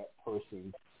decides that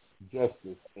person's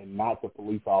justice and not the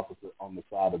police officer on the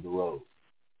side of the road.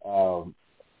 So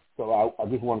I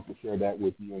just wanted to share that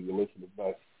with you and your listeners.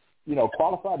 But,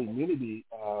 qualified immunity,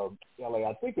 LA,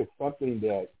 I think it's something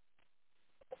that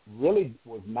really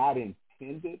was not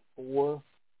intended for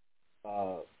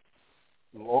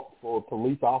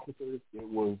police officers. It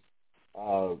was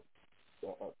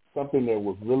something that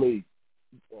was really,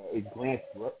 it grants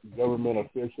government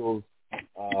officials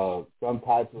some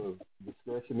type of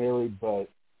discretionary, but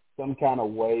some kind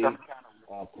of way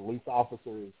police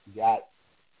officers got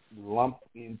lumped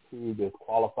into this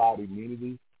qualified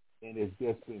immunity, and it's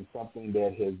just been something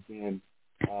that has been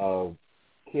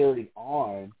carried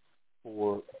on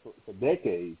for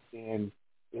decades. And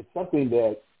it's something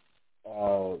that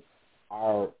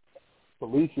our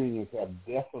police unions have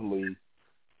definitely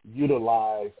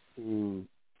utilized to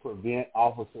prevent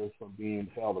officers from being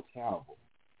held accountable.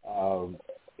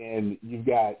 And you've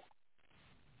got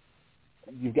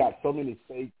so many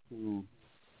states who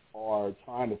are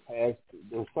trying to pass.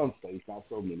 There's some states, not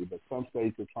so many, but some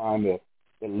states are trying to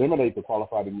eliminate the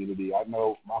qualified immunity. I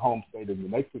know my home state of New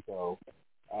Mexico,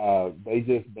 they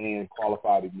just banned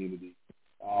qualified immunity,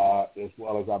 as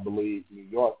well as I believe New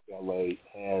York, LA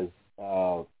has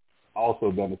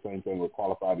also done the same thing with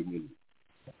qualified immunity.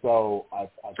 So I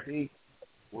think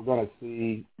we're going to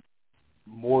see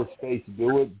more states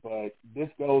do it, but this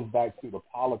goes back to the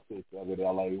politics of it,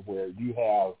 LA, where you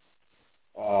have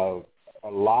a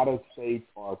lot of states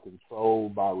are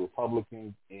controlled by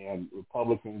Republicans, and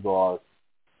Republicans are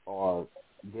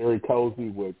very cozy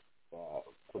with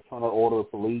fraternal order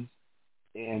police,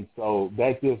 and so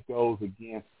that just goes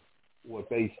against what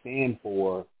they stand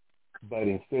for. But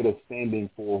instead of standing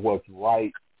for what's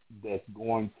right, that's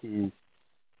going to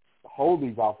hold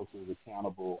these officers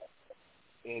accountable,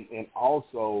 and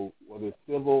also whether it's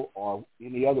civil or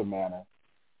any other manner,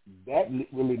 that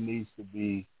really needs to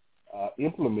be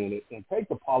implemented and take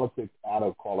the politics out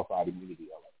of qualified immunity.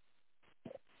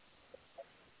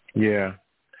 Yeah,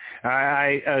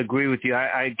 I agree with you.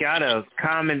 I got a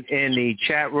comment in the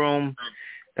chat room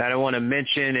that I want to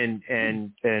mention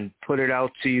and put it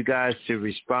out to you guys to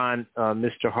respond.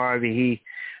 Mr. Harvey,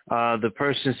 the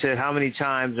person said, how many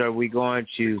times are we going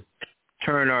to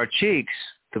turn our cheeks?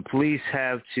 The police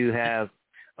have to have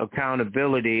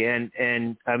accountability.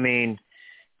 And I mean,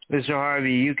 Mr.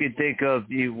 Harvey, you could think of,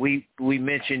 we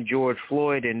mentioned George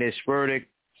Floyd in this verdict,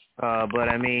 but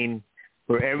I mean,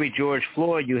 for every George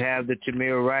Floyd, you have the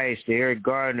Tamir Rice, the Eric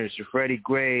Gardners, the Freddie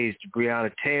Grays, the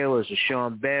Breonna Taylors, the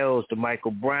Sean Bells, the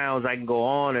Michael Browns. I can go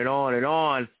on and on and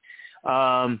on.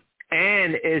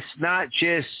 And it's not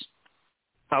just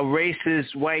a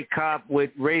racist white cop with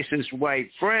racist white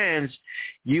friends.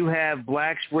 You have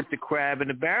blacks with the crab in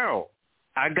the barrel.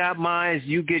 I got mine,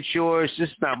 you get yours. This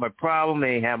is not my problem.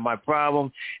 They ain't have my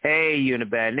problem. Hey, you're in a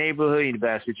bad neighborhood, you're in a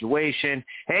bad situation.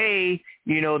 Hey,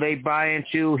 they buy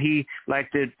into,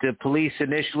 like the police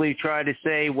initially tried to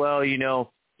say, well,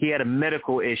 he had a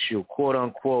medical issue, quote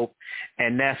unquote,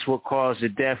 and that's what caused the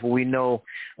death. We know,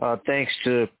 thanks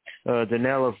to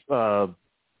Danella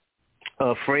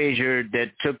Frazier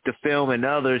that took the film and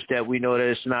others, that we know that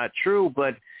it's not true.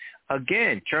 But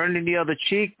again, turning the other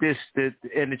cheek,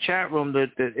 in the chat room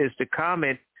is the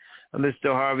comment, Mr.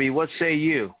 Harvey. What say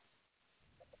you?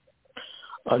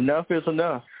 Enough is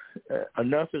enough.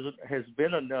 Enough has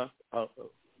been enough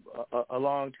a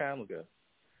long time ago.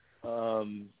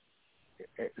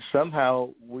 Somehow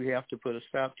we have to put a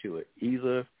stop to it.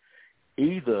 Either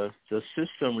the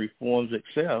system reforms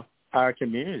itself, our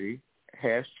community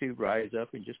has to rise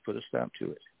up and just put a stop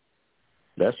to it.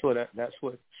 That's what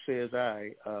says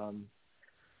I.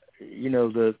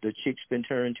 The cheek's been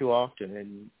turned too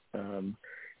often, and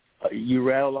you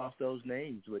rattle off those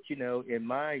names. But in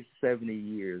my 70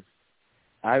 years,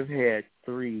 I've had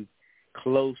 3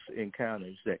 close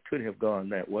encounters that could have gone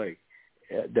that way,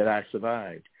 that I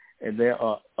survived, and there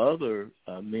are other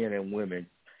men and women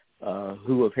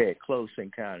who have had close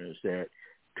encounters that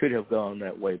could have gone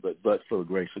that way, but for the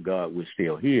grace of God, we're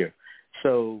still here.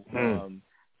 So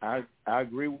I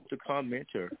agree with the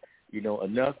commenter.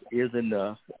 Enough is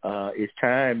enough. It's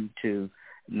time to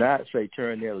not say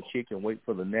turn the other cheek and wait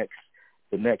for the next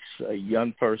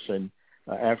young person,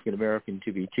 African American,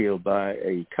 to be killed by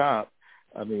a cop.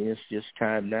 I mean, it's just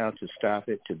time now to stop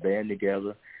it, to band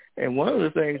together. And one of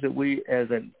the things that we, as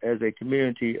a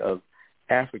community of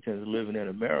Africans living in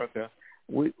America,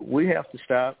 we have to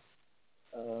stop.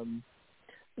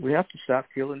 We have to stop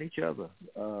killing each other.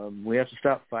 We have to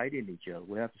stop fighting each other.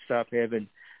 We have to stop having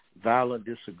violent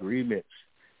disagreements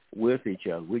with each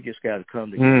other. We just got to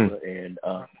come together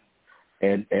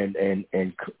and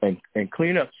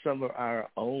clean up some of our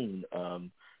own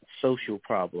social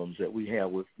problems that we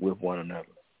have with one another.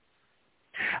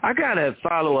 I got to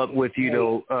follow up with you,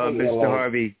 though, Mr.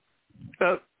 Harvey.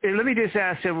 And let me just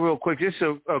ask him real quick, just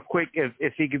a quick,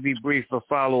 if he could be brief, a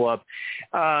follow-up.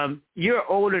 You're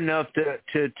old enough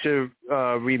to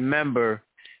remember,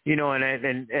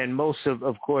 and most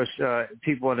of course,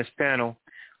 people on this panel,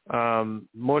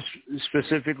 more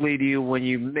specifically to you when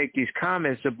you make these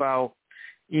comments about,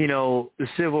 the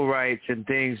civil rights and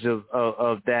things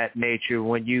of that nature,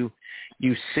 when you've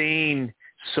seen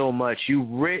so much, you've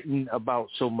written about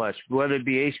so much, whether it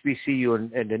be HBCU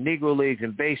and the Negro Leagues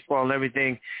and baseball and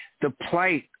everything, the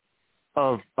plight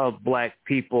of black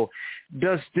people.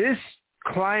 Does this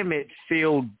climate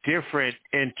feel different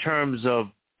in terms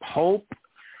of hope,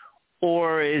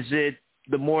 or is it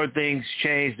the more things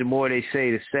change, the more they say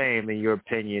the same, in your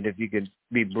opinion, if you could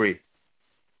be brief?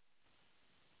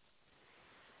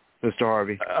 Mr.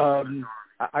 Harvey.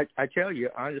 I tell you,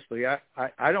 honestly,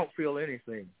 I don't feel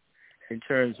anything in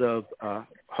terms of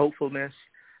hopefulness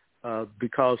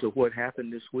because of what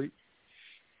happened this week.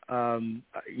 I'm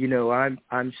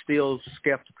still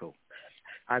skeptical.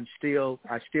 I still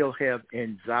have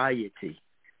anxiety.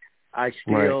 I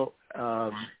still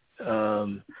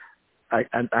I'm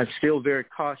still very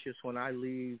cautious when I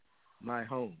leave my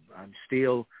home. I'm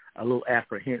still a little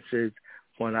apprehensive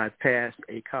when I pass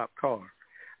a cop car.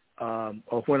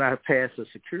 Or when I pass a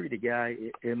security guy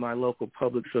in my local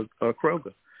Publix or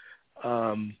Kroger.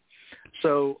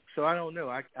 So I don't know.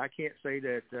 I can't say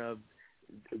that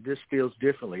this feels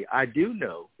differently. I do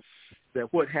know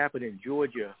that what happened in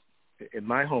Georgia, in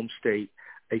my home state,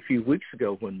 a few weeks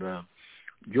ago when the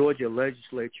Georgia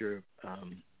legislature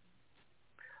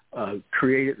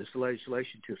created this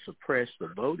legislation to suppress the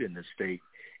vote in the state,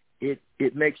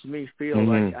 it makes me feel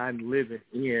like I'm living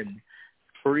in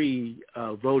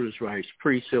pre-voters' rights,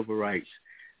 pre-civil rights.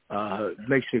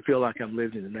 Makes me feel like I'm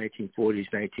living in the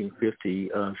 1940s, 1950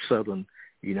 southern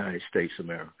United States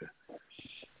America.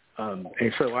 And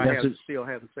so I still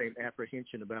have the same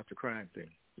apprehension about the crime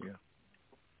thing.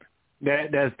 Yeah.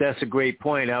 That's a great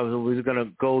point. I was going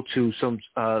to go to some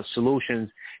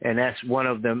solutions, and that's one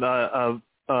of them.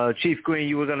 Chief Green,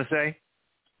 you were going to say?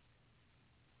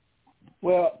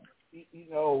 Well,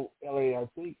 Ellie, I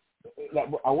think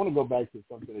I want to go back to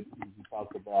something that you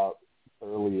talked about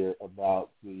earlier about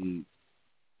the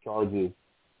charges.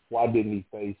 Why didn't he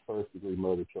face first-degree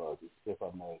murder charges, if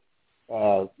I may?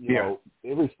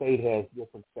 Every state has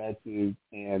different statutes,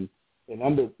 and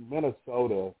under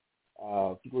Minnesota,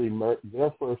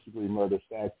 their first-degree murder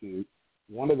statute,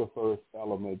 one of the first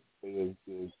elements is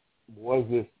was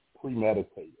this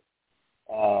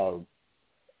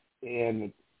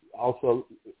And also,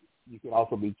 you can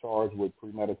also be charged with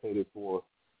premeditated for,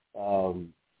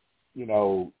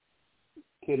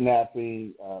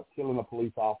 kidnapping, killing a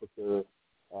police officer,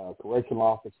 correctional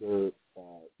officer,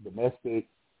 domestic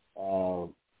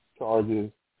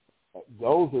charges.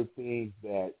 Those are things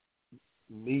that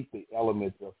meet the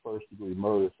elements of first-degree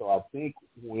murder. So I think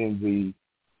when the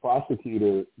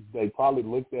prosecutor, they probably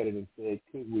looked at it and said,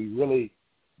 could we really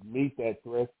meet that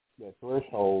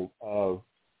threshold of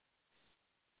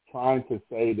trying to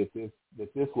say that this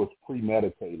was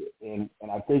premeditated? And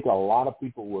I think a lot of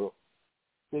people will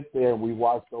sit there, and we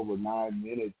watched over 9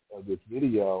 minutes of this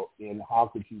video, and how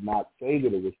could you not say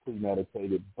that it was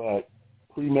premeditated? But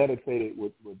premeditated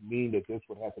would mean that this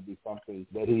would have to be something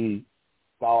that he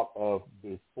thought of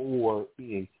before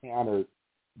he encountered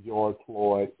George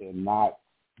Floyd and not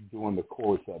during the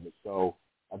course of it. So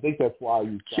I think that's why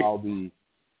you saw the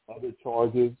other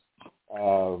charges.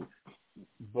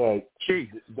 But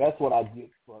that's what I get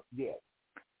from, yeah.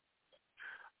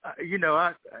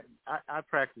 I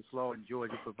practiced law in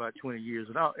Georgia for about 20 years,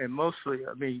 and mostly,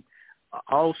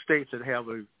 all states that have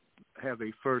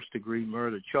a first-degree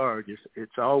murder charge,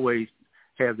 it's always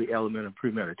have the element of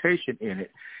premeditation in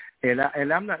it. And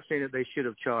I'm not saying that they should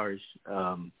have charged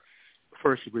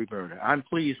first-degree murder. I'm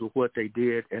pleased with what they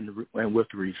did and with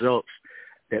the results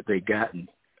that they gotten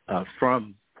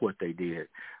from what they did.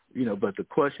 But the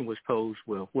question was posed,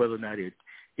 well, whether or not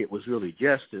it was really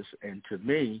justice. And to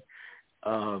me,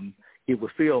 it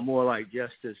would feel more like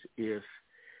justice if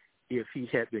he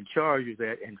had been charged with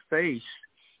that and faced,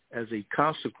 as a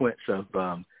consequence of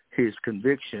his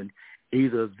conviction,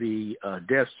 either the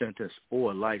death sentence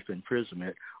or life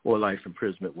imprisonment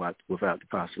without the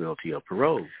possibility of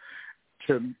parole.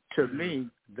 To me,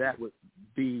 that would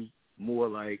be more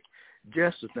like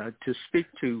justice. Now, to speak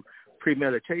to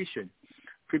premeditation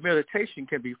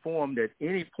can be formed at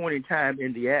any point in time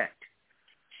in the act.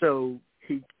 So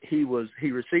he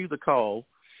received a call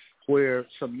where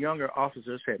some younger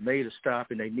officers had made a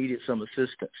stop and they needed some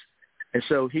assistance. And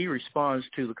so he responds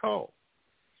to the call.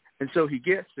 And so he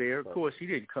gets there. Of course, he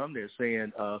didn't come there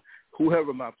saying,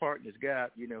 whoever my partner's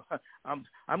got, I'm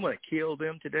going to kill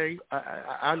them today.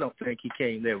 I don't think he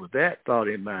came there with that thought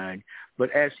in mind.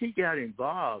 But as he got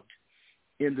involved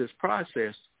in this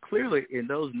process, clearly in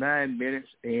those 9 minutes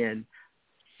and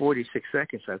 46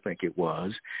 seconds, I think it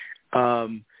was,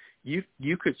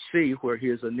 you could see where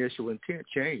his initial intent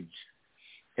changed,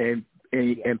 and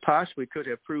possibly could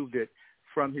have proved it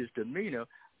from his demeanor.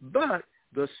 But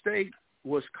the state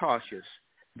was cautious.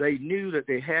 They knew that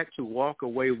they had to walk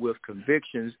away with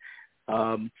convictions,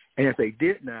 and if they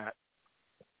did not,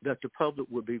 that the public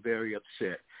would be very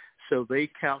upset. So they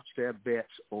couched their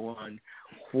bets on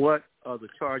what are the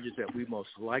charges that we most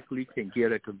likely can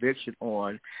get a conviction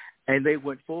on, and they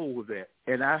went forward with that.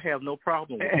 And I have no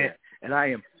problem with that, and I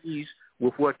am pleased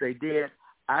with what they did.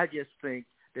 I just think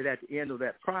that at the end of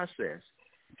that process,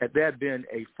 had that been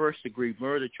a first-degree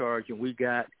murder charge and we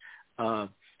got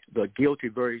the guilty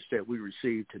verdicts that we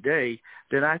received today,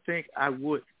 then I think I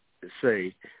would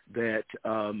say that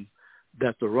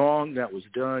that the wrong that was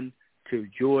done to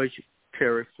George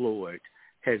Terry Floyd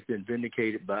has been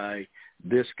vindicated by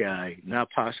this guy now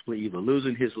possibly either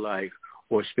losing his life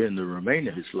or spending the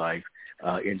remainder of his life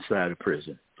inside a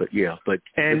prison. But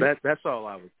that's all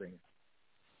I was saying.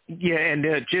 Yeah, and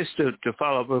just to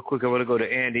follow up real quick, I want to go to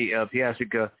Andy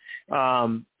Piasica.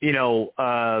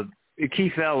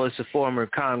 Keith Ellis, a former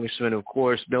congressman, of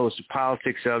course, knows the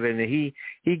politics of it, and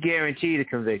he guaranteed a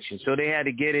conviction. So they had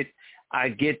to get it. I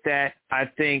get that. I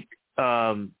think,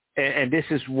 and this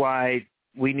is why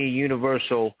we need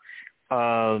universal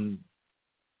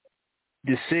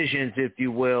decisions, if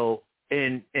you will,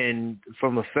 in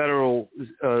from a federal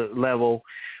level,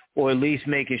 or at least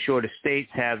making sure the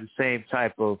states have the same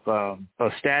type of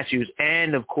statutes,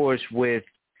 and of course with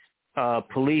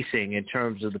policing in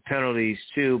terms of the penalties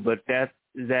too. But that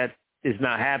is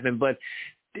not happening. But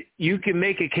you can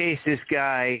make a case this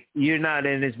guy, you're not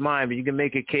in his mind, but you can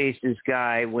make a case this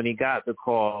guy, when he got the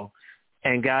call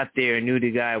and got there and knew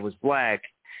the guy was black,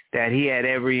 that he had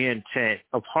every intent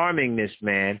of harming this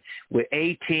man, with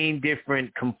 18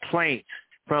 different complaints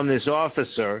from this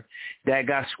officer that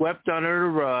got swept under the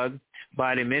rug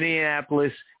by the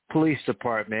Minneapolis Police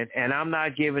Department. And I'm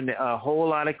not giving a whole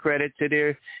lot of credit to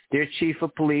their chief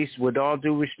of police, with all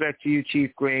due respect to you,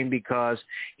 Chief Green, because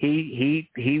he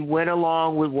went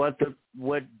along with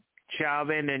what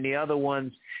Chauvin and the other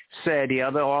ones said. The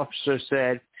other officer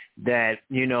said that,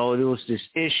 there was this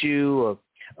issue of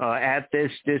at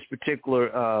this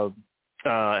particular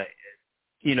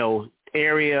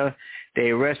area They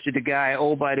arrested the guy.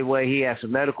 Oh, by the way, he has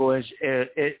some medical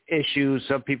issues.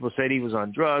 Some people said he was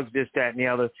on drugs, this, that, and the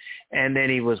other, and then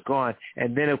he was gone.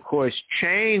 And then, of course,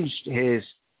 changed his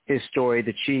story.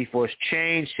 The chief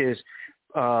changed his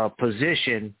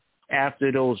position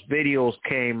after those videos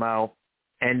came out,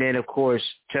 and then, of course,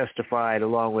 testified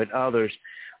along with others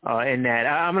in that.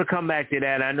 I'm going to come back to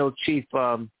that. I know Chief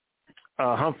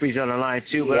Humphrey's on the line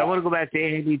too, but I want to go back to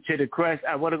Andy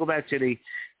I want to go back to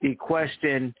the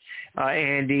question,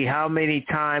 Andy. How many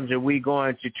times are we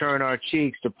going to turn our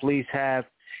cheeks? The police has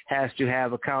to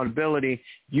have accountability.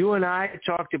 You and I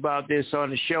talked about this on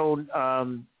the show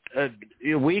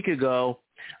a week ago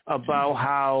about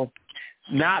how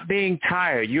not being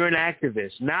tired. You're an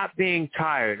activist. Not being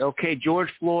tired. Okay, George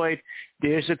Floyd,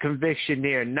 there's a conviction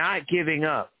there. Not giving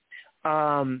up.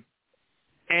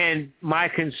 And my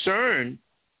concern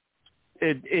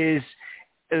is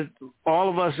all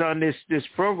of us on this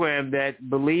program that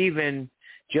believe in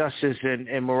justice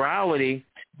and morality,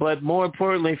 but more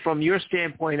importantly, from your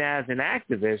standpoint as an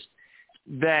activist,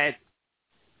 that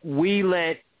we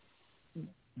let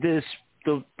the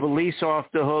police off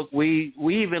the hook. We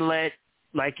even let,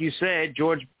 like you said,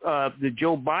 Joe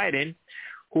Biden,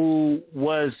 who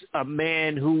was a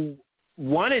man who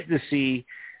wanted to see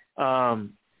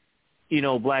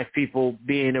black people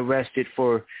being arrested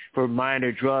for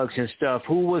minor drugs and stuff,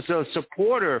 who was a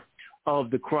supporter of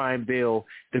the crime bill,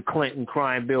 the Clinton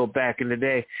crime bill back in the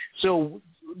day. So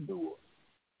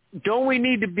don't we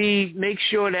need to make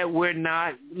sure that we're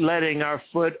not letting our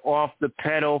foot off the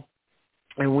pedal,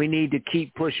 and we need to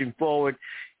keep pushing forward,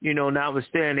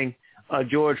 notwithstanding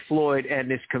George Floyd and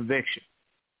this conviction?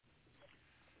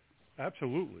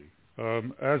 Absolutely.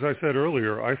 As I said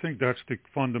earlier, I think that's the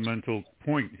fundamental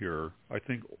point here. I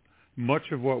think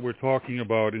much of what we're talking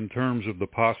about in terms of the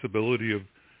possibility of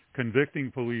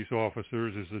convicting police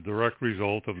officers is the direct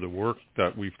result of the work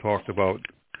that we've talked about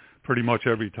pretty much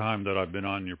every time that I've been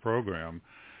on your program.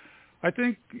 I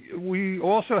think we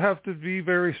also have to be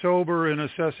very sober in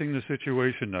assessing the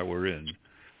situation that we're in.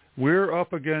 We're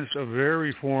up against a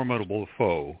very formidable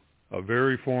foe, a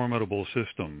very formidable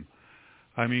system.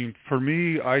 I mean, for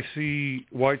me, I see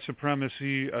white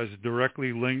supremacy as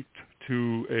directly linked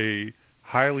to a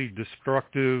highly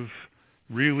destructive,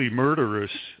 really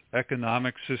murderous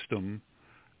economic system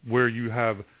where you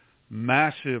have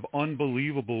massive,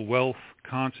 unbelievable wealth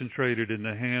concentrated in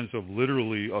the hands of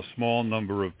literally a small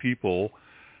number of people.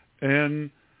 And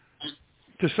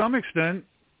to some extent,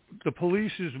 the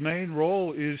police's main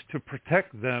role is to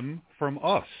protect them from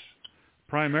us.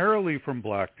 Primarily from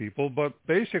black people, but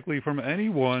basically from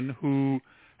anyone who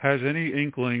has any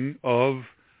inkling of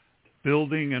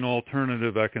building an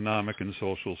alternative economic and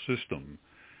social system,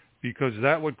 because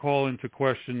that would call into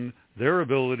question their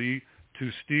ability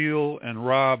to steal and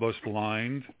rob us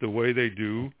blind the way they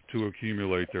do to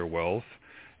accumulate their wealth,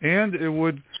 and it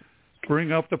would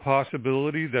bring up the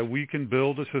possibility that we can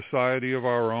build a society of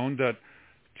our own that,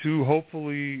 to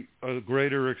hopefully a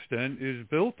greater extent, is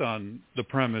built on the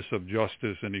premise of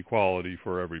justice and equality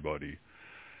for everybody.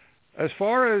 As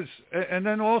far as, and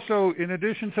then also, in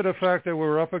addition to the fact that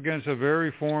we're up against a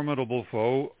very formidable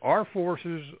foe, our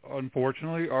forces,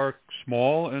 unfortunately, are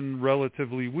small and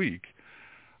relatively weak.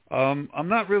 I'm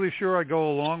not really sure I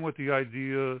go along with the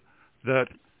idea that,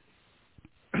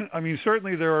 I mean,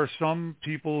 certainly there are some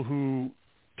people who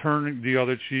turn the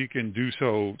other cheek and do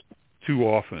so too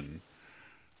often.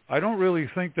 I don't really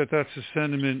think that that's the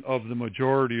sentiment of the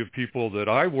majority of people that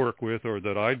I work with or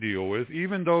that I deal with,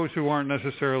 even those who aren't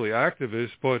necessarily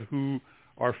activists, but who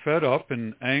are fed up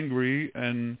and angry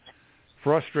and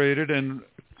frustrated and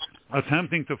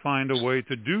attempting to find a way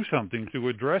to do something to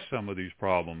address some of these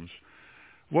problems.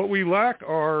 What we lack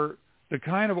are the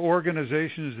kind of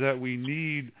organizations that we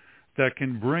need that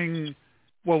can bring,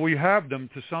 well, we have them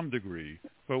to some degree,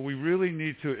 but we really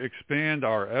need to expand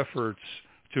our efforts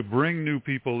to bring new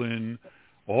people in,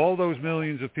 all those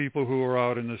millions of people who were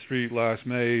out in the street last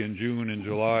May and June and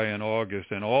July and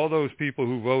August, and all those people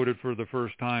who voted for the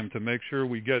first time, to make sure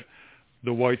we get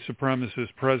the white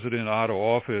supremacist president out of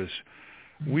office.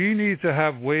 We need to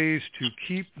have ways to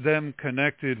keep them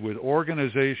connected with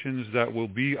organizations that will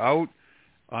be out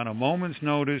on a moment's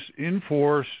notice, in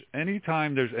force,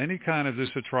 anytime there's any kind of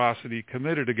this atrocity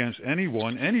committed against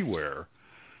anyone, anywhere.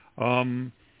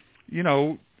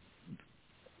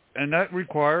 And that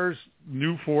requires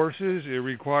new forces. It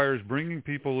requires bringing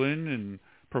people in and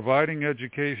providing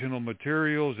educational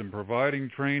materials and providing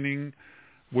training,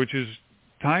 which is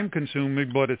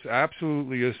time-consuming, but it's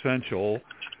absolutely essential,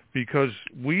 because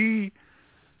we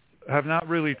have not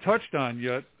really touched on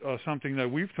yet something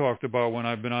that we've talked about when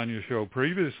I've been on your show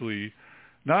previously,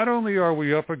 not only are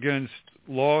we up against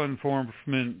law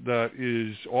enforcement that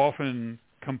is often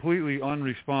completely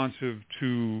unresponsive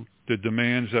to the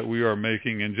demands that we are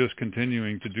making and just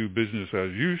continuing to do business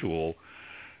as usual,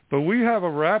 but we have a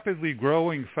rapidly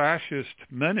growing fascist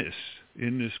menace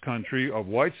in this country of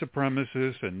white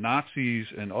supremacists and Nazis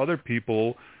and other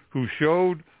people who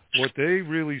showed what they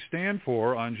really stand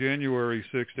for on January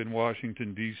 6th in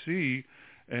Washington, D.C.,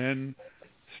 and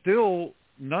still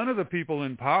none of the people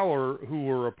in power who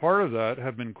were a part of that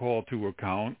have been called to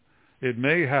account. It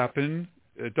may happen.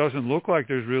 It doesn't look like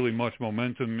there's really much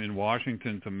momentum in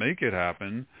Washington to make it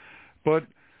happen. But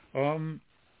so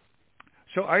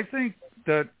I think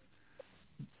that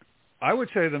I would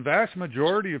say the vast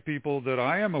majority of people that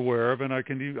I am aware of, and I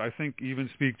think even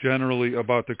speak generally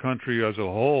about the country as a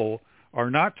whole, are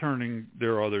not turning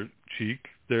their other cheek.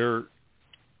 They're,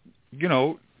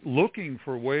 looking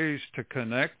for ways to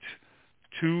connect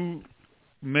to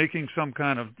making some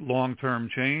kind of long-term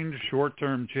change,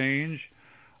 short-term change.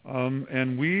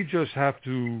 And we just have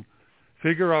to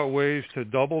figure out ways to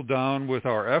double down with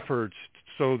our efforts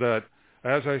so that,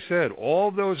 as I said, all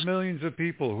those millions of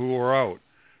people who are out,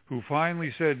 who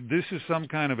finally said this is some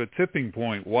kind of a tipping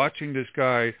point, watching this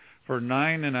guy for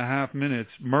 9.5 minutes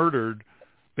murdered,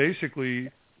 basically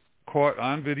caught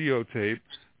on videotape,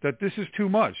 that this is too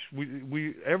much.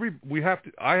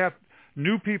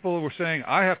 New people were saying,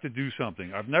 I have to do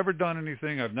something. I've never done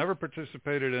anything. I've never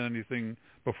participated in anything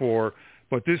before,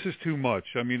 but this is too much.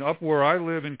 I mean, up where I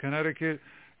live in Connecticut,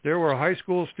 there were high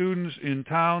school students in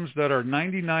towns that are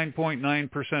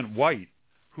 99.9% white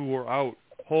who were out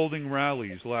holding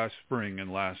rallies last spring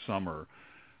and last summer.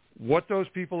 What those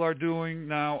people are doing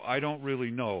now, I don't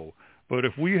really know. But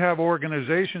if we have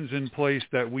organizations in place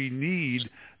that we need,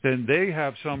 then they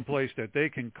have some place that they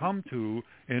can come to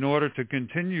in order to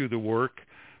continue the work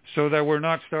so that we're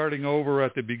not starting over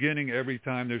at the beginning every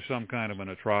time there's some kind of an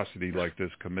atrocity like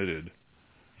this committed.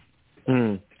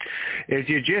 If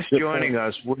you're just joining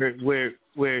us, we're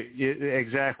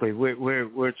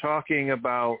talking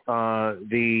about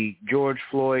the George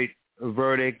Floyd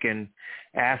verdict and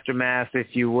aftermath, if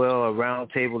you will, a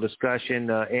roundtable discussion.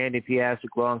 Andy Piasek,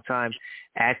 longtime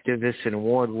activist and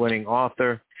award-winning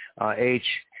author.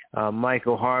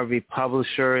 Michael Harvey,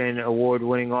 publisher and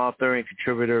award-winning author and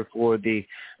contributor for the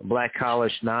Black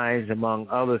College Nines, among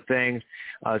other things.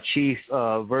 Chief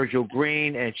Virgil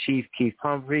Green and Chief Keith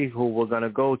Humphrey, who we're going to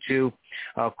go to,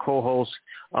 co-hosts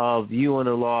of You and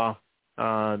the Law,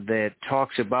 that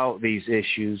talks about these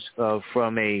issues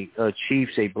from a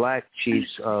black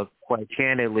chief's, quite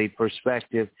candidly,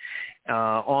 perspective,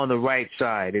 on the right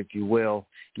side, if you will.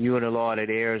 You and the Law, that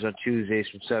airs on Tuesdays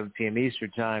from 7 p.m.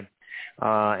 Eastern Time,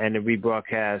 and the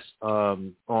rebroadcast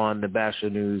on the Batchelor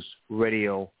News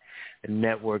Radio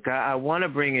Network. I want to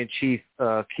bring in Chief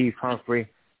Keith Humphrey.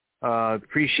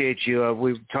 Appreciate you.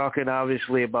 We're talking,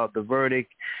 obviously, about the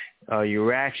verdict, your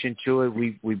reaction to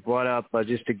it. We brought up,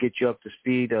 just to get you up to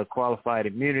speed, qualified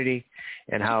immunity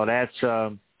and how that's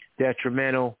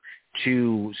detrimental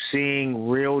to seeing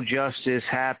real justice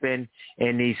happen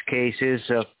in these cases.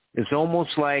 It's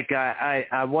almost like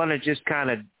I want to just kind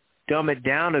of dumb it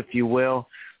down, if you will.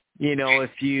 If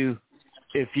you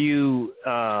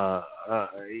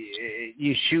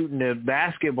shooting a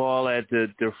basketball at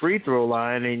the free throw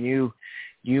line and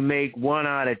you make 1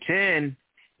 out of 10,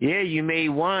 yeah, you made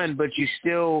one, but you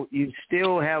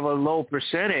still have a low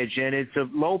percentage, and it's a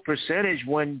low percentage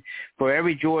when for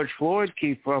every George Floyd,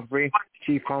 Chief Humphrey,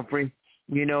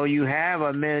 you have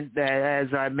a men that, as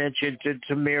I mentioned, to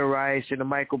Tamir Rice and the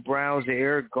Michael Browns, the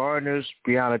Eric Gardners,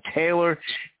 Breonna Taylor,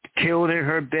 killed in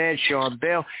her bed, Sean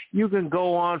Bell. You can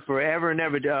go on forever and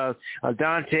ever.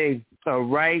 Dante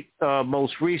Wright,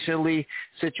 most recently,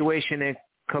 situation in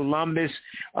Columbus.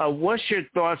 What's your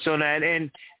thoughts on that?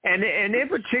 And in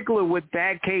particular with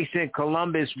that case in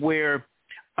Columbus, where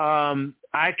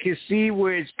I can see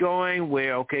where it's going,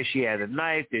 where, okay, she had a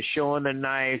knife, they're showing the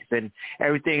knife and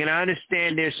everything. And I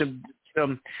understand there's some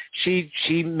she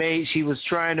was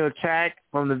trying to attack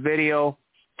from the video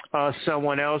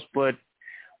someone else, but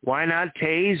why not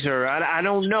tase her? I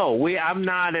don't know. I'm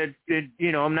not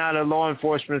a law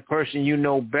enforcement person. You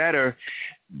know better.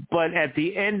 But at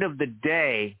the end of the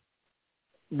day,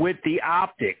 with the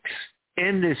optics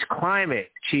in this climate,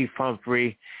 Chief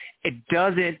Humphrey, it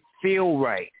doesn't feel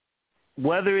right.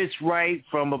 Whether it's right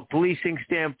from a policing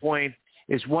standpoint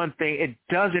is one thing. It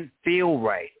doesn't feel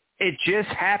right. It just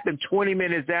happened 20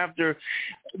 minutes after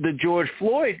the George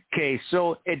Floyd case.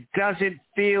 So it doesn't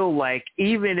feel like,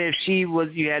 even if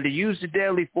you had to use the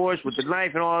deadly force with the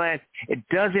knife and all that, it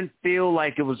doesn't feel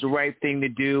like it was the right thing to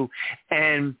do.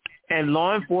 And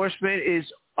law enforcement is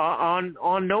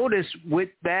on notice with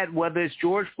that, whether it's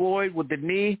George Floyd with the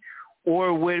knee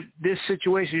or with this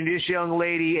situation, this young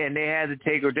lady, and they had to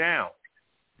take her down?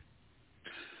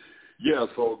 Yeah.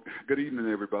 So good evening,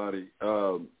 everybody.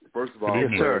 First of all, yes,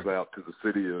 prayers out to the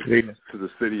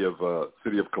city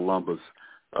of Columbus.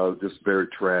 Just very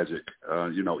tragic.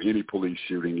 Any police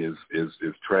shooting is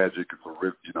tragic.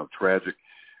 It's tragic.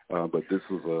 But this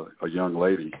was a young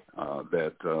lady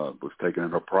that was taken in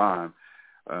her prime.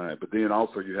 But then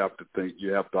also you have to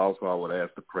also, I would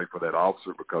ask to pray for that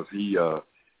officer, because he's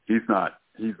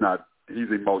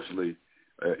emotionally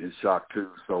in shock too.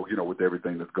 So, with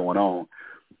everything that's going on.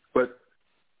 But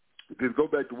to go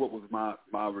back to what was my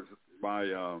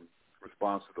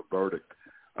response to the verdict,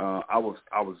 I was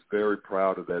very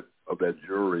proud of that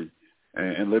jury,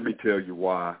 and let me tell you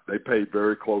why. They paid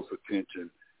very close attention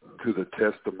to the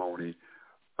testimony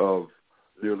of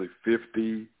nearly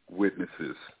 50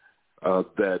 witnesses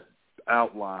that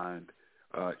outlined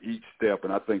each step.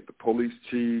 And I think the police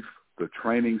chief, the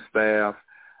training staff,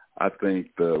 I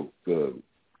think the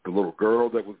little girl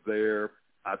that was there,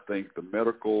 I think the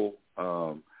medical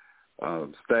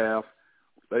staff,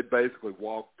 they basically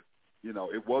walked,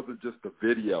 it wasn't just a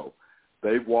video.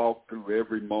 They walked through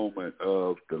every moment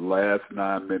of the last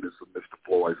 9 minutes of Mr.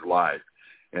 Floyd's life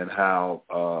and how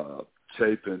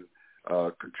Chapin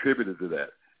contributed to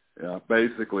that.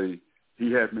 Basically,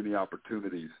 he had many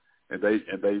opportunities, and they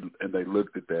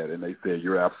looked at that and they said,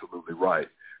 "You're absolutely right."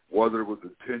 Whether it was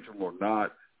intentional or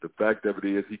not, the fact of it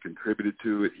is he contributed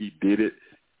to it. He did it.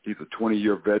 He's a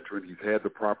 20-year veteran. He's had the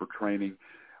proper training.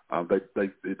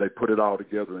 They put it all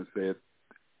together and said,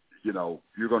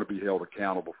 you're going to be held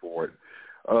accountable for it.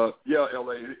 Yeah,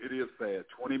 LA, it is sad.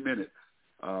 20 minutes.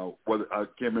 Whether I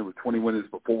can't remember 20 minutes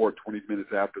before or 20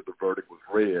 minutes after the verdict was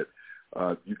read,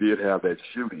 you did have that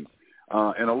shooting.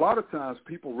 And a lot of times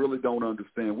people really don't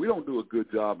understand. We don't do a good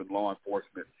job in law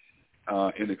enforcement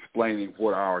in explaining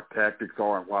what our tactics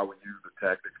are and why we use the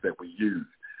tactics that we use.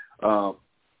 Why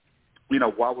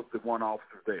was the one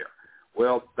officer there?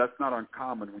 Well, that's not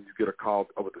uncommon when you get a call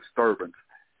of a disturbance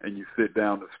and you sit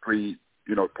down the street,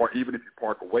 even if you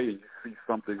park away and you see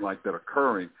something like that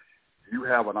occurring, you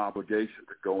have an obligation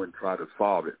to go and try to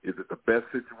solve it. Is it the best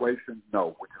situation?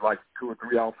 No. Would you like 2 or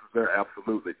 3 officers there?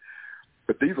 Absolutely.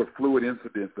 But these are fluid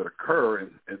incidents that occur,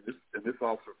 and this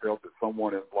officer felt that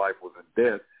someone's life was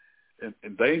in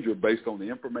danger based on the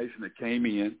information that came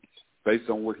in, based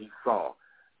on what he saw.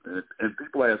 And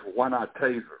people ask, well, why not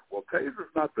taser? Well,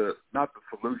 taser's not the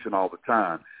solution all the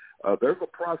time. There's a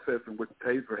process in which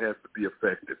taser has to be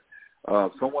effective.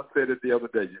 Someone said it the other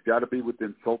day. You've got to be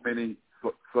within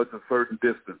such a certain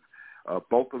distance.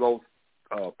 Both of those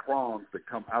prongs that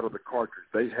come out of the cartridge,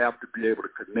 they have to be able to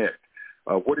connect.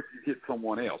 What if you hit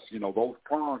someone else? Those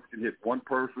prongs can hit one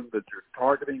person that you're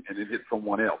targeting and then hit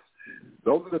someone else.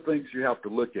 Those are the things you have to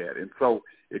look at. And so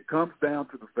it comes down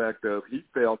to the fact of he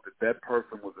felt that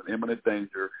person was in imminent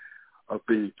danger of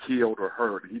being killed or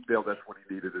hurt. He felt that's what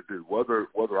he needed to do. Whether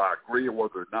I agree or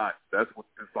whether or not, that's what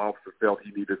this officer felt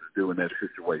he needed to do in that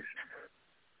situation.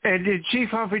 And Chief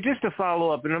Humphrey, just to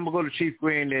follow up, and I'm going to go to Chief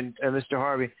Green and Mr.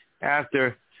 Harvey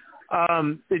after.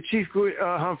 Chief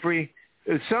Humphrey,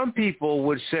 some people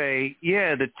would say,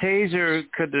 yeah, the taser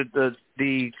could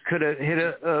have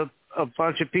hit a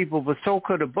bunch of people, but so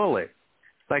could a bullet.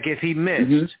 Like if he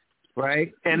missed,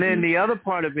 right? And then the other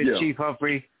part of it, Chief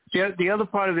Humphrey, the other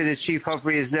part of it is, Chief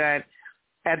Humphrey, is that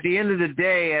at the end of the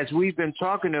day, as we've been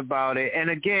talking about it, and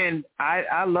again,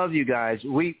 I love you guys.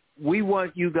 We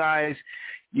want you guys,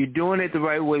 you're doing it the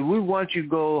right way. We want you to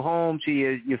go home to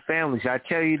your families. I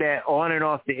tell you that on and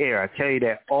off the air.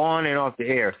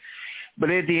 But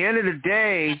at the end of the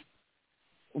day,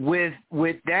 with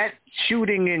that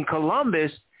shooting in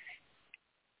Columbus,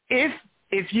 if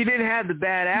you didn't have the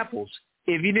bad apples,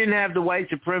 if you didn't have the white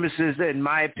supremacists, in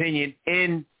my opinion,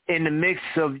 in the mix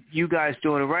of you guys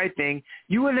doing the right thing,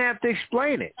 you wouldn't have to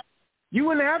explain it.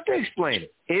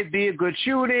 It'd be a good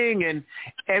shooting, and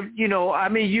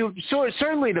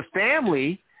certainly the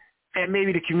family and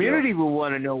maybe the community will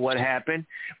want to know what happened,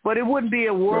 but it wouldn't be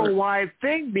a worldwide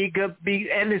thing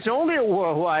and it's only a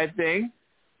worldwide thing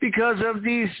because of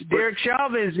these Derek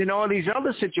Chauvins and all these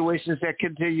other situations that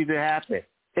continue to happen,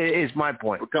 is my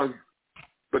point.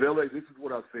 But L.A., this is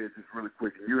what I've said just really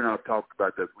quick, and you and I have talked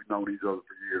about that. We've known each other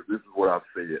for years. This is what I've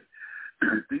said.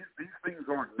 These things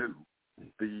aren't new.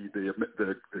 The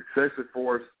excessive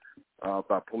force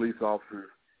by police officers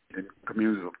in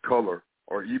communities of color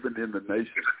or even in the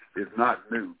nation is not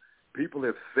new. People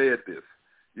have said this.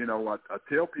 I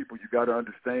tell people you got to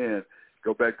understand,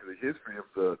 go back to the history of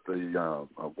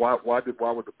why were the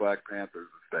Black Panthers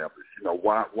established?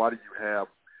 Why do you have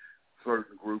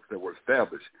certain groups that were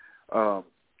established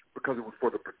because it was for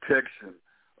the protection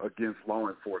against law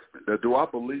enforcement. Now, do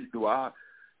I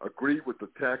agree with the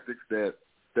tactics that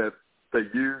they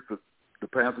used, the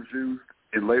Panthers used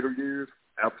in later years?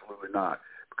 Absolutely not,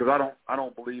 because I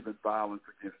don't believe in violence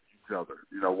against each other.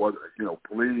 Whether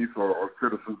police or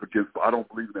citizens against. I don't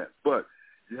believe in that. But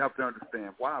you have to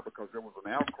understand why, because there was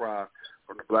an outcry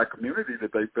from the black community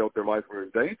that they felt their lives were in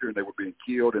danger and they were being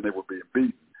killed and they were being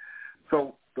beaten.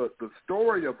 So the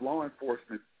story of law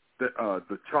enforcement,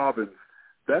 the Chauvins,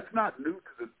 that's not new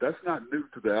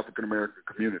to the African American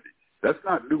community. That's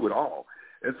not new at all.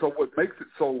 And so what makes it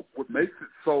so what makes it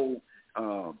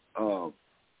a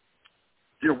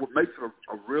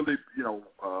really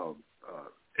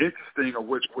interesting, or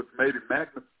what's made it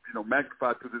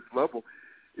magnified to this level,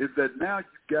 is that now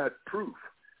you've got proof.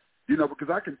 Because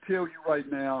I can tell you right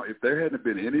now, if there hadn't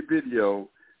been any video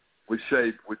with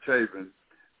Chavin,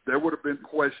 there would have been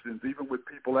questions, even with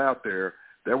people out there.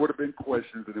 There would have been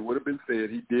questions, and it would have been said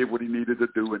he did what he needed to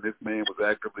do, and this man was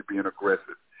actively being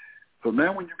aggressive. So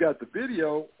now when you got the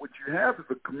video, what you have is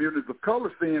the communities of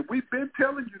color saying, we've been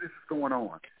telling you this is going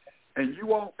on. And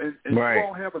you all Right. You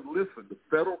all haven't listened. The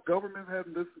federal government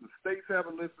hasn't listened. The states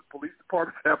haven't listened. Police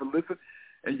departments haven't listened.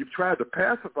 And you've tried to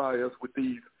pacify us with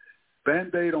these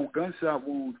Band-Aid on gunshot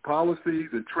wounds policies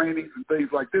and trainings and things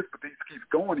like this, but these keeps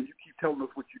going, and you keep telling us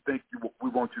what you think you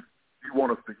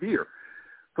want us to hear.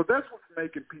 So that's what's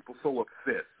making people so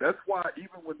upset. That's why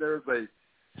even when there's a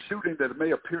shooting that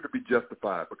may appear to be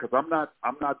justified, because I'm not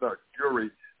the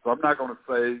jury, so I'm not going to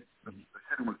say the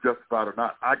shooting was justified or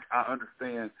not. I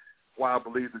understand why I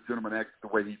believe the gentleman acted the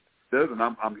way he does, and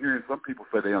I'm hearing some people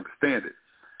say they understand it.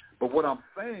 But what I'm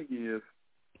saying is,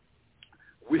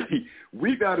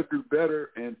 we got to do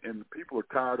better, and the people are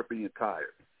tired of being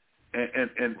tired.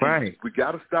 And right. We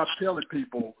got to stop telling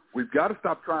people, we've got to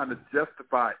stop trying to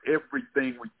justify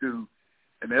everything we do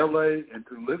in L.A. and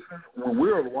to listeners. When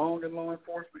we're wrong in law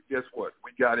enforcement, guess what?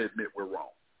 We got to admit we're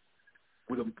wrong.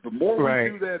 The more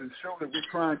right. we do that and show that we're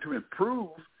trying to improve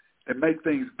and make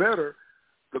things better,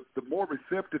 the more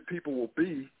receptive people will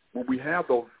be when we have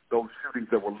those shootings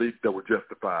that were leaked that were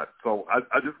justified. So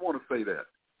I just want to say that.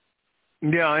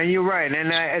 Yeah, and you're right,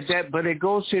 and but it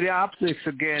goes to the optics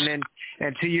again,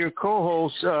 and to your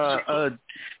co-host,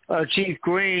 Chief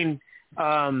Green,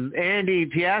 Andy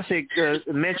Piasek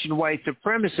mentioned white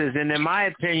supremacists, and in my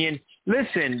opinion,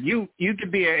 listen, you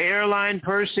could be an airline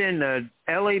person, a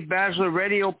LA Batchelor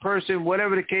radio person,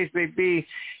 whatever the case may be.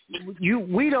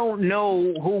 We don't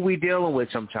know who we're dealing with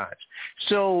sometimes.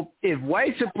 So if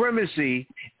white supremacy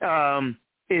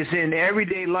is in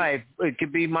everyday life, it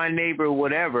could be my neighbor or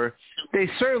whatever, they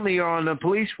certainly are on the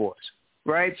police force,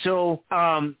 right? So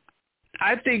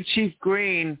I think, Chief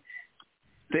Green,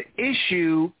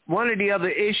 one of the other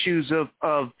issues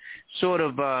of sort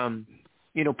of,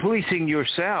 policing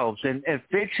yourselves and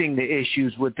fixing the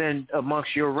issues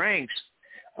amongst your ranks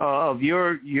of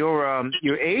your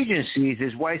agencies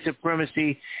is white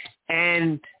supremacy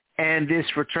and this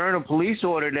fraternal police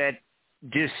order that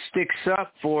just sticks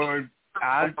up for,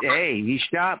 hey, he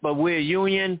shot, but we're a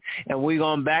union, and we're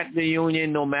going to back the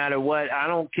union no matter what. I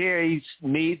don't care.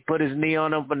 Put his knee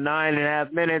on him for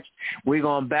 9.5 minutes. We're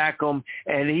going to back him.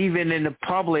 And even in the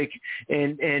public,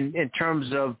 in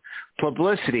terms of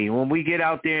publicity, when we get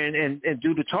out there and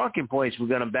do the talking points, we're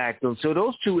going to back them. So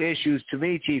those two issues, to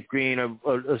me, Chief Green,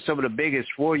 are some of the biggest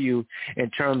for you in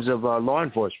terms of law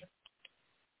enforcement.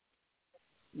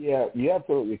 Yeah, you're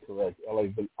absolutely correct, L.A.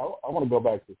 But I want to go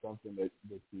back to something that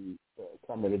you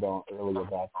commented on earlier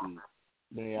about the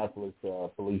Minneapolis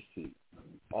police chief.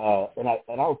 And I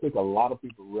don't think a lot of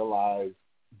people realize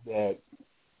that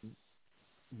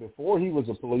before he was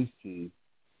a police chief,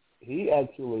 he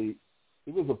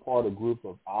was a part of a group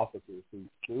of officers who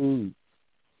sued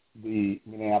the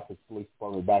Minneapolis Police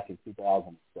Department back in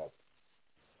 2007.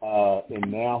 And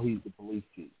now he's the police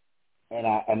chief. And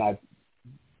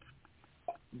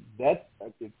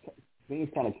things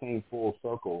kind of came full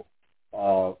circle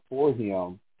for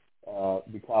him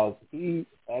because he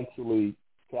actually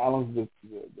challenged the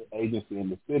agency in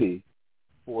the city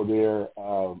for their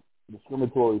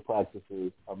discriminatory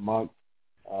practices amongst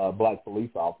black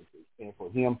police officers. And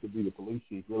for him to be the police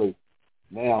chief really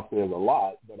now says a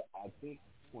lot. But I think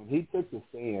when he took the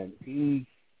stand, he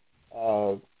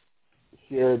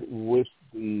shared with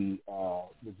the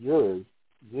jurors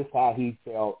just how he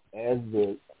felt as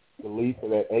the lead for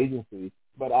that agency,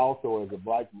 but also as a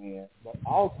black man,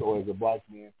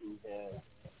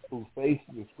 who faced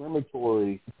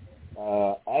discriminatory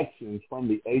actions from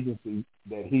the agency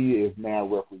that he is now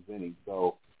representing.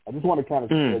 So I just want to kind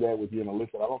of share that with you and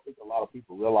listen. I don't think a lot of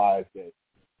people realize that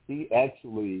he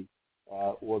actually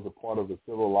was a part of the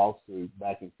civil lawsuit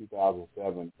back in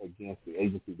 2007 against the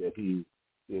agency that he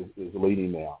is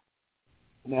leading now.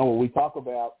 Now, when we talk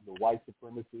about the white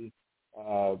supremacy,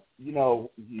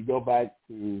 you go back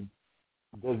to,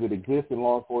 does it exist in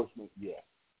law enforcement? Yes.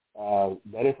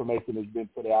 That information has been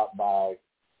put out by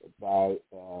the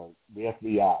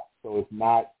FBI. So it's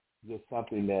not just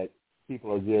something that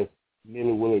people are just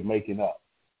nilly-willy making up.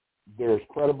 There's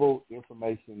credible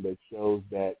information that shows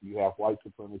that you have white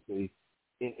supremacy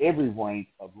in every rank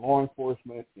of law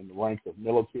enforcement, in the ranks of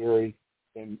military,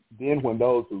 and then when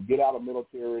those who get out of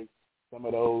military, some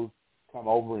of those come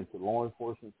over into law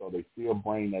enforcement, so they still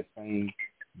bring that same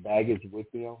baggage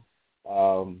with them.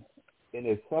 And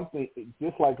it's something,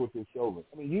 just like with the Chauvin.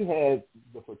 I mean, you had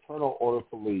the Fraternal Order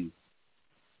Police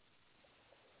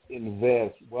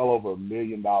invest well over $1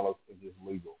 million in his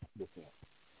legal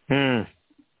defense.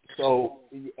 So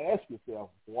you ask yourself,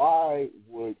 why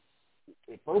would,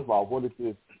 first of all, where did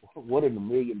the $1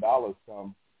 million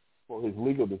come for his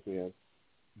legal defense?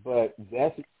 But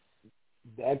that's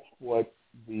what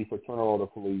the Fraternal Order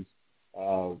Police,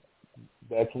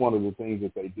 that's one of the things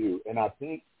that they do. And I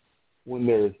think when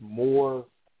there's more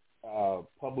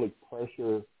public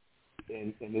pressure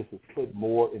and this is put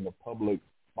more in the public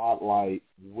spotlight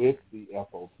with the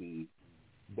FOP,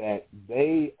 that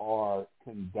they are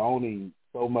condoning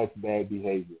so much bad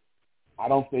behavior. I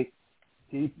don't think,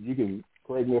 Keith, you can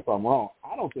correct me if I'm wrong,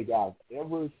 I don't think I've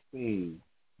ever seen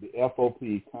the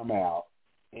FOP come out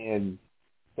and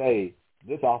say,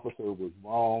 this officer was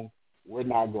wrong, we're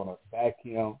not going to back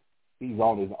him, he's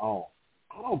on his own.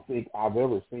 I don't think I've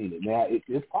ever seen it. Now,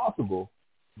 it's possible,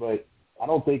 but I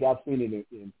don't think I've seen it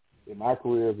in my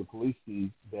career as a police chief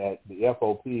that the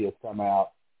FOP has come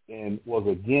out and was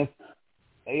against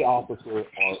a officer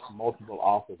or multiple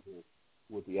officers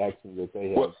with the actions that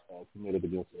they have committed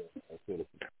against a citizen.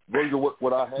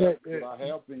 What I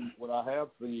have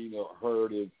seen or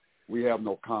heard is we have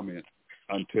no comment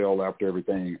until after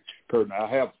everything occurred. I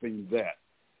have seen that,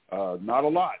 not a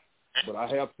lot, but I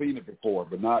have seen it before,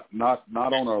 but not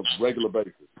on a regular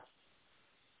basis.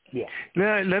 Yeah.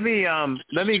 Now, let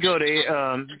me go to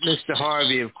Mr.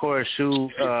 Harvey, of course, who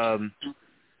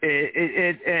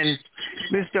and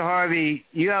Mr. Harvey,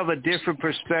 you have a different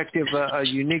perspective, a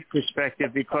unique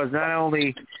perspective, because not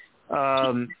only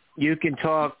you can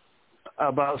talk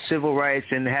about civil rights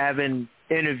and having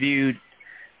interviewed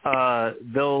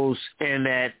those in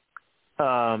that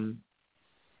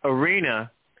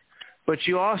arena, but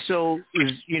you also,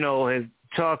 have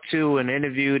talked to and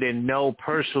interviewed and know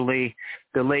personally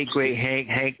the late, great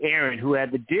Hank Aaron, who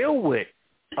had to deal with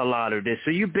a lot of this.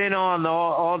 So you've been on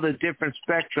all the different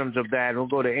spectrums of that. We'll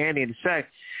go to Andy in a sec.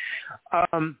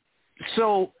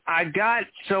 So I got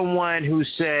someone who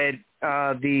said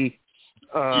the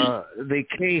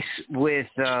case with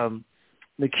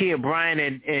Nakia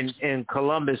Bryant in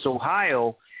Columbus,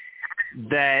 Ohio,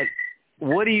 that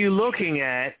what are you looking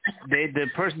at? The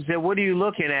person said, what are you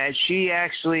looking at? She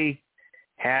actually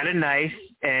had a knife,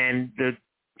 and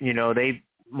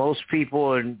most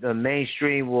people in the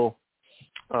mainstream will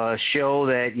show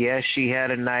that, yes, she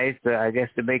had a knife, I guess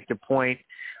to make the point.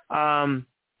 And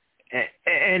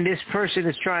this person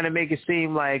is trying to make it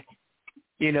seem like,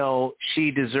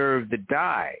 she deserved to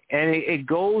die. And it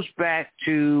goes back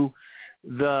to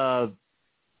the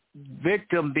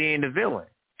victim being the villain.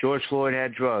 George Floyd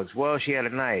had drugs. Well, she had a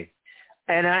knife.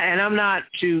 And I'm not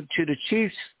to the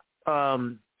Chiefs,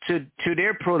 to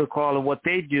their protocol and what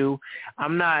they do,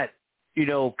 I'm not,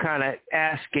 kind of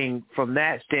asking from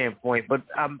that standpoint. But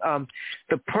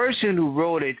the person who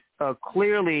wrote it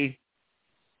clearly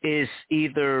is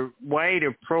either white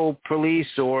or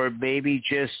pro-police, or maybe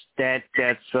just that's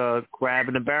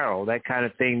grabbing a barrel, that kind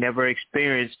of thing, never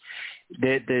experienced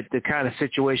the kind of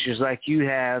situations like you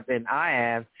have and I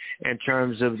have in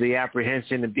terms of the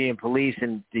apprehension of being police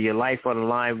and your life on the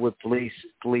line with police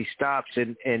stops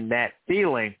and that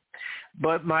feeling.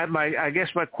 But I guess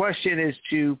my question is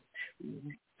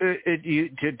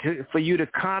for you to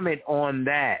comment on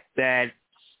that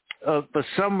for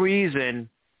some reason,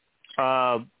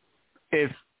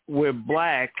 if we're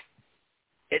black,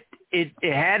 it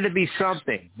had to be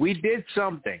something. We did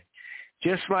something.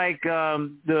 Just like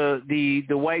the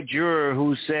white juror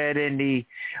who said in the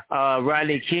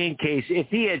Rodney King case, if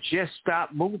he had just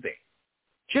stopped moving,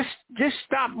 just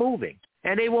stop moving,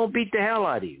 and they won't beat the hell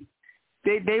out of you.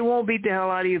 They won't beat the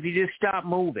hell out of you if you just stop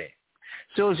moving.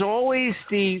 So it's always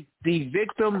the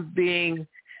victim being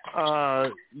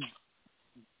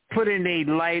put in a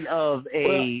light of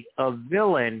a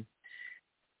villain.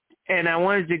 And I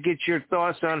wanted to get your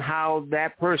thoughts on how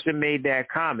that person made that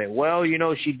comment. Well,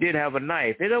 she did have a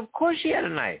knife. And of course she had a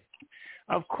knife.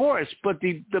 Of course, but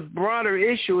the broader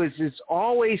issue is it's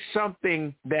always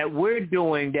something that we're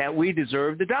doing that we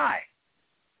deserve to die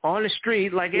on the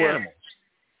street like animals.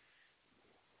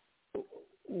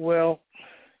 Well,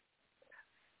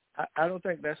 I don't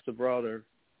think that's the broader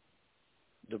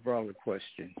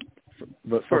question.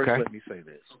 But first, Let me say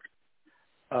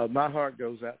this. My heart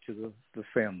goes out to the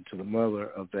family, to the mother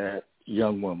of that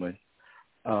young woman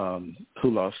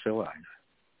who lost her life.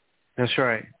 That's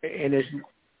right. And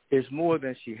it's more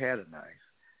than she had a knife.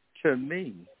 To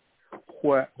me,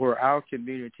 where our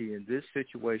community in this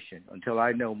situation, until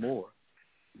I know more,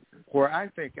 where I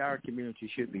think our community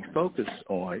should be focused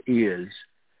on is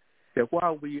that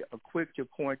while we are quick to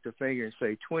point the finger and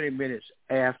say 20 minutes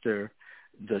after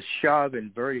the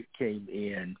Chauvin verdict came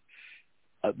in,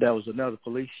 that was another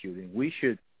police shooting, we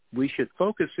should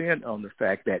focus in on the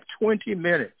fact that 20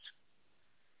 minutes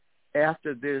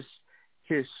after this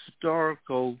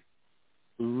historical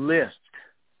list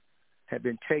had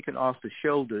been taken off the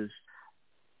shoulders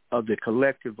of the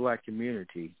collective black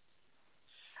community,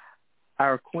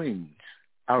 our queens,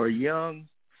 our young,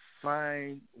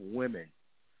 fine women,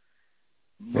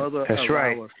 mother of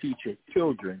our future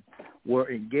children,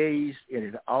 were engaged in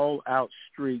an all-out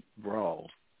street brawl.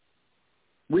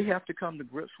 We have to come to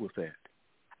grips with that.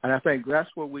 And I think that's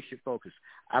where we should focus.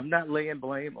 I'm not laying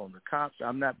blame on the cops.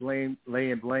 I'm not laying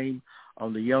blame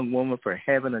on the young woman for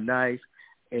having a knife,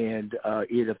 and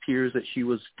it appears that she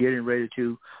was getting ready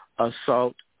to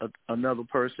assault another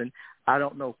person. I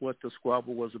don't know what the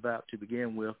squabble was about to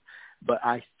begin with, but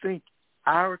I think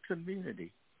our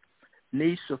community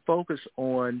needs to focus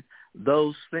on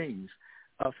those things.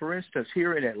 For instance,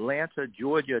 here in Atlanta,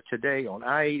 Georgia today on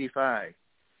I-85,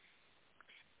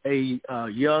 a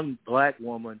young black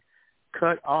woman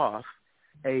cut off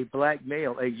a black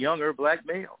male, a younger black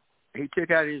male. He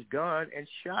took out his gun and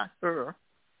shot her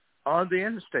on the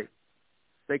interstate.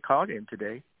 They caught him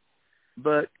today.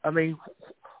 But, I mean,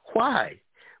 why?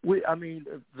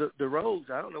 The roads,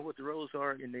 I don't know what the roads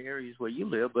are in the areas where you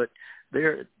live, but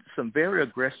there are some very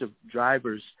aggressive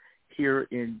drivers here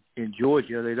in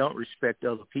Georgia. They don't respect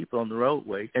other people on the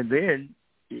roadway. And then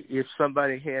if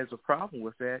somebody has a problem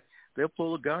with that, they'll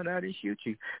pull a gun out and shoot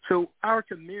you. So our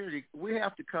community, we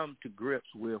have to come to grips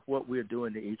with what we're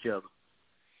doing to each other.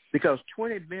 Because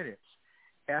 20 minutes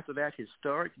after that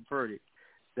historic verdict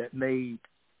that made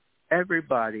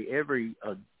everybody, every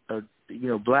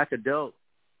black adult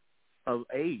of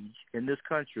age in this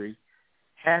country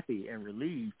happy and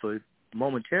relieved for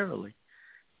momentarily,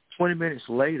 20 minutes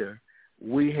later,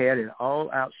 we had an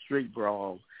all-out street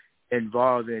brawl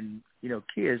involving,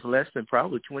 kids less than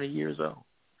probably 20 years old.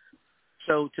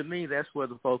 So to me, that's where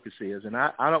the focus is. And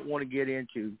I don't want to get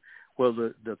into, well,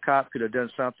 the cop could have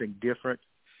done something different,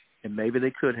 and maybe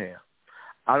they could have.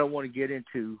 I don't want to get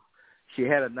into she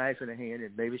had a knife in her hand,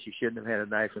 and maybe she shouldn't have had a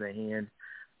knife in her hand.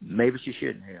 Maybe she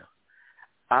shouldn't have.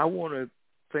 I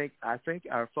think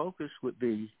our focus would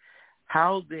be,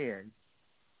 how then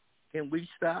can we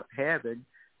stop having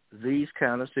these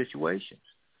kind of situations?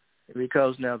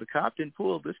 Because now the cop didn't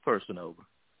pull this person over.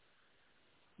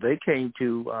 They came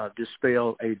to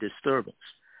dispel a disturbance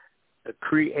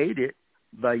created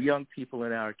by young people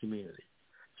in our community.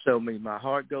 So my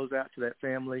heart goes out to that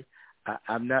family.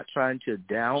 I'm not trying to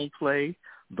downplay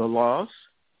the loss.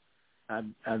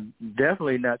 I'm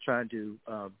definitely not trying to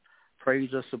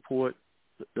praise or support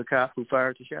the cop who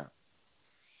fired the shot.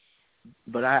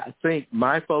 But I think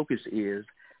my focus is,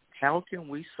 how can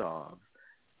we solve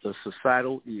the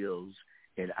societal ills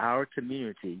in our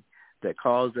community that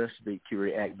cause us to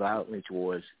react violently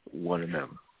towards one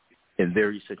another in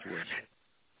various situations?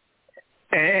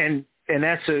 And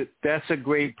that's a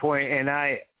great point, and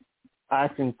I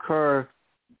concur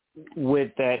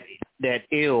with that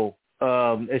ill,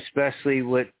 especially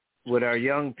with our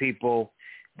young people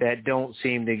that don't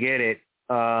seem to get it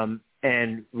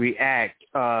and react.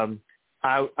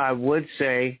 I would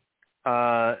say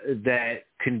that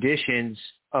conditions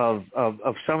of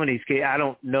some of these cases, I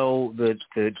don't know the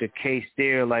case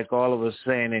there like all of us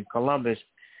saying in Columbus,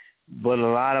 but a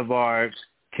lot of our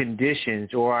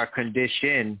conditions or our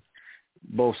condition,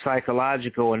 both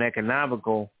psychological and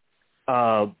economical,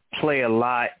 play a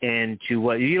lot into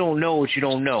what you don't know. What you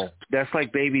don't know. That's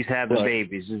like babies having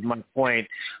babies. Is my point.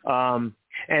 And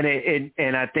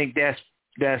I think that's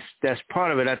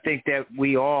part of it. I think that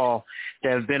we all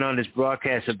that have been on this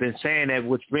broadcast have been saying that,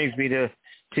 which brings me to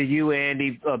you,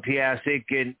 Andy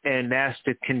Piasek, and that's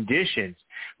the conditions.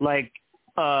 Like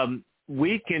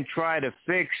we can try to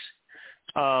fix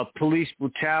police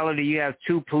brutality. You have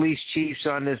two police chiefs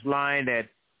on this line that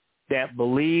that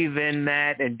believe in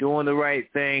that and doing the right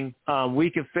thing, we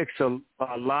can fix a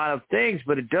lot of things,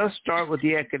 but it does start with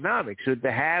the economics, with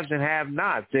the haves and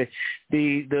have-nots.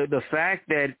 The fact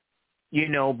that, you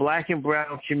know, black and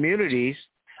brown communities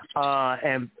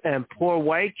and poor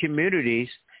white communities,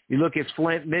 you look at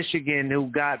Flint, Michigan, who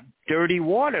got dirty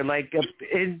water. Like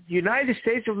in the United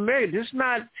States of America, this is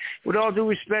not, with all due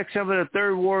respect, some of the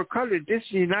third world countries, this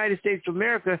is the United States of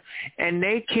America, and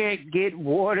they can't get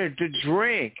water to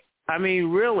drink. I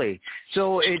mean, really.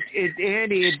 So,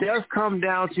 Andy, it does come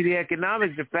down to the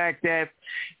economics, the fact that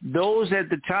those at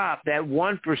the top, that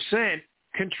 1%,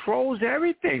 controls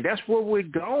everything. That's where we're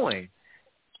going.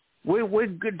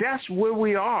 That's where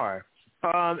we are.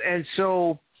 And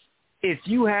so if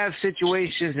you have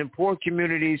situations in poor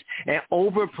communities and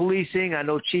over-policing, I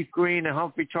know Chief Green and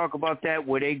Humphrey talk about that,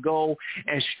 where they go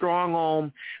and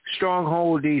stronghold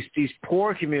these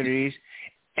poor communities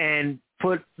and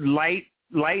put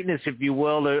lightness, if you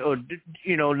will, or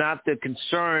you know, not the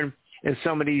concern in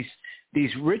some of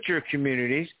these richer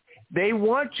communities. They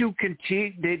want to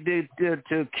continue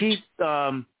to keep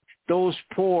those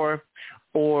poor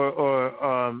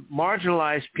or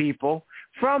marginalized people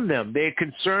from them. They're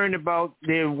concerned about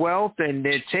their wealth, and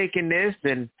they're taking this,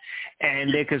 and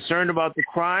they're concerned about the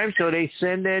crime, so they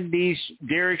send in these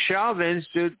Derek Chauvins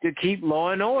to keep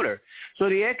law and order. So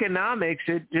the economics,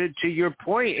 to your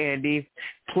point, Andy,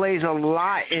 plays a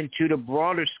lot into the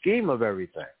broader scheme of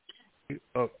everything.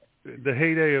 The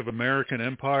heyday of American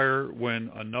empire, when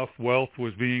enough wealth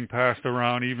was being passed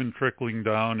around, even trickling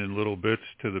down in little bits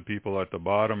to the people at the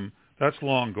bottom, that's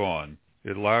long gone.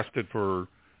 It lasted for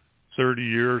 30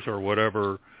 years or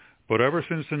whatever, but ever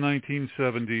since the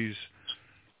 1970s,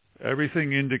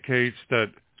 everything indicates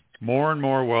that more and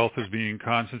more wealth is being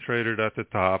concentrated at the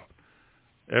top.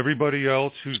 Everybody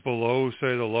else who's below,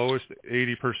 say, the lowest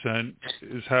 80%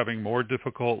 is having more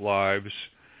difficult lives.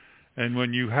 And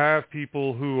when you have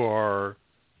people who are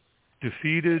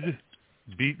defeated,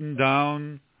 beaten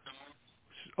down,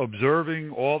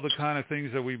 observing all the kind of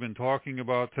things that we've been talking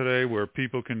about today, where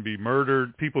people can be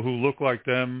murdered, people who look like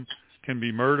them can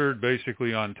be murdered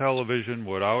basically on television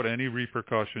without any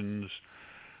repercussions,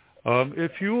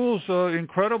 it fuels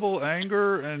incredible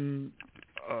anger and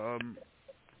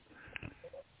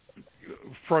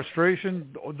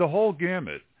frustration, the whole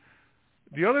gamut.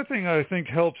 The other thing I think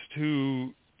helps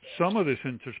to some of this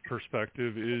into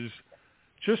perspective is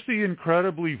just the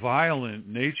incredibly violent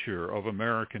nature of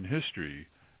American history.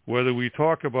 Whether we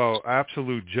talk about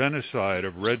absolute genocide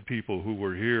of red people who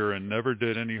were here and never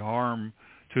did any harm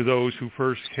to those who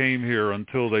first came here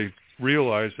until they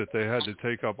realized that they had to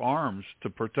take up arms to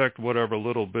protect whatever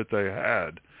little bit they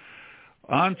had,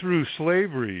 on through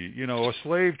slavery, you know, a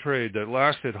slave trade that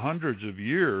lasted hundreds of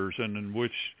years and in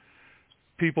which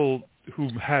people who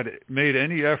had made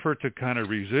any effort to kind of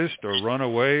resist or run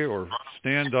away or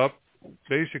stand up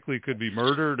basically could be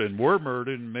murdered and were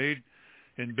murdered and made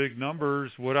in big numbers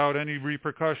without any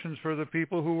repercussions for the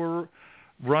people who were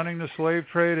running the slave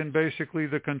trade and basically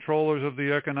the controllers of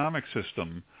the economic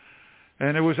system.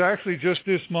 And it was actually just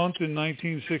this month in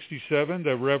 1967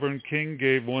 that Reverend King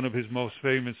gave one of his most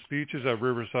famous speeches at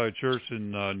Riverside Church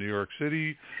in New York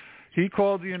City. He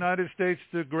called the United States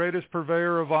the greatest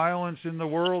purveyor of violence in the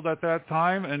world at that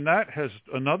time, and that has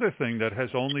another thing that has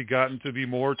only gotten to be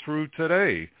more true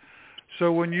today.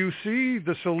 So when you see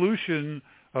the solution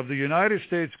of the United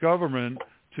States government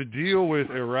to deal with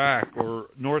Iraq or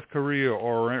North Korea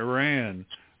or Iran,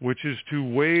 which is to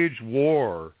wage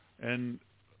war and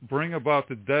bring about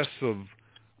the deaths of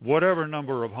whatever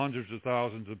number of hundreds of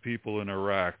thousands of people in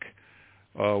Iraq,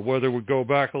 whether we go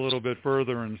back a little bit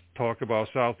further and talk about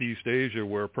Southeast Asia,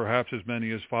 where perhaps as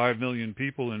many as 5 million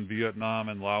people in Vietnam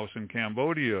and Laos and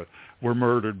Cambodia were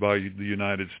murdered by the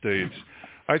United States.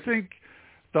 I think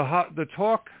the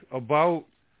talk about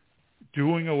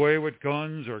doing away with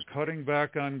guns or cutting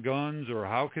back on guns or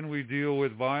how can we deal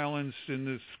with violence in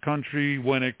this country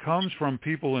when it comes from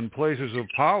people in places of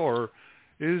power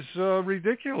is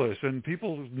ridiculous, and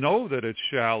people know that it's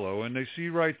shallow and they see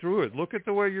right through it. Look at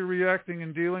the way you're reacting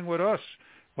and dealing with us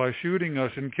by shooting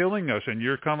us and killing us, and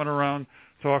you're coming around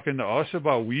talking to us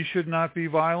about we should not be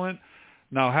violent.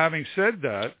 Now, having said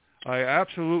that, I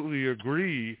absolutely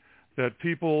agree that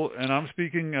people, and I'm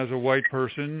speaking as a white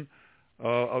person,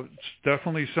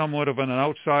 definitely somewhat of an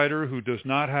outsider who does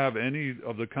not have any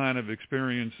of the kind of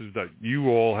experiences that you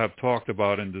all have talked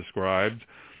about and described.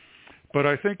 But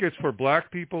I think it's for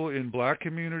black people in black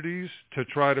communities to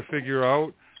try to figure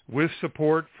out, with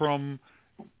support from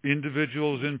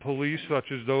individuals in police, such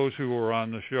as those who are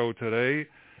on the show today,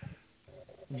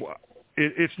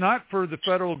 it's not for the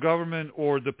federal government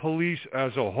or the police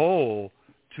as a whole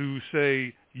to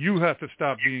say, you have to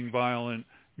stop being violent.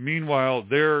 Meanwhile,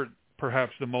 they're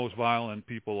perhaps the most violent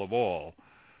people of all.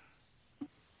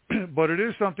 But it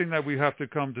is something that we have to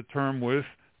come to terms with,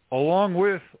 along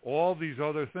with all these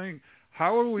other things.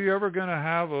 How are we ever going to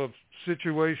have a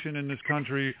situation in this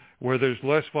country where there's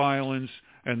less violence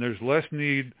and there's less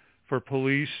need for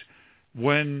police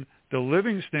when the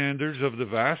living standards of the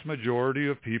vast majority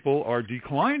of people are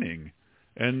declining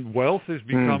and wealth is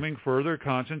becoming further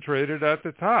concentrated at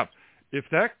the top? If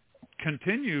that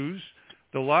continues,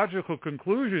 the logical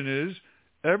conclusion is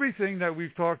everything that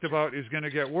we've talked about is going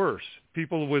to get worse.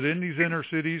 People within these inner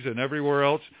cities and everywhere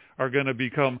else are going to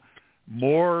become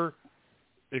more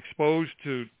exposed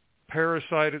to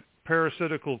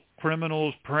parasitical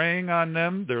criminals preying on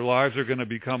them. Their lives are going to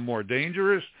become more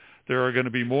dangerous. There are going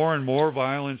to be more and more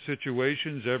violent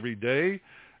situations every day.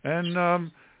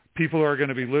 And people are going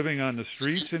to be living on the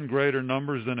streets in greater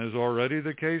numbers than is already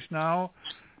the case now.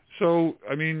 So,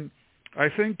 I mean, I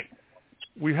think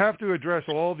we have to address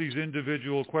all these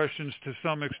individual questions to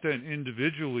some extent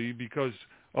individually, because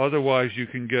otherwise you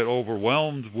can get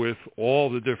overwhelmed with all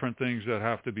the different things that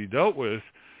have to be dealt with.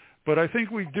 But I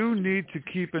think we do need to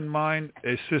keep in mind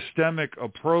a systemic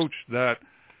approach that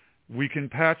we can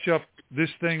patch up this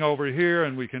thing over here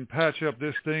and we can patch up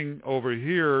this thing over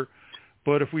here.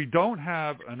 But if we don't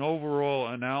have an overall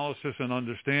analysis and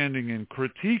understanding and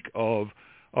critique of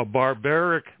a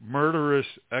barbaric, murderous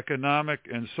economic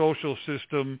and social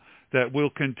system that will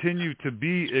continue to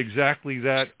be exactly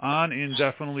that on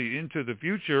indefinitely into the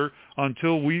future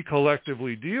until we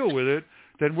collectively deal with it,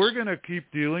 then we're going to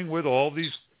keep dealing with all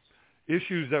these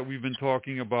issues that we've been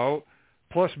talking about,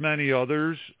 plus many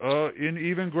others in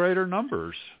even greater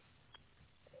numbers.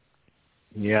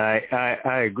 Yeah,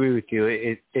 I agree with you.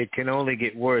 It can only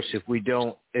get worse if we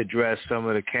don't address some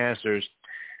of the cancers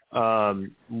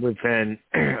within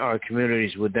our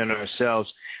communities, within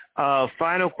ourselves.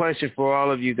 Final question for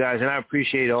all of you guys, and I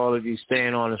appreciate all of you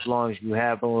staying on as long as you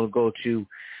have. I want to go to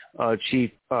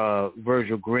Chief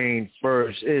Virgil Green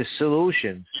first, is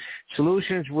solutions.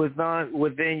 Solutions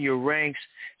within your ranks,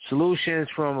 solutions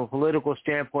from a political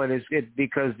standpoint, is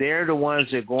because they're the ones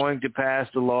that are going to pass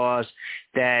the laws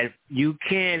that you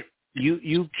can't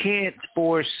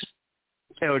force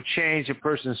or change a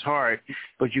person's heart,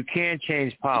 but you can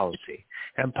change policy.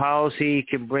 And policy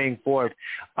can bring forth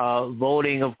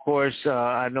voting, of course.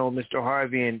 I know Mr.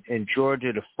 Harvey in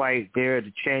Georgia, the fight there,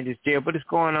 the changes there, but it's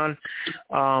going on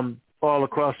all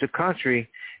across the country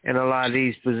in a lot of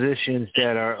these positions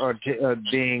that are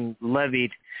being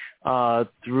levied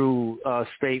through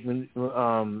state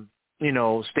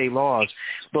laws.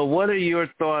 But what are your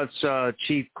thoughts,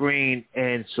 Chief Green,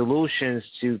 and solutions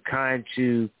to kind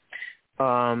to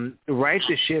right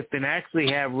the ship and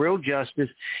actually have real justice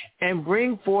and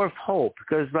bring forth hope?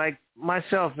 Because like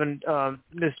myself and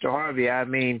Mr. Harvey, I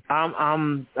mean,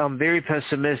 I'm very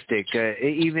pessimistic,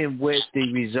 even with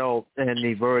the result and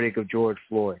the verdict of George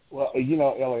Floyd. Well,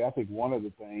 Ellie, I think one of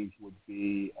the things would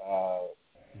be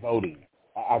voting.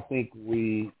 I think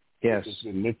it's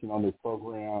been mentioned on this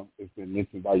program, it's been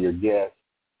mentioned by your guests.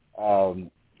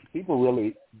 People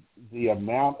really, the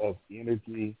amount of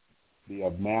energy, the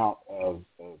amount of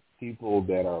people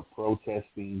that are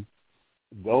protesting,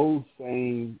 those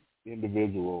same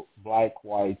individuals, black,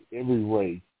 white, every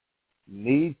race,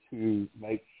 need to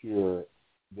make sure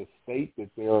the state that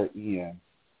they're in,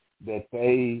 that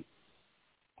they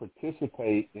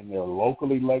participate in their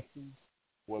local elections,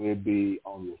 whether it be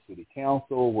on your city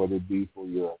council, whether it be for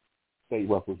your state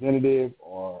representative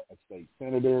or a state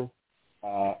senator,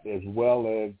 as well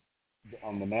as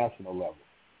on the national level.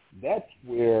 That's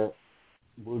where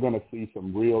we're going to see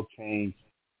some real change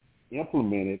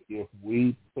implemented if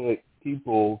we put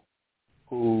people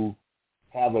who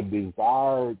have a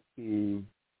desire to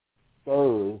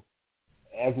serve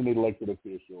as an elected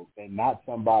official and not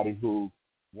somebody who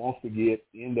wants to get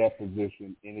in that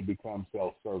position and it becomes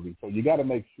self-serving. So you got to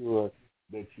make sure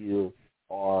that you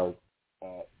are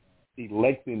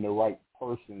electing the right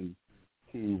person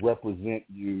to represent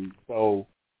you so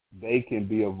they can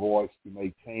be a voice to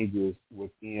make changes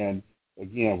within,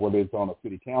 again, whether it's on a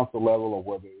city council level or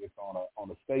whether it's on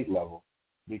a state level.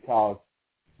 Because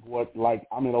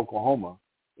I'm in Oklahoma,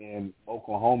 and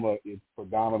Oklahoma is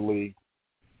predominantly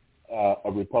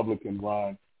a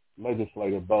Republican-run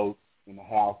legislative vote in the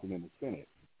House and in the Senate.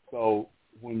 So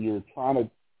when you're trying to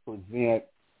present,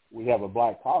 we have a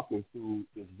black caucus who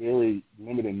is very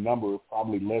limited in number,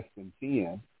 probably less than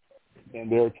 10,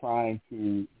 and they're trying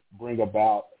to bring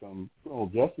about some criminal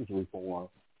justice reform.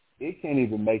 It can't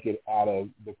even make it out of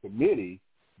the committee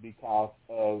because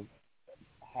of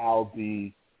how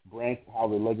the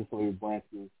legislative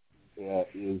branches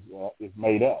is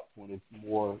made up, when it's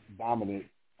more dominant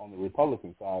on the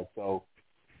Republican side. So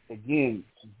again,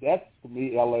 that's, to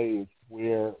me, LA is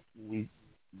where we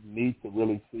need to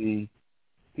really see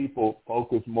people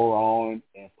focus more on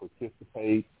and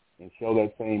participate and show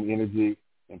that same energy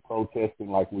in protesting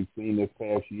like we've seen this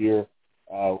past year.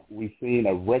 We've seen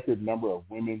a record number of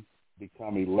women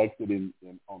become elected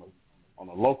on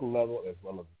a local level as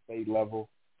well as a state level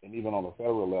and even on a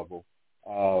federal level.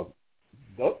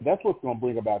 That's what's going to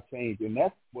bring about change, and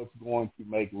that's what's going to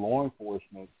make law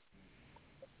enforcement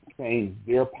change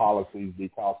their policies,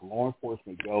 because law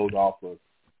enforcement goes off of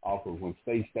when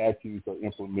state statutes are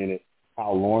implemented,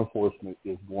 how law enforcement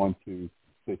is going to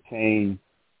change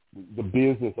the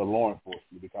business of law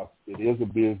enforcement, because it is a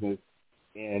business,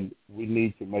 and we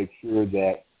need to make sure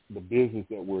that the business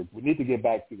that we need to get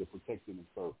back to the protecting and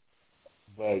serving.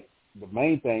 But the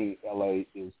main thing in LA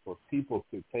is for people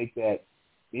to take that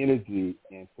energy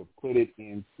and to put it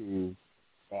into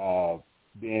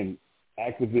being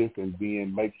activists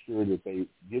and make sure that they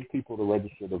get people to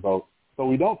register to vote. So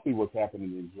we don't see what's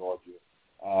happening in Georgia.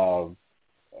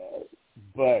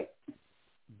 But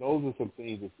those are some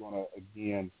things that's going to,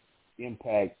 again,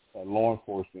 impact law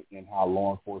enforcement and how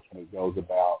law enforcement goes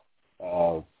about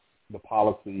the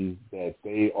policies that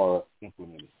they are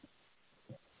implementing.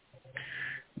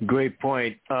 Great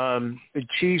point.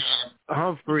 Chief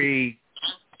Humphrey,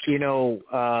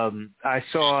 I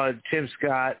saw Tim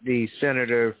Scott, the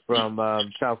senator from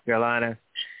South Carolina,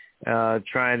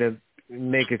 trying to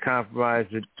make a compromise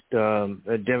with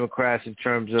Democrats in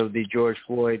terms of the George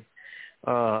Floyd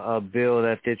bill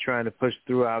that they're trying to push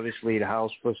through. Obviously, the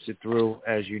House pushed it through,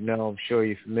 as you know, I'm sure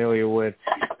you're familiar with.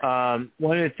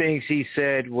 One of the things he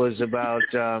said was about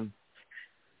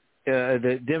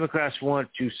the Democrats want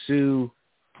to sue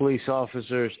police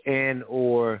officers and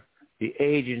or the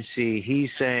agency. He's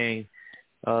saying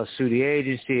sue the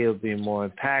agency, it'll be more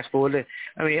impactful.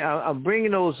 I mean, I'm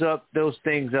bringing those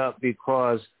things up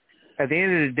because at the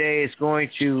end of the day,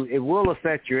 it will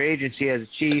affect your agency as a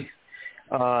chief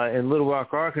in Little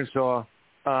Rock, Arkansas.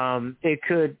 It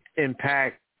could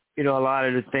impact, a lot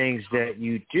of the things that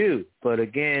you do. But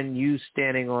again, you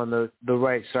standing on the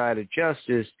right side of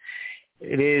justice,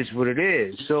 it is what it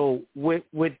is. So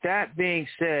with that being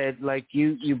said, like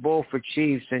you both are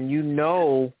chiefs,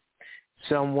 and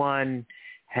someone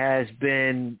has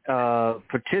been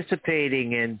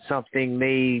participating in something,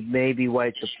 maybe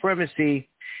white supremacy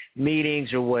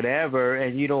meetings or whatever,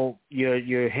 and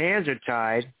your hands are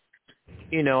tied.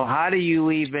 How do you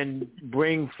even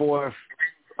bring forth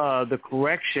the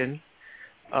correction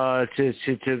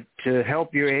to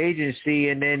help your agency?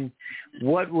 And then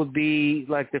what would be,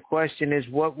 the question is,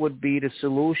 what would be the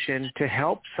solution to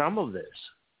help some of this?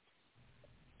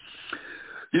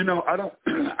 I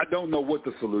don't know what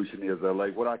the solution is, LA.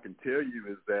 What I can tell you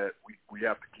is that we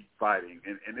have to keep fighting.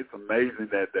 And it's amazing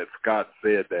that Scott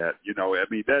said that. I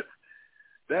mean,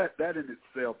 that in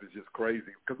itself is just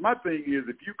crazy. Because my thing is,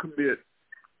 if you commit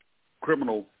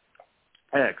criminal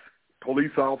acts,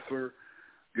 police officer,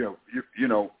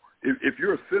 if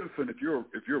you're a citizen, if you're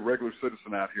a regular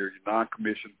citizen out here, you're a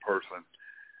non-commissioned person,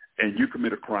 and you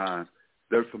commit a crime,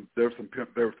 there's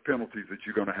penalties that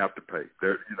you're going to have to pay.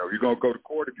 You're going to go to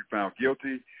court if you're found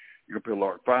guilty. You're going to pay a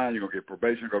large fine. You're going to get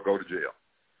probation. You're going to go to jail.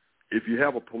 If you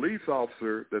have a police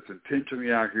officer that's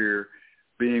intentionally out here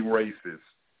being racist,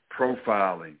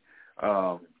 profiling,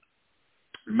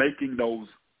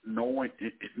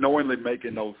 knowingly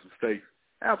making those mistakes,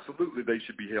 absolutely they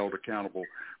should be held accountable.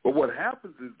 But what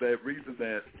happens is that reason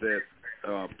that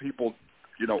people,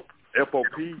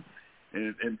 FOP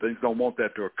and things don't want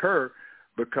that to occur,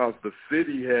 because the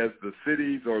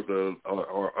cities or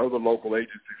other local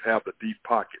agencies have the deep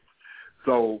pockets.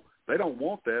 So they don't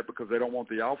want that, because they don't want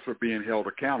the officer being held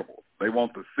accountable. They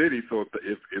want the city. So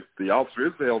if the officer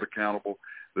is held accountable,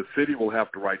 the city will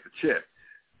have to write the check.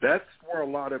 That's where a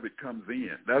lot of it comes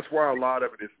in. That's why a lot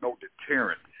of it is no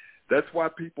deterrent. That's why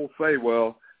people say,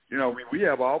 well, we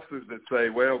have officers that say,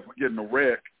 well, if we get in a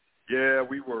wreck, the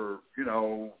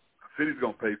city's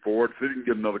going to pay for it. The city can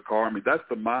get another car. I mean, that's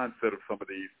the mindset of some of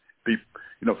these people,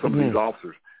 some of these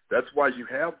officers. That's why you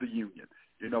have the union.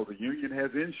 The union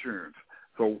has insurance.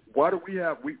 So why do we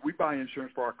have, we buy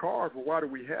insurance for our cars, but why do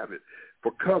we have it?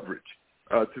 For coverage,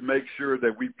 to make sure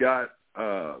that we've got,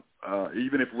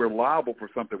 even if we're liable for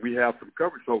something, we have some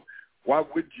coverage. So why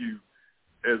would you,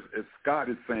 as Scott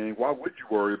is saying, why would you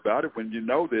worry about it when you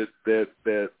know that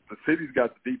the city's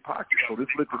got the deep pockets? So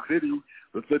let's let the city,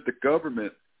 let's let the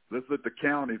government, let's let the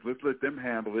counties, let's let them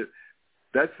handle it.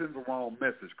 That sends the wrong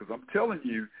message, because I'm telling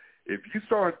you, if you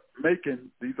start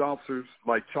making these officers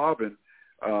like Chauvin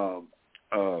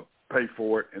pay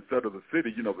for it instead of the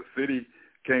city. The city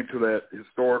came to that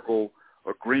historical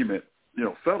agreement,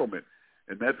 settlement,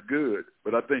 and that's good.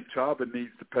 But I think Chauvin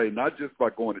needs to pay not just by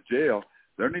going to jail.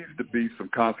 There needs to be some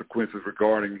consequences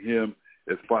regarding him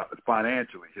as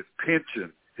financially, his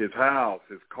pension, his house,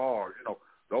 his car.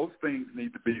 Those things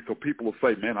need to be so people will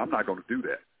say, man, I'm not going to do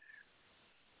that.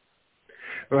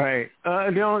 Right.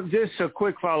 Just a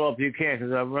quick follow-up, you can,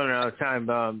 because I'm running out of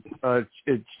time,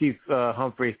 Chief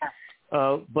Humphrey.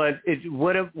 But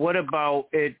what about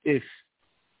it if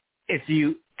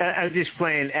you? I'm just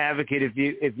playing advocate.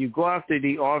 If you go after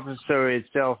the officer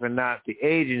itself and not the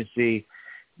agency,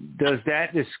 does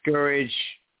that discourage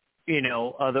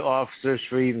other officers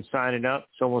for even signing up?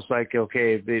 It's almost like,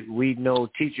 okay, if we know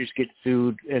teachers get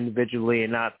sued individually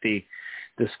and not the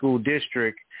school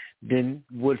district, then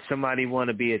would somebody want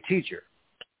to be a teacher?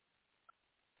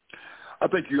 I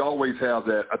think you always have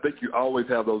that. I think you always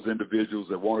have those individuals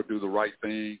that want to do the right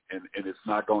thing, and it's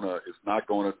not gonna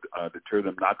deter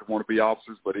them not to want to be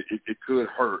officers, but it could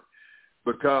hurt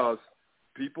because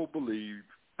people believe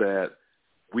that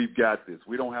we've got this.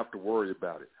 We don't have to worry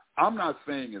about it. I'm not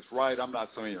saying it's right. I'm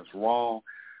not saying it's wrong,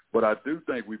 but I do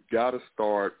think we've got to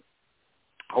start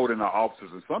holding our officers.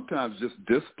 And sometimes just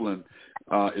discipline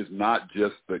is not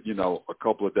just a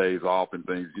couple of days off and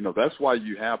things. That's why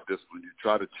you have discipline. You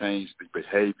try to change the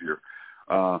behavior.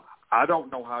 I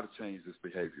don't know how to change this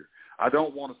behavior. I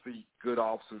don't want to see good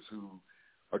officers who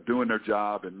are doing their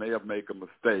job and may have made a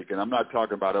mistake. And I'm not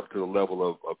talking about up to the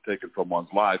level of taking someone's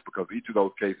life, because each of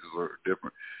those cases are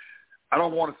different. I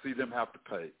don't want to see them have to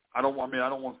pay. I don't want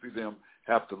to see them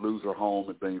have to lose their home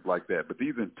and things like that. But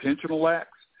these intentional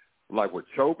acts, like what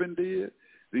Chauvin did,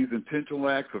 these intentional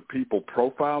acts of people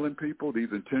profiling people, these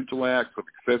intentional acts of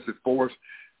excessive force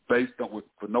based on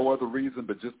for no other reason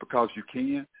but just because you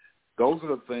can, those are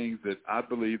the things that I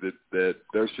believe that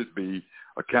there should be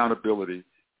accountability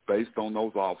based on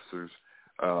those officers.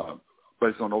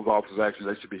 Based on those officers' actions,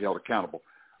 they should be held accountable.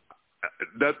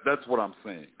 That's what I'm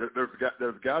saying.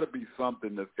 There's got to be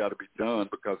something that's got to be done,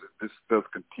 because this does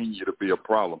continue to be a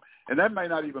problem. And that may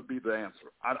not even be the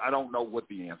answer. I don't know what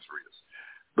the answer is,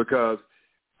 because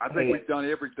I think we've done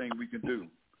everything we can do.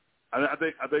 I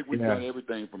think we've done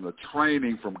everything from the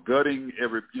training, from gutting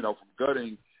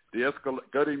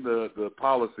the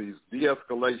policies,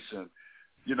 de-escalation,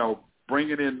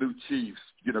 bringing in new chiefs,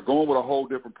 going with a whole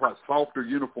different process, softer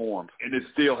uniforms, and it's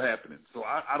still happening. So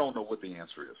I don't know what the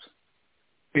answer is.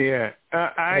 Yeah.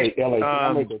 Hey, L.A., can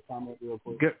I make a comment real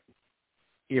quick?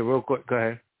 Yeah, real quick. Go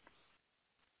ahead.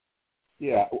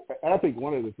 Yeah, I think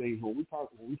one of the things when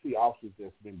we see officers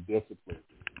that's been disciplined,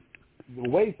 the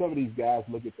way some of these guys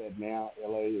look at that now,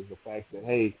 L.A., is the fact that,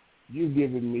 hey, you've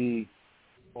given me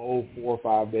 4 or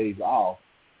 5 days off.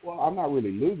 Well, I'm not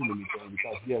really losing anything,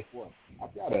 because guess what?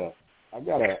 I've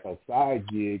got a side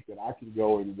gig that I can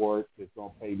go and work that's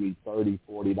going to pay me $30,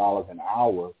 $40 an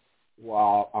hour,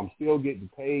 while I'm still getting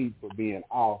paid for being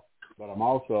off, but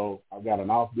I've got an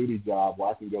off-duty job where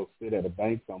I can go sit at a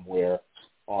bank somewhere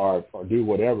or do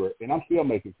whatever, and I'm still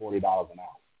making $40 an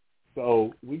hour.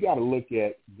 So we got to look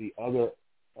at the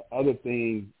other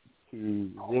things to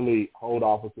really hold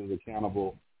officers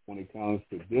accountable when it comes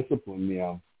to discipline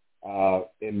them,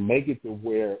 and make it to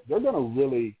where they're going to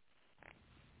really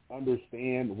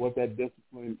understand what that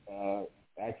discipline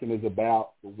action is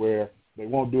about, to where they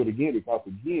won't do it again, because,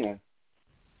 again,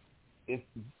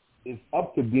 it's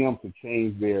up to them to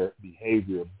change their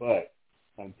behavior, but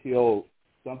until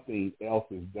something else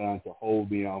is done to hold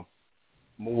them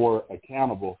more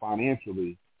accountable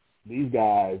financially, these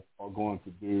guys are going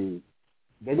to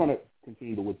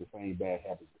continue to with the same bad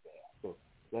habits that they have. So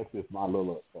that's just my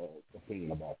little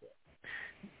opinion about that.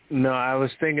 No, I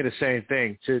was thinking the same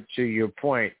thing to your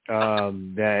point,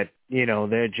 that,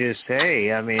 they're just,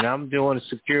 hey, I'm doing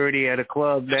security at a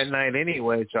club that night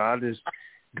anyway, so I'll just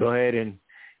go ahead and,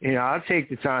 I'll take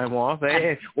the time off.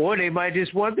 Hey, or they might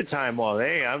just want the time off.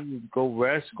 Hey, I'm go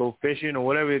rest, go fishing, or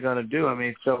whatever you're going to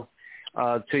do. So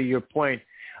to your point,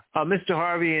 Mr.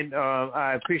 Harvey, and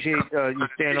I appreciate you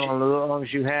staying on as long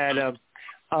as you had.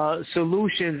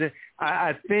 Solutions,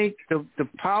 I think the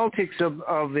politics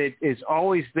of it has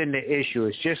always been the issue.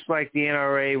 It's just like the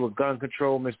NRA with gun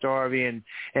control, Mr. Harvey, and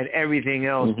everything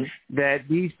else, that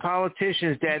these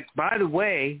politicians that, by the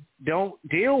way, don't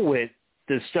deal with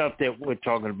the stuff that we're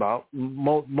talking about,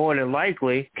 more than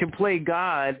likely, can play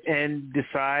God and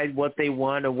decide what they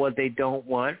want or what they don't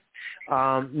want.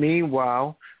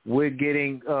 Meanwhile, we're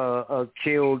getting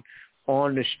killed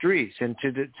on the streets, and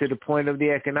to the point of the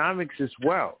economics as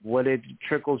well, what it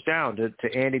trickles down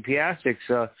to Andy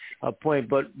Piastek's point.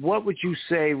 But what would you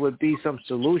say would be some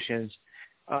solutions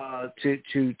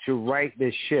to right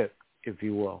this ship if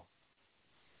you will?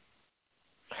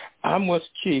 I'm with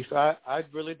Chief. I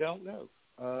really don't know.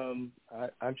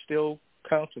 I'm still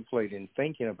contemplating,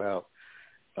 thinking about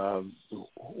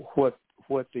what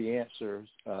the answers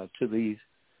to these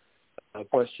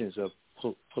questions of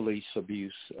police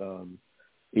abuse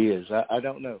is. I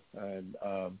don't know. And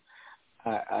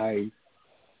I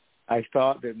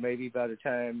thought that maybe by the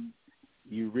time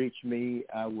you reach me,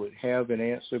 I would have an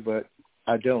answer, but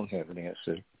I don't have an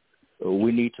answer.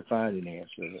 We need to find an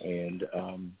answer, and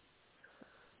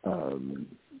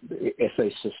it's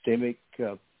a systemic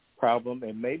problem,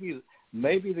 and maybe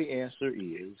the answer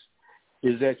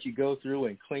is that you go through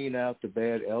and clean out the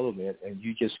bad element, and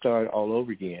you just start all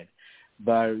over again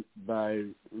by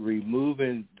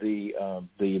removing the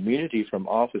immunity from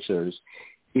officers.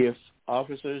 If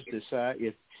officers decide,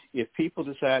 if people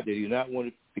decide they do not want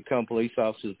to become police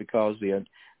officers because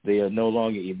they are no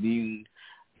longer immune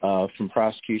from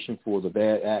prosecution for the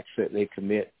bad acts that they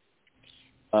commit,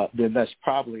 then that's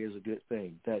probably is a good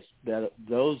thing.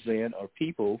 Those then are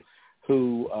people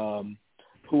who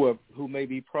may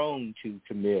be prone to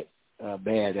commit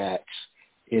bad acts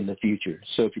in the future.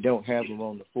 So if you don't have them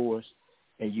on the force,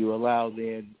 and you allow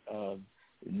then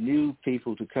new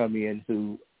people to come in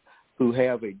who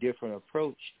have a different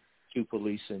approach to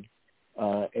policing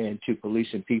and to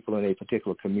policing people in a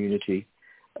particular community,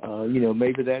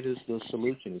 maybe that is the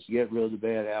solution: is get rid of the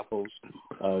bad apples,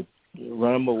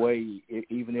 run them away,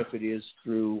 even if it is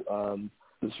through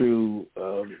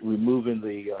removing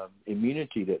the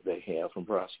immunity that they have from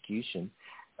prosecution.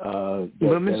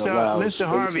 Mr.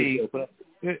 Harvey,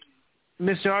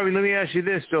 let me ask you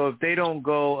this, though. If they don't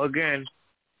go, again,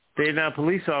 they're not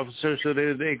police officers, so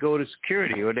they go to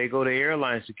security, or they go to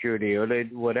airline security, or they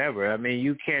whatever. I mean,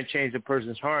 you can't change a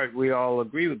person's heart. We all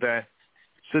agree with that.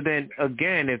 So then,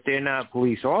 again, if they're not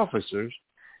police officers,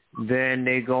 then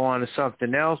they go on to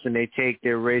something else, and they take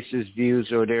their racist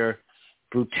views or their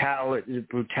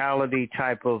brutality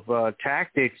type of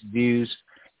tactics views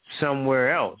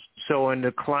somewhere else. So in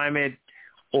the climate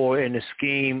or in the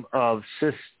scheme of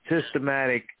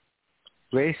systematic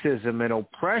racism and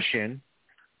oppression,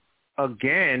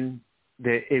 again,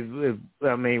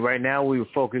 right now we were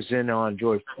focusing on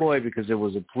George Floyd because it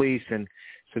was a police and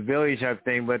civilian type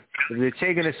thing, but if they're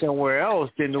taking it somewhere else,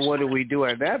 then what do we do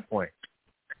at that point?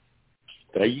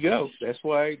 There you go. That's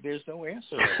why there's no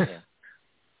answer right now.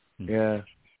 Yeah.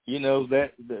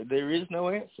 That there is no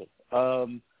answer.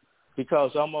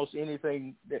 Because almost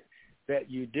anything that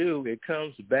you do, it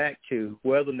comes back to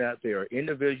whether or not there are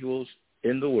individuals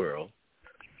in the world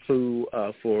who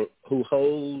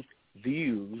hold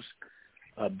views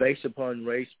based upon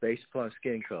race, based upon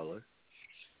skin color.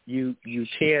 You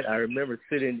can't. I remember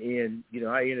sitting in.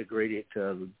 I integrated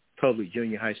public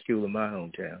junior high school in my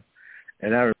hometown,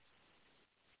 and I